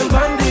calling it a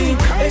bandy.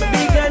 It's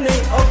big and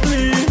it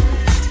ugly.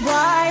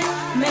 Why?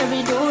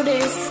 Maybe do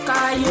this.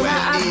 Cause you don't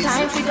have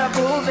time to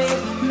prove it.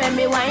 Make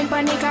me wine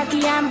panic, cocky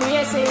and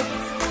brace it.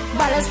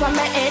 Balance from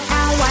my head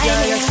and wine.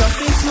 Yeah, you're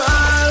something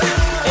small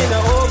in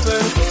the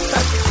open.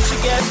 She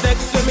get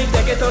vexed when me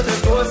take it out the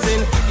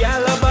forcing.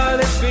 Girl, a ball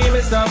is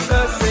screaming, stop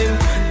cussing.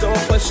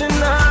 Don't push it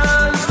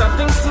on,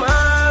 something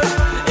small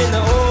in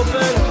the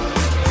open.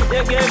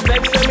 You get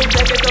vexed when me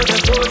take it out the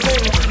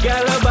forcing.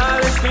 Girl, a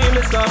ball is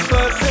screaming, stop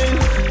cussing.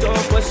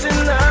 Don't push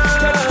it on.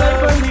 Touch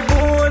life on the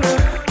bone.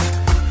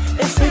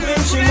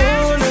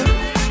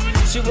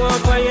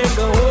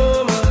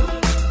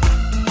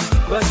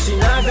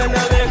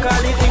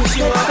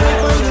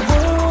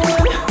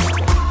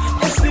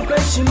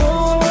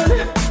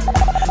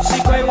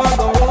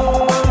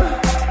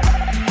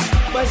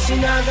 she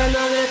not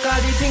gonna make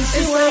all the things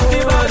she want.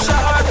 It's like the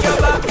shot off your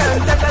back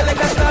and take her like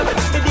a stab.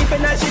 Me deep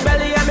in her she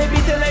belly and me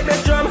beat it like the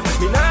drum.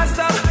 Me not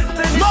stop till the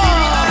city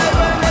live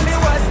and let me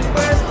watch the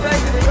first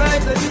strike to the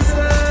right to this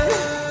way.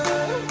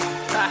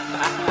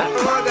 Oh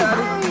my God.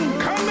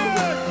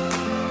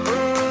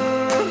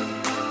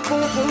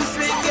 Boom boom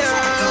sweet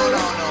girl.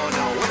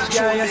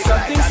 Yeah, you're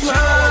something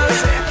small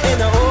in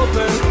the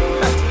open.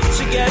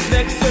 She get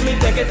vexed when me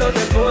take it out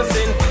and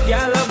forcing.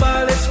 Girl a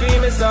ball and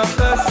screaming, stop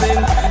cussing.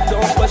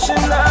 Don't push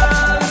it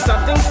now,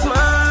 something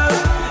small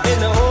in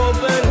the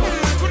open.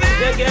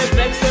 They get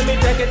vexed when me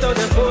take it out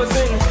and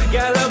forcing.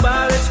 Girl a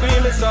ball and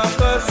screaming, stop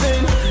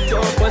cussing.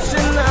 Don't push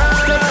it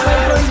now. Get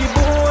tired on the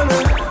bone.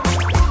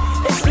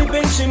 It's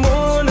sleeping she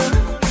moan.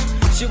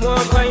 She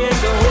won't cry and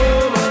go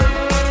home.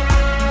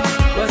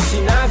 But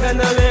she not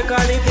gonna make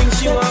all the things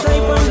she want.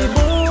 Type on the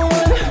bone.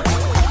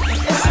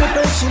 It's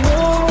sleeping she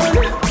moan.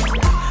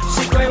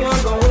 She cry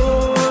won't go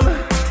home.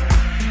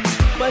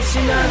 But she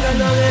not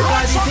gonna make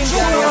all the things she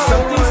want.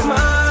 Something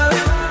small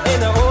in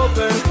the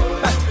open.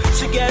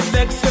 She get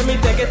vexed when me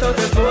take it out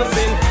and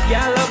forcing.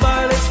 Girl a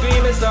ball and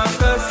screaming, stop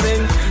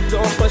cussing.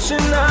 Don't push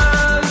it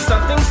now.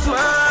 Something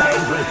small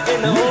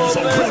in the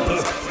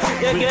open.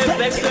 You get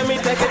vexed when me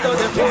take it out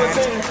and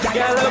forcing.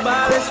 Girl a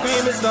ball and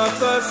screaming, stop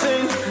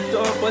cussing.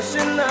 Don't push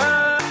it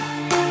now.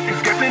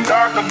 It's getting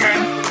dark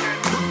again.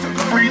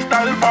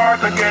 Freestyle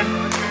part again.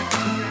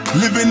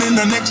 Living in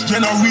the next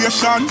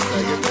generation.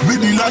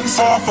 With the lights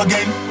off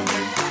again.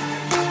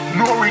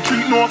 No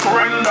retreat, no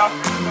surrender.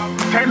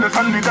 Tenders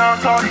and the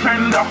dancehall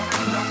defender.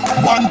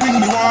 One thing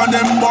they want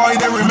them boy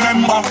they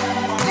remember.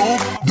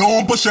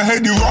 Don't push your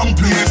head the wrong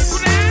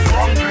place.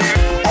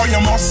 Or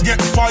you must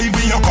get 5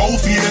 in your cold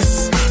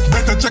face.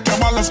 Better check your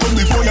balance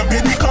before you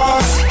pay the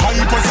cost. How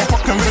you press a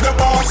fucking with the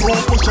boss.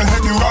 Don't push your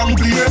head the wrong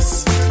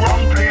place.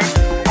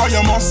 Or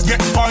you must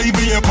get 5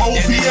 in your cold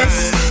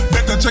face.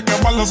 Better check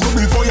your balance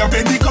before you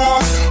pay the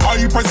cost. How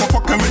you press a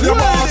fucking with the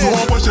boss.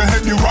 Don't push your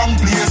head the wrong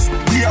place.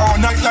 We all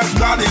night like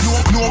goddess.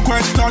 No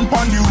question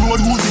on the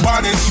road who's the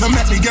baddest. No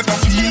make me get a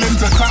feeling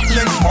to clap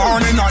length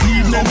morning or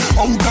evening.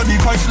 Out of the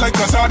fight like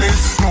a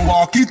saddest. No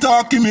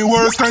walkie-talkie, me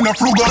words kinda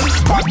frugal.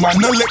 Bad man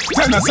no lick,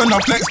 tennis and a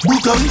flex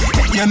brutal.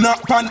 Hit your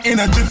nut pan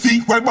in a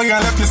jiffy. Right by your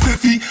left is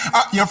stiffy.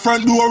 At your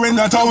front door in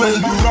a towel.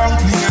 The wrong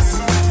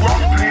place.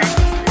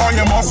 Or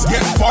you must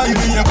get 5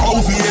 in your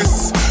cold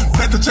face.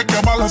 Better check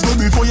your balance good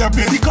before you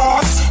pay the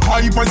cost.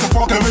 High price of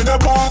fucking with the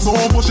boss.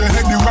 Don't push your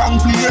head the wrong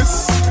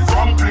place.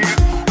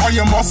 Or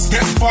you must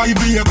get 5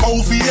 in your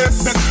cold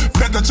face.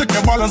 Better check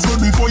your balance good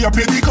before you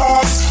pay the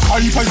cost.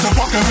 High price of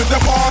fucking with the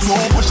boss.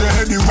 Don't push your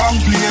head the wrong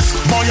place.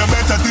 Boy, you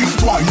better think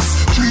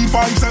twice. 3,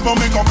 5, 7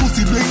 make a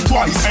pussy blink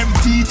twice.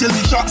 Empty till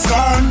the shot's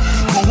gone.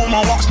 Go home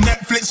and watch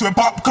Netflix with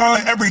popcorn.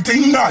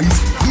 Everything nice.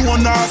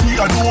 Don't ask me,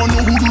 I don't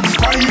know who do the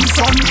crime,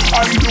 son.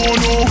 I don't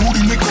know who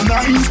the nickel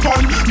nines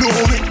fun. No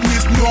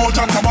witness, no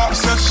chat about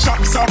just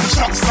shots after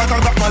shots. I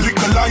got my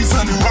liquor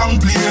license in the wrong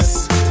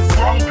place.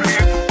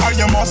 Or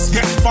you must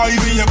get 5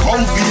 in your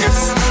cold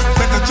face.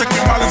 Better check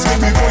your balance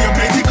before you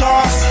pay the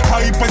cost.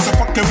 High price of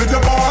fucking with the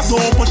boss.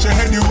 Don't push your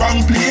head the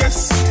wrong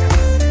place.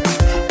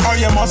 Or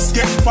you must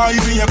get 5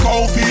 in your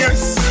cold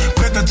face.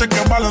 Better check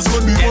your balance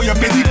good before you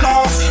pay the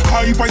cost.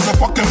 High price of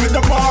fucking with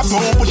the boss.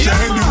 Don't push your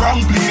head the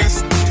wrong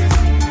place.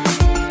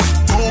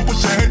 Don't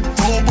push your head,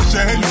 don't push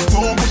your head,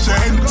 don't push your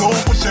head,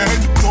 don't push your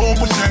head, don't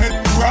push your head,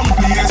 wrong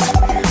place.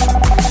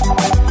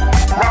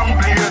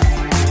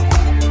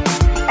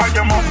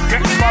 You must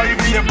get 5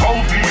 in your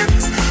cold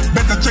face.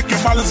 Better check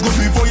your balance good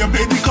before you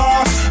pay the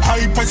cost.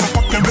 High price of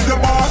fucking with the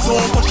boss.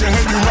 Don't push your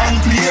head the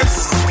wrong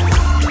place.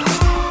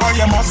 Or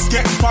you must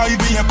get 5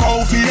 in your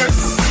cold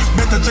face.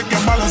 Better check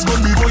your balance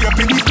good before you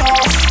pay the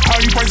cost.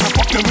 High price of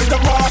fucking with the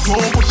boss.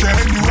 Don't push your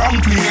head the wrong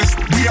place.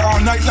 We all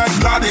night like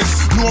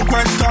Gladys. No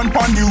question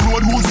on the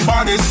road who's the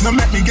baddest. No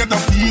make me get a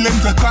feeling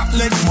to clap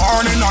late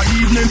morning or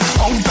evening.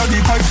 Out of the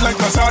pipe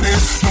like a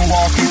saddest. No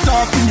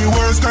walkie-talkie, me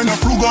words kinda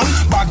frugal.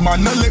 Bad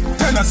man no lip,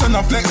 tennis and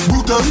a flex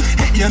brutal.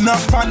 Hit your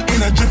nut pan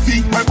in a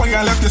jiffy. Right where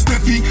you left the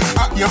stiffy.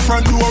 At your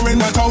front door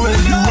in a towel,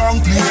 the wrong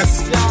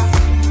place.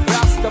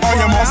 Or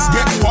you must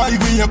get 5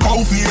 in your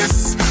cold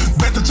face.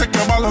 Better check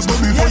your balance good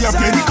before you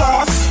pay the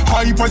cost.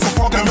 High price of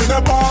fucking with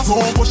the boss.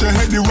 Don't push your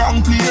head the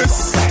wrong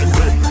place.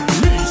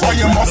 Or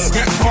you must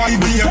get 5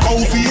 in your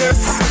cold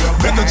face.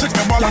 Better check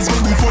your balance good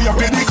before you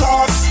pay the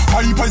cost.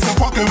 High price of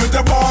fucking with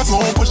the boss.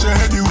 Don't push your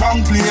head the wrong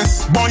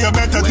place. Boy, you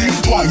better think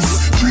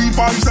twice. 3,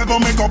 5,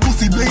 7 make a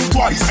pussy blink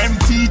twice.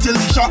 Empty till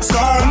the shot's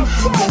gone.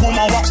 Go home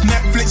and watch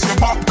Netflix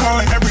with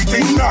popcorn.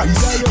 Everything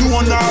nice.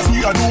 Don't ask me,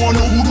 I don't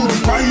know who do the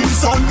crime,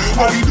 son.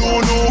 I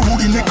don't know who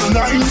the nickel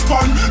nines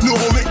fun. No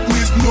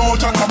witness, no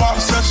chat about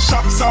just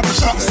shots after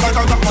shots. Like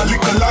I got my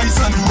liquor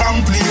license in the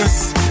wrong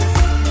place.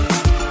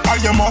 Or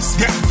you must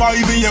get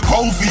 5 in your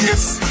cold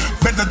face.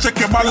 Better check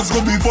your balance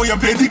good before you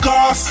pay the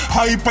cost.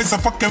 High price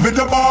of fucking with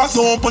the boss.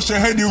 Don't push your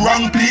head the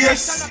wrong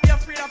place.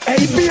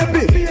 Hey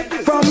baby,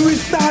 from we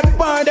start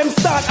bar, them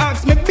start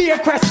ask me be a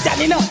question,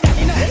 you know.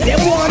 They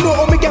wanna know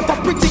how me get a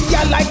pretty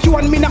girl like you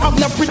and me not have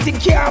no pretty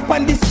car up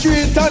on the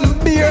street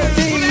and beer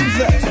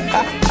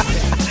things.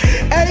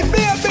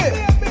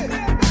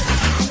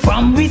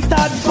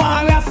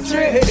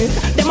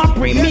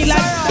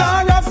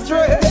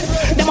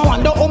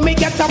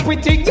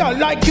 pretty girl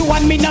like you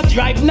and me not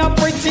drive no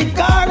pretty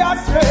car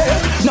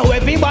astray. Now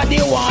everybody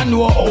want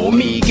know how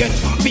me get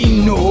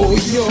me know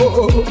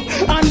you,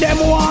 and them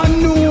want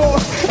know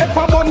if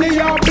a money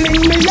or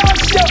bling me a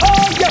show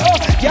you.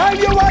 Girl,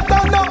 you a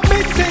turn up me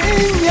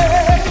thing,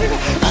 yeah.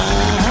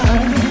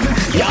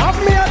 You have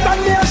me a turn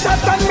me a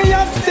shot and me a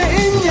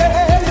sting,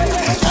 yeah.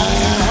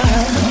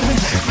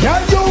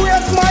 Girl, you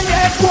raise my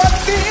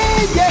equity,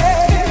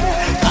 yeah.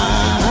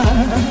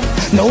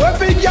 Now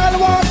every girl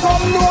want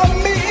come know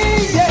me,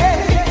 yeah.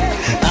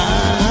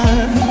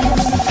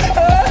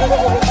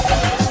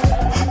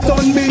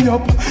 Turn me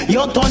up,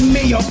 you turn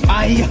me up, I,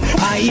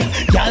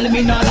 girl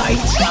me no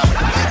like.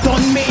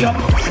 Turn me up,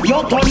 you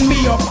turn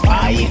me up,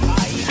 I.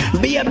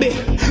 Baby,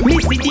 me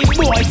see the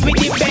boys with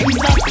the Benz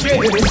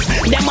straight.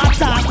 Them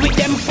attack with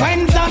them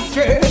friends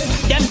straight.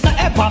 Them so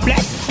ever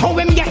blessed. How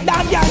him get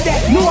that girl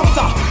dead? No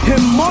sir,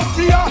 him must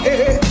see a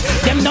hate.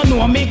 Them don't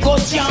know me go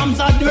charms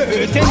are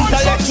dirt.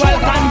 Intellectual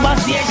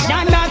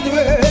conversation are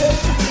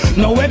dirt.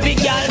 Now every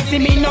girl see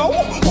me now,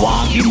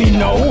 want give me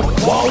now.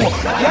 Wow,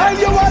 girl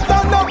you a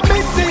turn up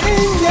me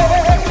sing,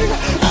 yeah.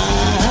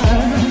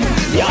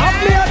 You have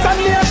me a turn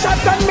me a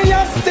shot and me a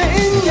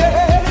sting,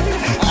 yeah.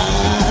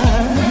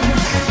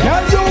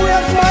 Girl, you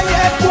raise my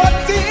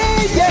equity,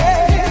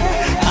 yeah.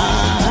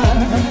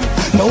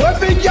 Now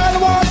every girl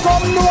want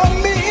come know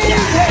me,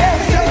 yeah.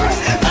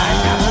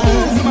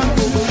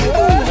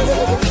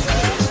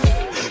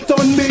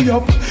 Turn me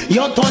up,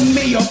 you turn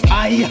me up, I,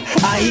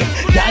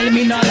 girl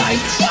me no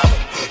like.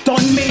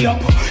 Turn me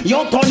up,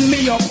 you turn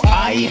me up,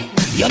 I.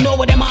 You know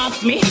what them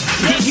ask me?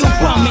 Did you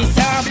promise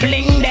her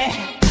bling there?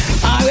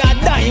 Or a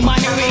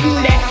diamond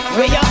ring there?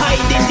 Where you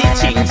hiding the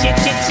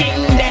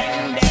ching there?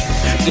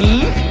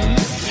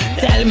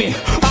 Tell me,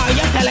 or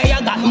you tell her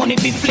you got money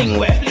fi fling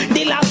where?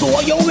 The last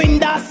war you win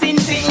that sin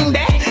thing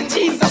there.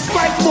 Jesus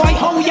Christ boy,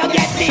 how you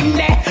get in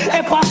there?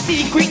 If a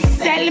secret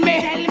sell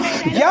me,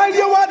 girl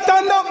you a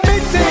turn up me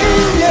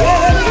thing,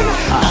 yeah.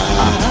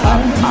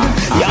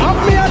 You have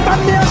me a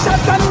turn me a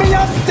shot and me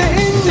a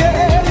sting,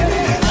 yeah.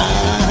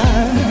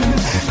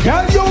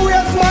 Girl you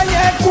raise my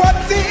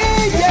equity,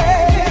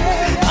 yeah.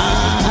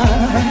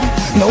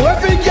 Now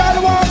every girl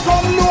want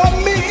come know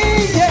me,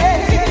 yeah.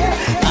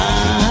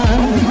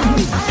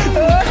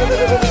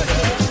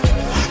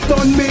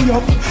 Turn me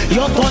up,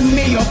 you turn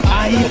me up, I,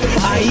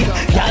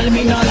 girl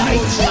me no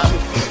like.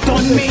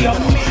 Turn me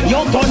up,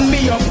 you turn me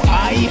up,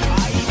 I.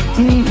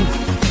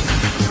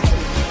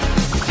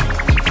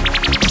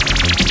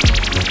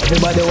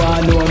 Everybody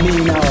want know me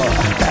now.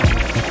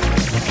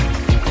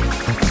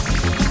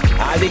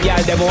 All the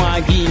girls them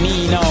want give me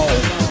now.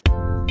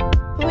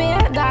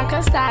 We're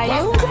darker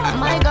style.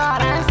 My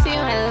God, I see you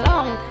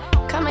alone.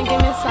 Come and give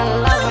me some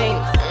loving.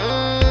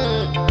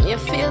 You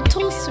feel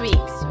too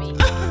sweet.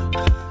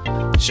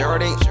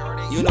 Shorty,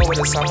 you know what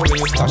is happening when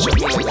you touch up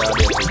with that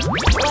baby.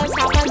 What's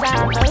happened,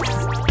 Darkers?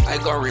 I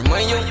gotta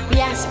remind you.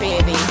 Yes,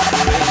 baby. When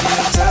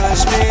you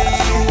touch me,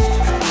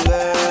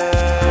 girl,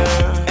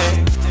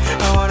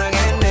 I wanna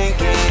get naked.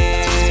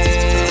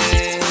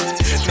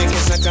 Make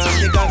it suck on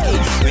the cocky.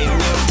 When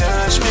you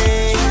touch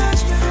me,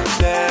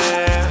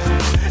 girl,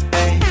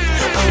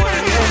 I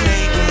wanna get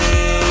naked.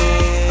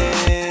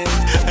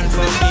 And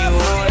fuck you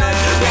all night.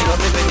 I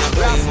love it when you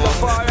climb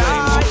up,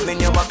 when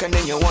you back and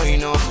then you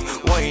wind up.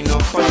 Wind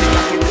up, on the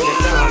cocky when you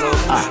turn up.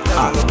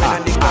 Turn up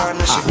and the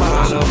corner she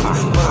ball up.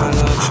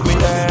 Me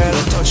girl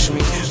touch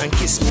me and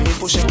kiss me. Me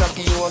push a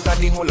cocky, you got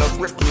the whole of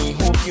grip me.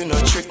 Hope you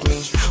not trick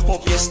me.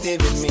 Hope you stay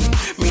with me.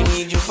 Me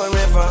need you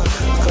forever.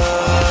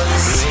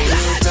 Cause when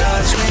you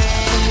touch me,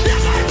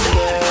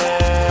 girl,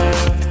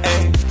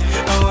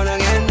 I wanna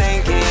get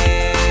naked.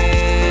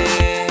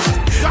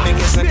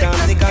 Make it suck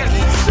on the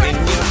cocky when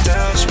you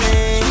touch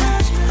me,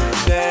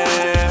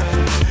 girl,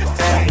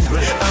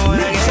 I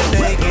wanna get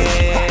naked.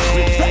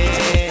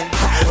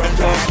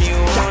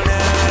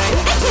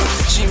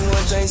 She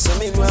want try so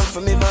me go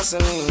for me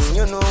Vaseline.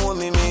 You know what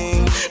me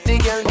mean. The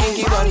girl think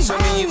it on so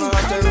me even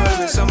have to roll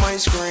with some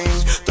ice cream.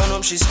 Turn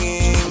up she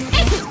scheme.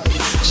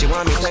 She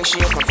want me like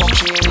she up and fuck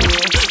she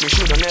anyway. Me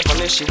shoulda never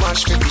let she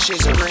watch 50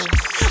 Shades of Grey.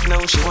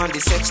 Now she want the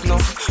sex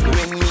enough.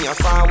 Bring me a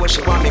far where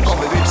she want me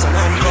cover whips and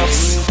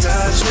handcuffs. You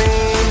touch me,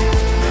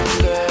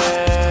 girl,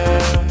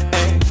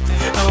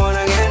 I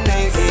wanna get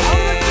naked.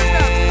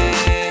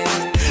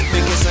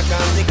 Make it suck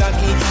on the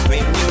cocky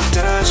when you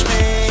touch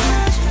me,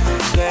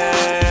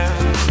 girl,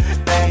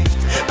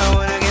 I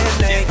wanna get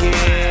naked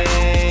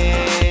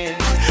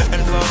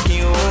and fuck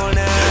you all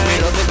night. Me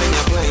love it when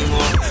you climb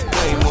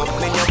up,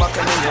 when you back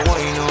and then you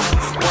wind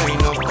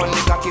up on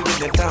the cocky with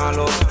the tall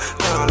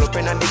up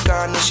and at the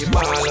corner she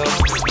ball up.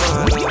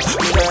 Me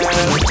girl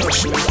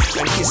touch me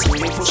and kiss me,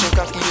 push a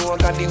cocky you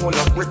got the whole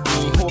of grip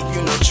me. Hope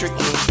you not trick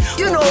me.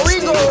 You know we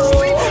go.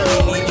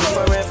 We need you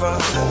forever.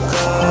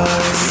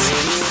 Cause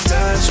when you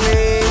touch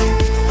me,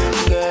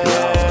 girl,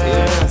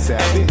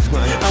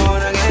 I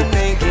wanna get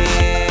naked.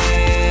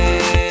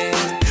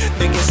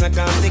 Make it suck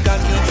on the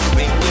cocky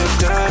when you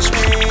touch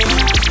me,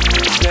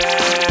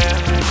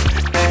 girl,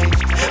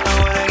 I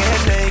wanna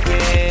get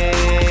naked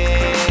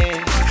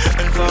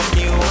and fuck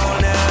you all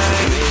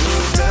night. When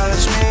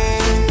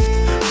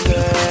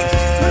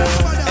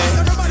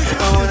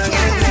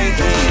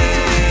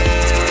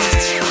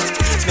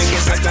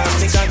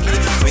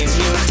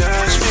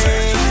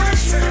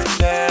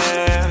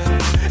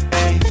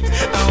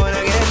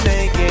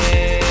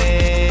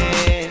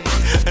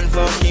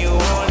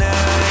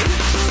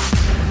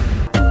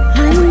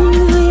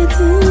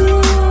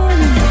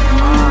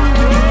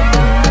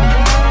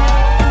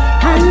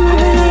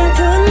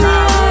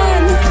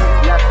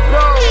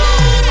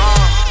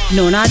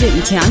none of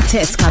them can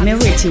test. Cause me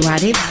rate you are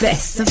the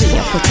best. So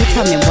you put it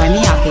on me, boy,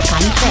 me have to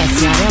confess.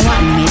 You the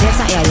one me,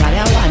 desire, you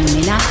the one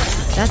me now.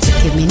 That's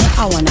it, me no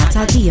hour, not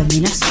a day, me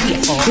no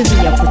straight. The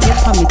way you put it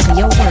for me to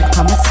your work,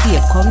 come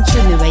escape. Come to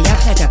me where you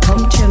pleasure,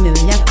 come to me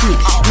where you clean.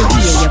 The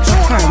way you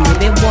prefer me,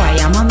 baby boy,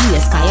 I'm a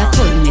mess. Cause you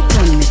turn me,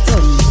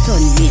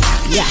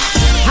 yeah.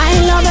 I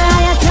love it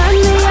how you turn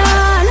me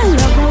on. I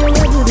love the way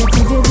you do the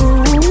things you do.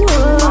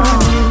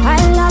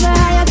 I love it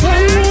how you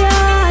turn me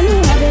on.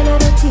 You have a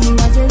little thing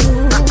that you do.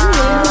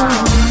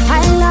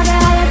 I love it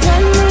how you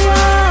turn me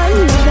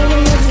on. Love the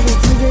way you do the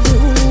things you do.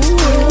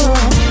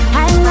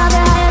 I love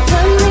it how you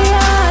turn me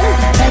on.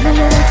 Every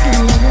little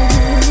thing that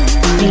you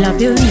do. Me love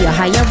the way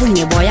how you bring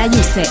it, boy.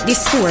 You set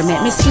this store,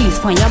 make me squeeze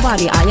from your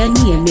body. I your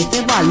name, make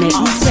the ball, make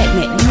me sweat,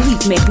 make me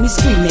weak, make me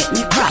scream, make me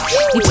cry.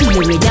 The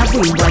feeling with you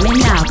bring, boy, me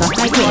now got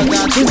again.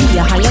 The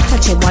way how you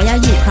touch it, boy,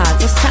 you cause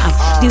the stop.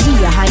 The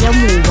way how you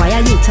move, boy,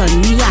 you turn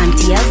me on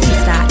to your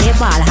sister. The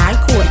ball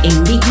hardcore in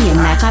the game,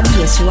 like a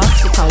bass, you a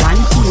sticker, one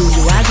kill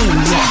you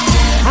again, yeah.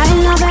 I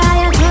love it how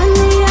you turn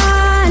me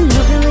on.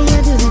 Love the way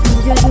you do the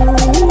things you do.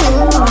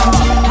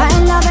 I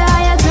love it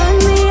how you turn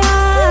me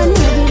on.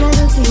 Every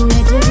little thing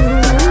that you do.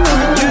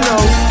 You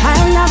know, I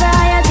love it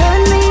how you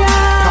turn me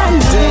on.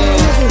 Love the way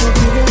you do the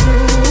things you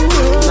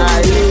do.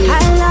 I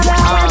love it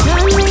how you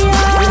turn me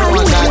on. You know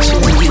I got you.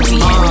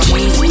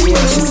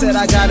 Yeah, she said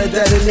I got a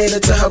detonator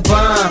to her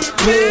bomb.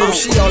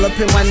 She all up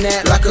in my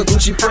neck like a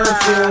Gucci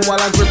perfume while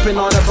I'm gripping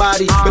on her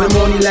body. But I'm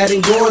only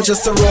letting go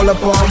just to roll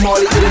up on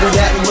Molly. Either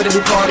that and with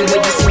it party,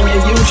 they just me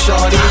and you,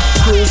 shorty.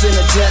 Cruising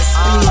a jet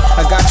ski.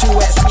 I got you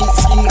wet ski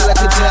like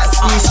a jet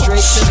ski.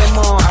 Straight to the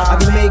mall. I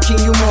be making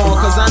you more,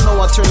 cause I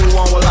know I turned you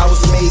on while I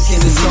was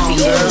making this song,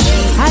 girl.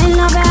 I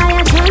love it how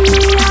you turn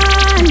me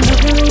on.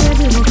 Love the way you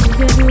do the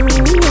things you do.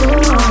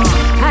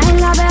 I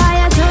love it how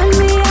you turn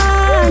me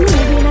on.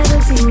 Every little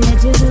thing that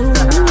you do.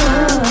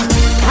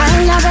 I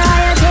love it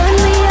how you turn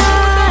me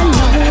on.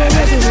 Love the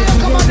way you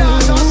do the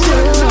things you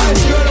do.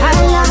 I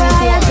love it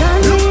how you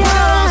turn me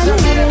on.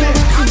 Every little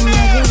thing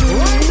that you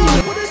do.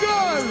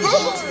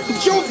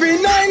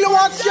 Juvenile,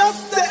 watch your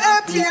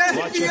step, yeah.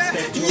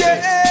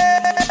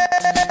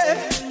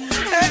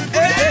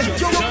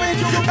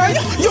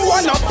 You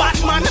want a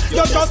Batman,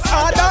 you just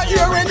harder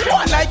hearing.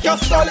 One like your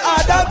skull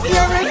harder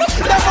hearing.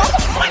 Them up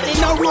man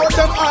in a road,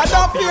 them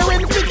harder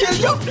fearing. We kill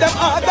you, them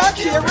harder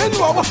hearing.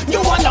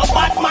 You want a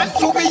Batman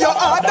to be your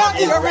harder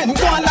hearing.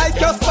 One like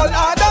your skull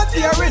harder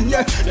hearing.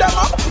 Them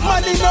up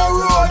man in a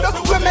road,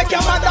 we make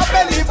your mother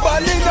belly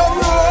fall in the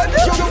road.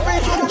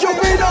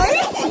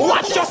 Juvenile,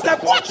 watch your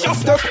step, watch your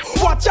step.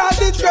 Watch all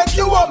the threats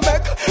you will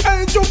make.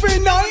 Hey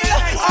juvenile,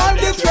 all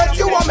the threats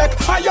you will make.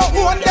 And you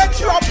own the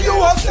trap you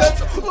will set.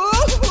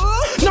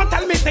 Not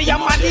tell me say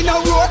you're mad in a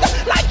road,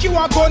 like you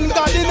a gun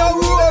god in a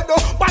road.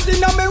 Bad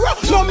in a mirror,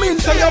 no mean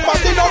say you're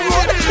bad in a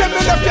road. Let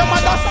me left your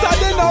mother sad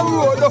in a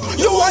road.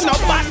 You want a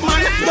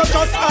Batman, you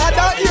just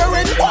harder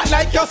hearing. One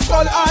like your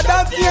skull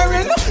harder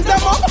hearing.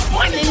 Them up,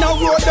 man in a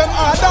road, them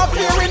harder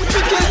fearing.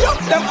 We kill you,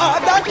 them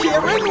harder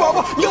hearing.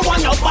 You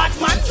want a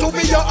Batman to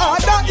be your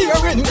harder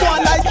hearing. One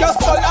like your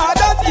skull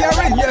harder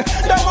hearing.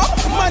 Them up,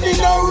 man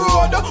in a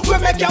road, we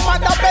make your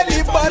mother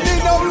belly bad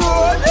in a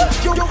road.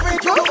 You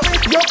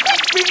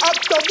be up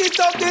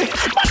tuggy.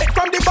 But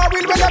from the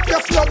barrel when up your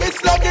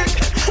sluggy.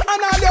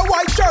 And all your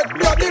white shirt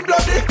bloody.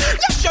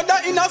 You should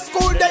have in a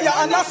school there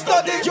and a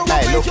study.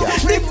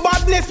 The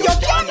badness you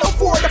can't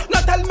afford.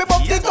 Now tell me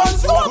about the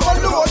guns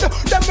overload.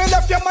 Them me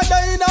left your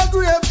mother in a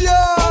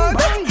graveyard,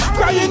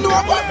 crying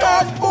over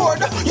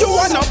cardboard. You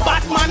want a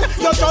Batman,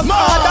 you just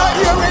harder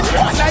hearing.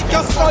 One like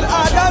your skull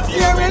harder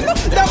hearing.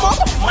 Them up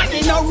man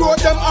in a road,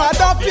 them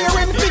harder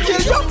fearing. We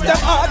kill you,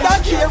 them harder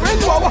hearing.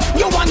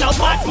 You want a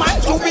Batman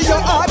to be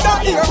your harder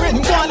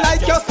hearing. One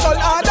like your skull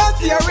harder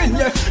hearing.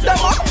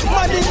 Them up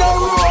man in a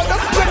road,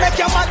 we make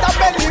your mother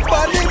belly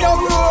fall in the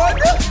road.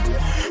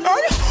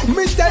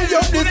 Me tell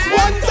you this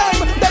one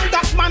time, them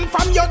that man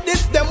from your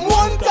this them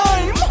one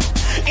time.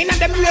 Inna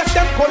them waist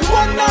them pull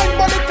 1 9,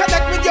 but it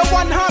connect with your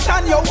one heart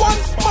and your one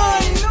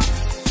spine.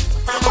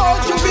 Oh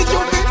Juvi,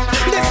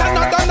 this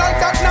another night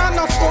that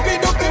no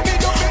Scooby-Doo.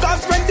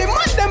 Cause when the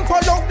man them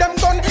pull out them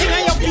gun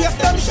inna your face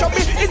them shove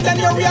it, is then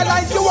you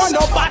realize you are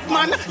no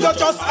Batman. You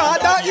just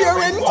harder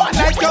hearing. One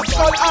like your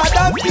skull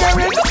harder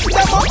hearing.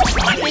 Them up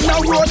man in a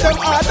road, them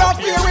harder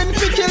fearing.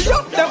 We kill you,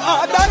 them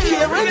harder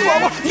hearing.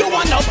 You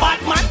want no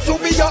Batman to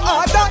be your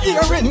harder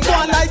hearing.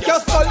 One like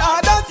your skull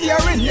harder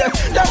hearing.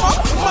 Them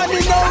up man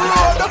in a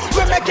road,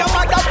 we make your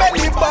mother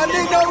belly ball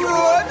in the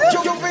road.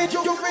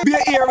 Be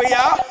an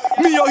area,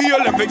 me you hear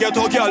every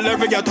ghetto girl,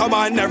 every ghetto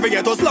man, every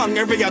ghetto slang,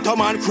 every ghetto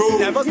man crew.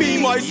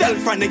 Me myself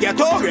from the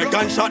ghetto, great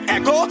gunshot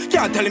echo,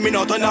 can't tell me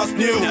nothing else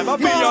new. Me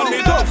on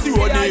the top, see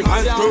what name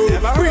and screw.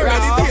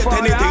 Premeditate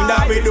anything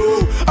that we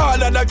do.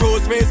 All of the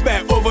crews may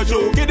spare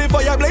overdue. Get the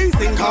fire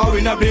blazing, car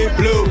in a big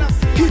blue.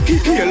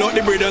 Heal out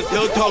the breeders,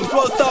 still tongues.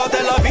 We'll start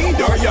Tel Aviv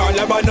or your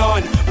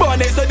Lebanon.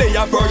 Born is a day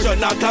a version,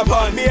 not a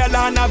pun. Me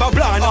alone have a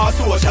plan, all a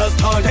social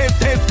stunt.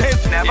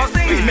 Test, never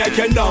seen. Feel make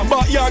you numb,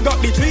 but you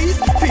got the trees.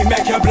 Feel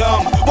make you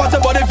blum. What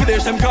about the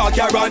finish them car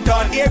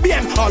Caranton?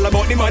 ABM, all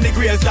about the money,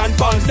 grace and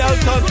funds.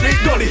 Nelson Street,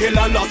 Dolly Hill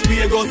and Las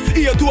Vegas.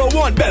 Here to a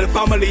one Bell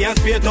family and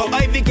straight up.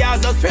 Ivy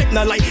gas a strip,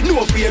 not like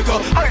no faker.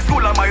 High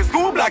school and my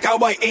school, black and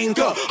white ink.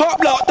 Hot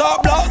block,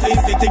 top block, Sin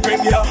City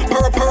Grim, yeah.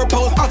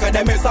 Purpose,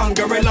 academics and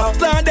gorilla.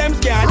 Slant them,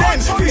 scan them,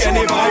 fear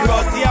any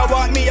virus. See I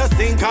want me a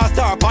sink and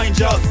star pine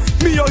just.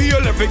 Me a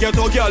heal every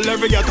ghetto girl,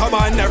 every ghetto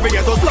man, every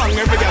ghetto slang,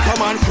 every ghetto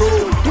man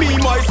crew. Me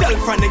myself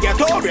and the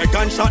ghetto, real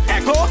gunshot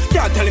echo.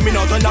 Can't tell me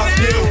nothing that's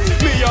new.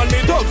 Me and me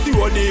thugs, you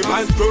a deep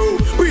and screw.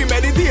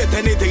 Premeditate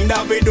anything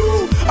that we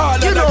do. All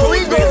of the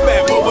coast space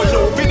back over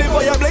show. Feel the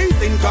fire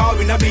blazing, car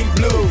in a big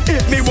blue.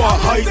 If me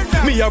want height,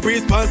 me a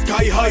breeze pan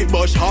sky high.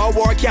 Bush hard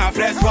work can't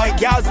flex right.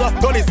 Gaza,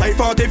 Dolly side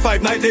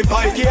 45,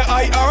 95.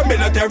 KIR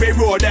military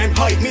road and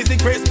height. Me see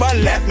Chris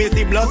pan left, me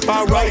see blood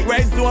pan right.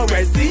 Red zone,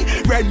 red sea,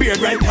 red beard,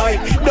 red type.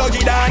 Doggy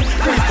Dan,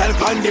 freestyle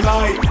pan the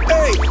mic.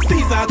 Hey,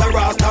 season the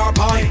Rasta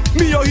pine.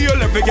 Me a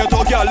heal every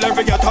ghetto girl,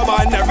 every ghetto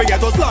man, every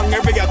ghetto slang,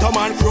 every ghetto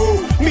man crew.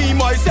 Me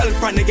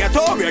myself and the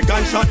ghetto, real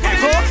gunshot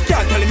echo.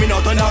 Can't tell me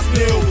nothing that's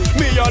new.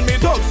 Me and me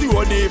thugs, you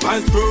a deep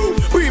and screw.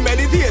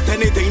 Premeditate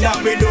anything that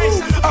we do.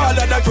 All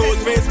of the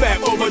crews face back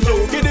over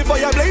Joe. Get the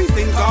fire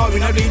blazing, car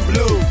in a deep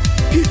blue.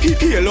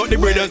 Heal out the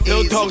brothers,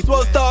 still thugs.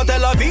 Was start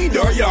Tel Aviv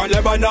or yarn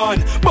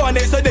Lebanon. But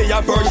it's a day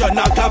of version,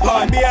 not tap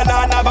on. Be a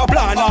land, have a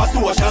plan, or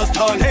social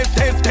stunt.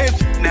 Test.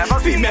 Never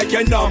feel make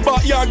you numb,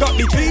 but you got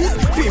the trees.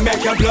 Feel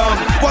make you blum.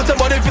 What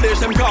about the finish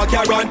them car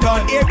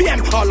Caranton?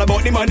 ABM, all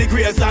about the money,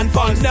 grace and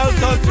funds.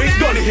 Nelson Street,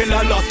 Dolly Hill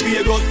and Las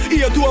Vegas.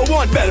 Here to a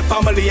one Bell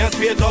family and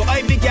straight up.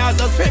 Ivy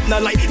gas a strip,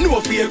 not like no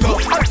faker.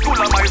 High school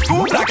and my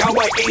school, black and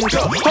white ink.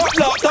 Hot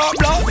block, top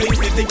block, Sin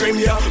City Grim,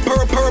 yeah.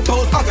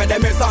 Purpose,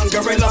 academics and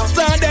gorilla.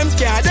 Slant them,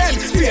 scan them,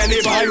 fear any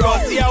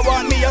virus. Yeah,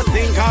 want me a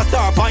sink and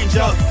star pine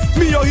just.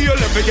 Me a heal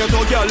every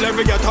ghetto girl,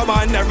 every ghetto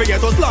man, every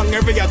ghetto slang,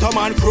 every ghetto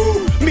man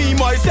crew. Me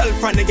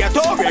myself and the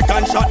ghetto, real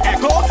gunshot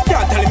echo.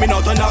 Can't tell me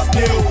nothing that's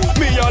new.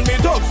 Me and me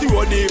thugs, you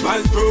a deep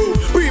and screw.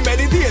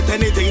 Premeditate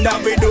anything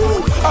that we do.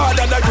 All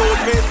of the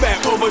crews face back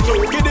over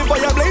Joe. Get the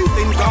fire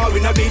blazing, car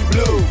in a big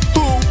blue.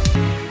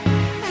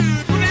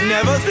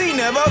 Never seen,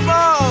 never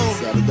found.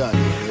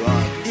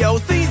 Yo,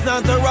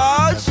 seasons to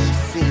Raj.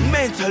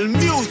 Mental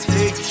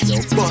music.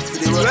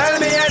 Well,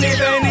 me a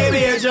defend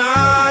the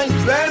John.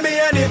 Well, me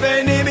a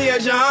defend the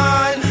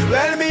John.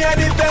 Well, me a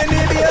defend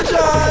the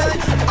John.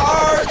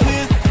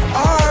 Artist.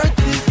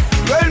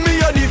 Well, me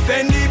a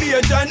defend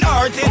the John.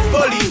 Artist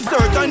fully.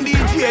 Certain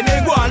DJ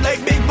they go on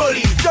like big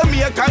bully.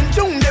 Jamaican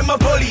jung them a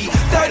bully.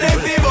 Tell them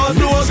favors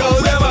no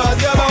go them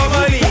ask about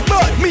money.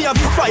 But me a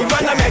strive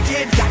and I make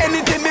it.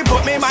 Anything me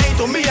put me mind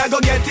to me I go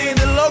get it.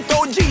 The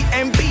local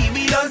GMP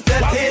we done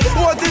set it.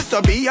 What is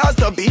to be has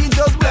to be,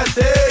 just bless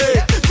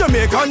it.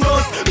 Jamaican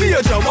boss, me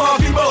a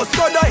Jamaican boss.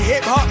 Got the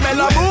hip hop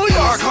melody,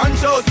 are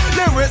conscious.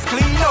 Lyrics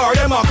clean or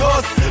them a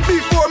cuss.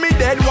 Before me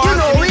dead one,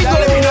 me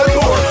tell me a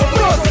tour.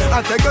 Plus, I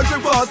take a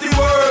trip across the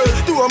world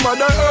to a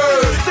mother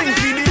earth. Sing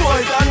for the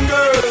boys and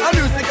girls. A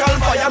musical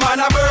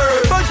fireman a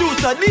bird. But you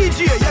a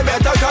DJ, you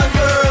better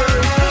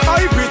concern.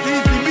 I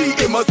pretty CB,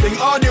 he must sing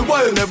all the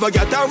while. Never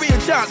get a real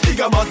chance,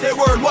 figure must say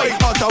worldwide.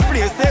 Out of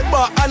place, sit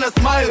back and a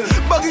smile.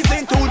 Buggy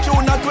sing two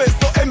tune a twist,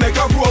 so he make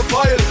a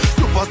profile.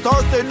 Superstar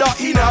said that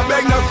he not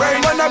beg no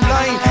friend. When I'm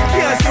blind,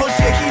 can't so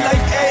shaky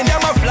like end.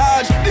 I'm a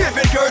flash,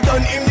 David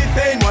Curtin him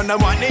defend. When I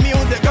want the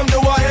music come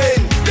to an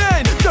end.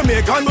 Then,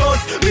 Jamaican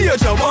boss, me a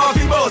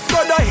Jamaican boss.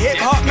 Got the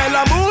hip hop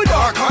melody,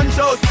 are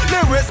conscious.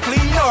 Lyrics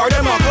clean or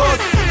them a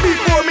cuss.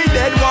 Before me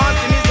dead once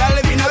in his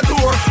life in a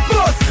tour.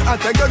 Plus, I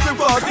take a trip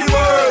across the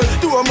world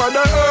to a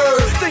mother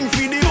earth. Sing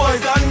for the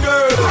boys and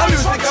girls. A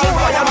musical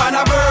fireman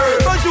a bird.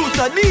 But you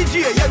a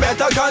DJ, you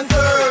better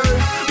concern.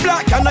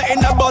 Black and not in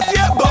the bus,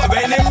 yeah, but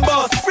when them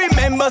bus.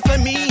 Remember to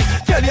me,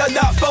 tell you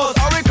that first.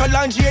 Oracle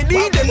and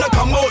JD, them not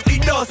come out the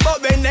dust.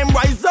 But when them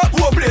rise up,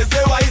 who place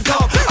they rise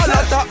up. A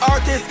lot of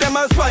artists, them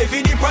a strive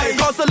for the prize.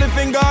 Hustle if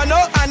in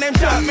Ghana, and them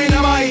trap in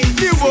the mind.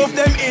 You wolf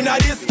them in a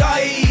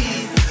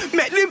disguise.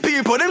 Make them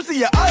people, them see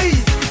your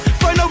eyes.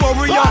 Find a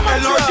warrior,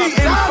 LRG,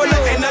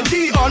 infinite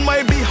energy. On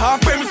my behalf,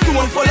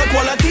 brimstone full of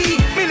quality.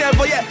 Me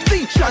never yet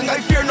see strong,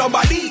 I fear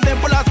nobody.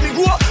 Simple as me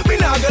go, me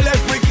nah go left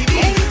freaky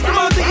be.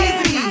 Smart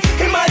easy,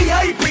 him a the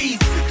high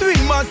priest. 3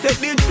 months set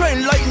the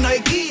trend like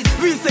Nikes.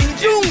 We sing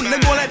June, they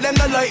gon' let them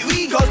not like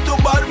we. Cause too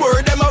bad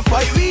word, them a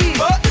fight we.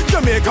 But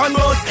Jamaican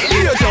boss,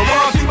 we a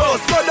Jamaican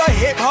boss. Got the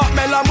hip hop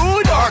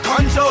melody, are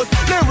conscious.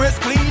 Lyrics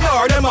clean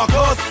or them a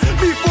cuss.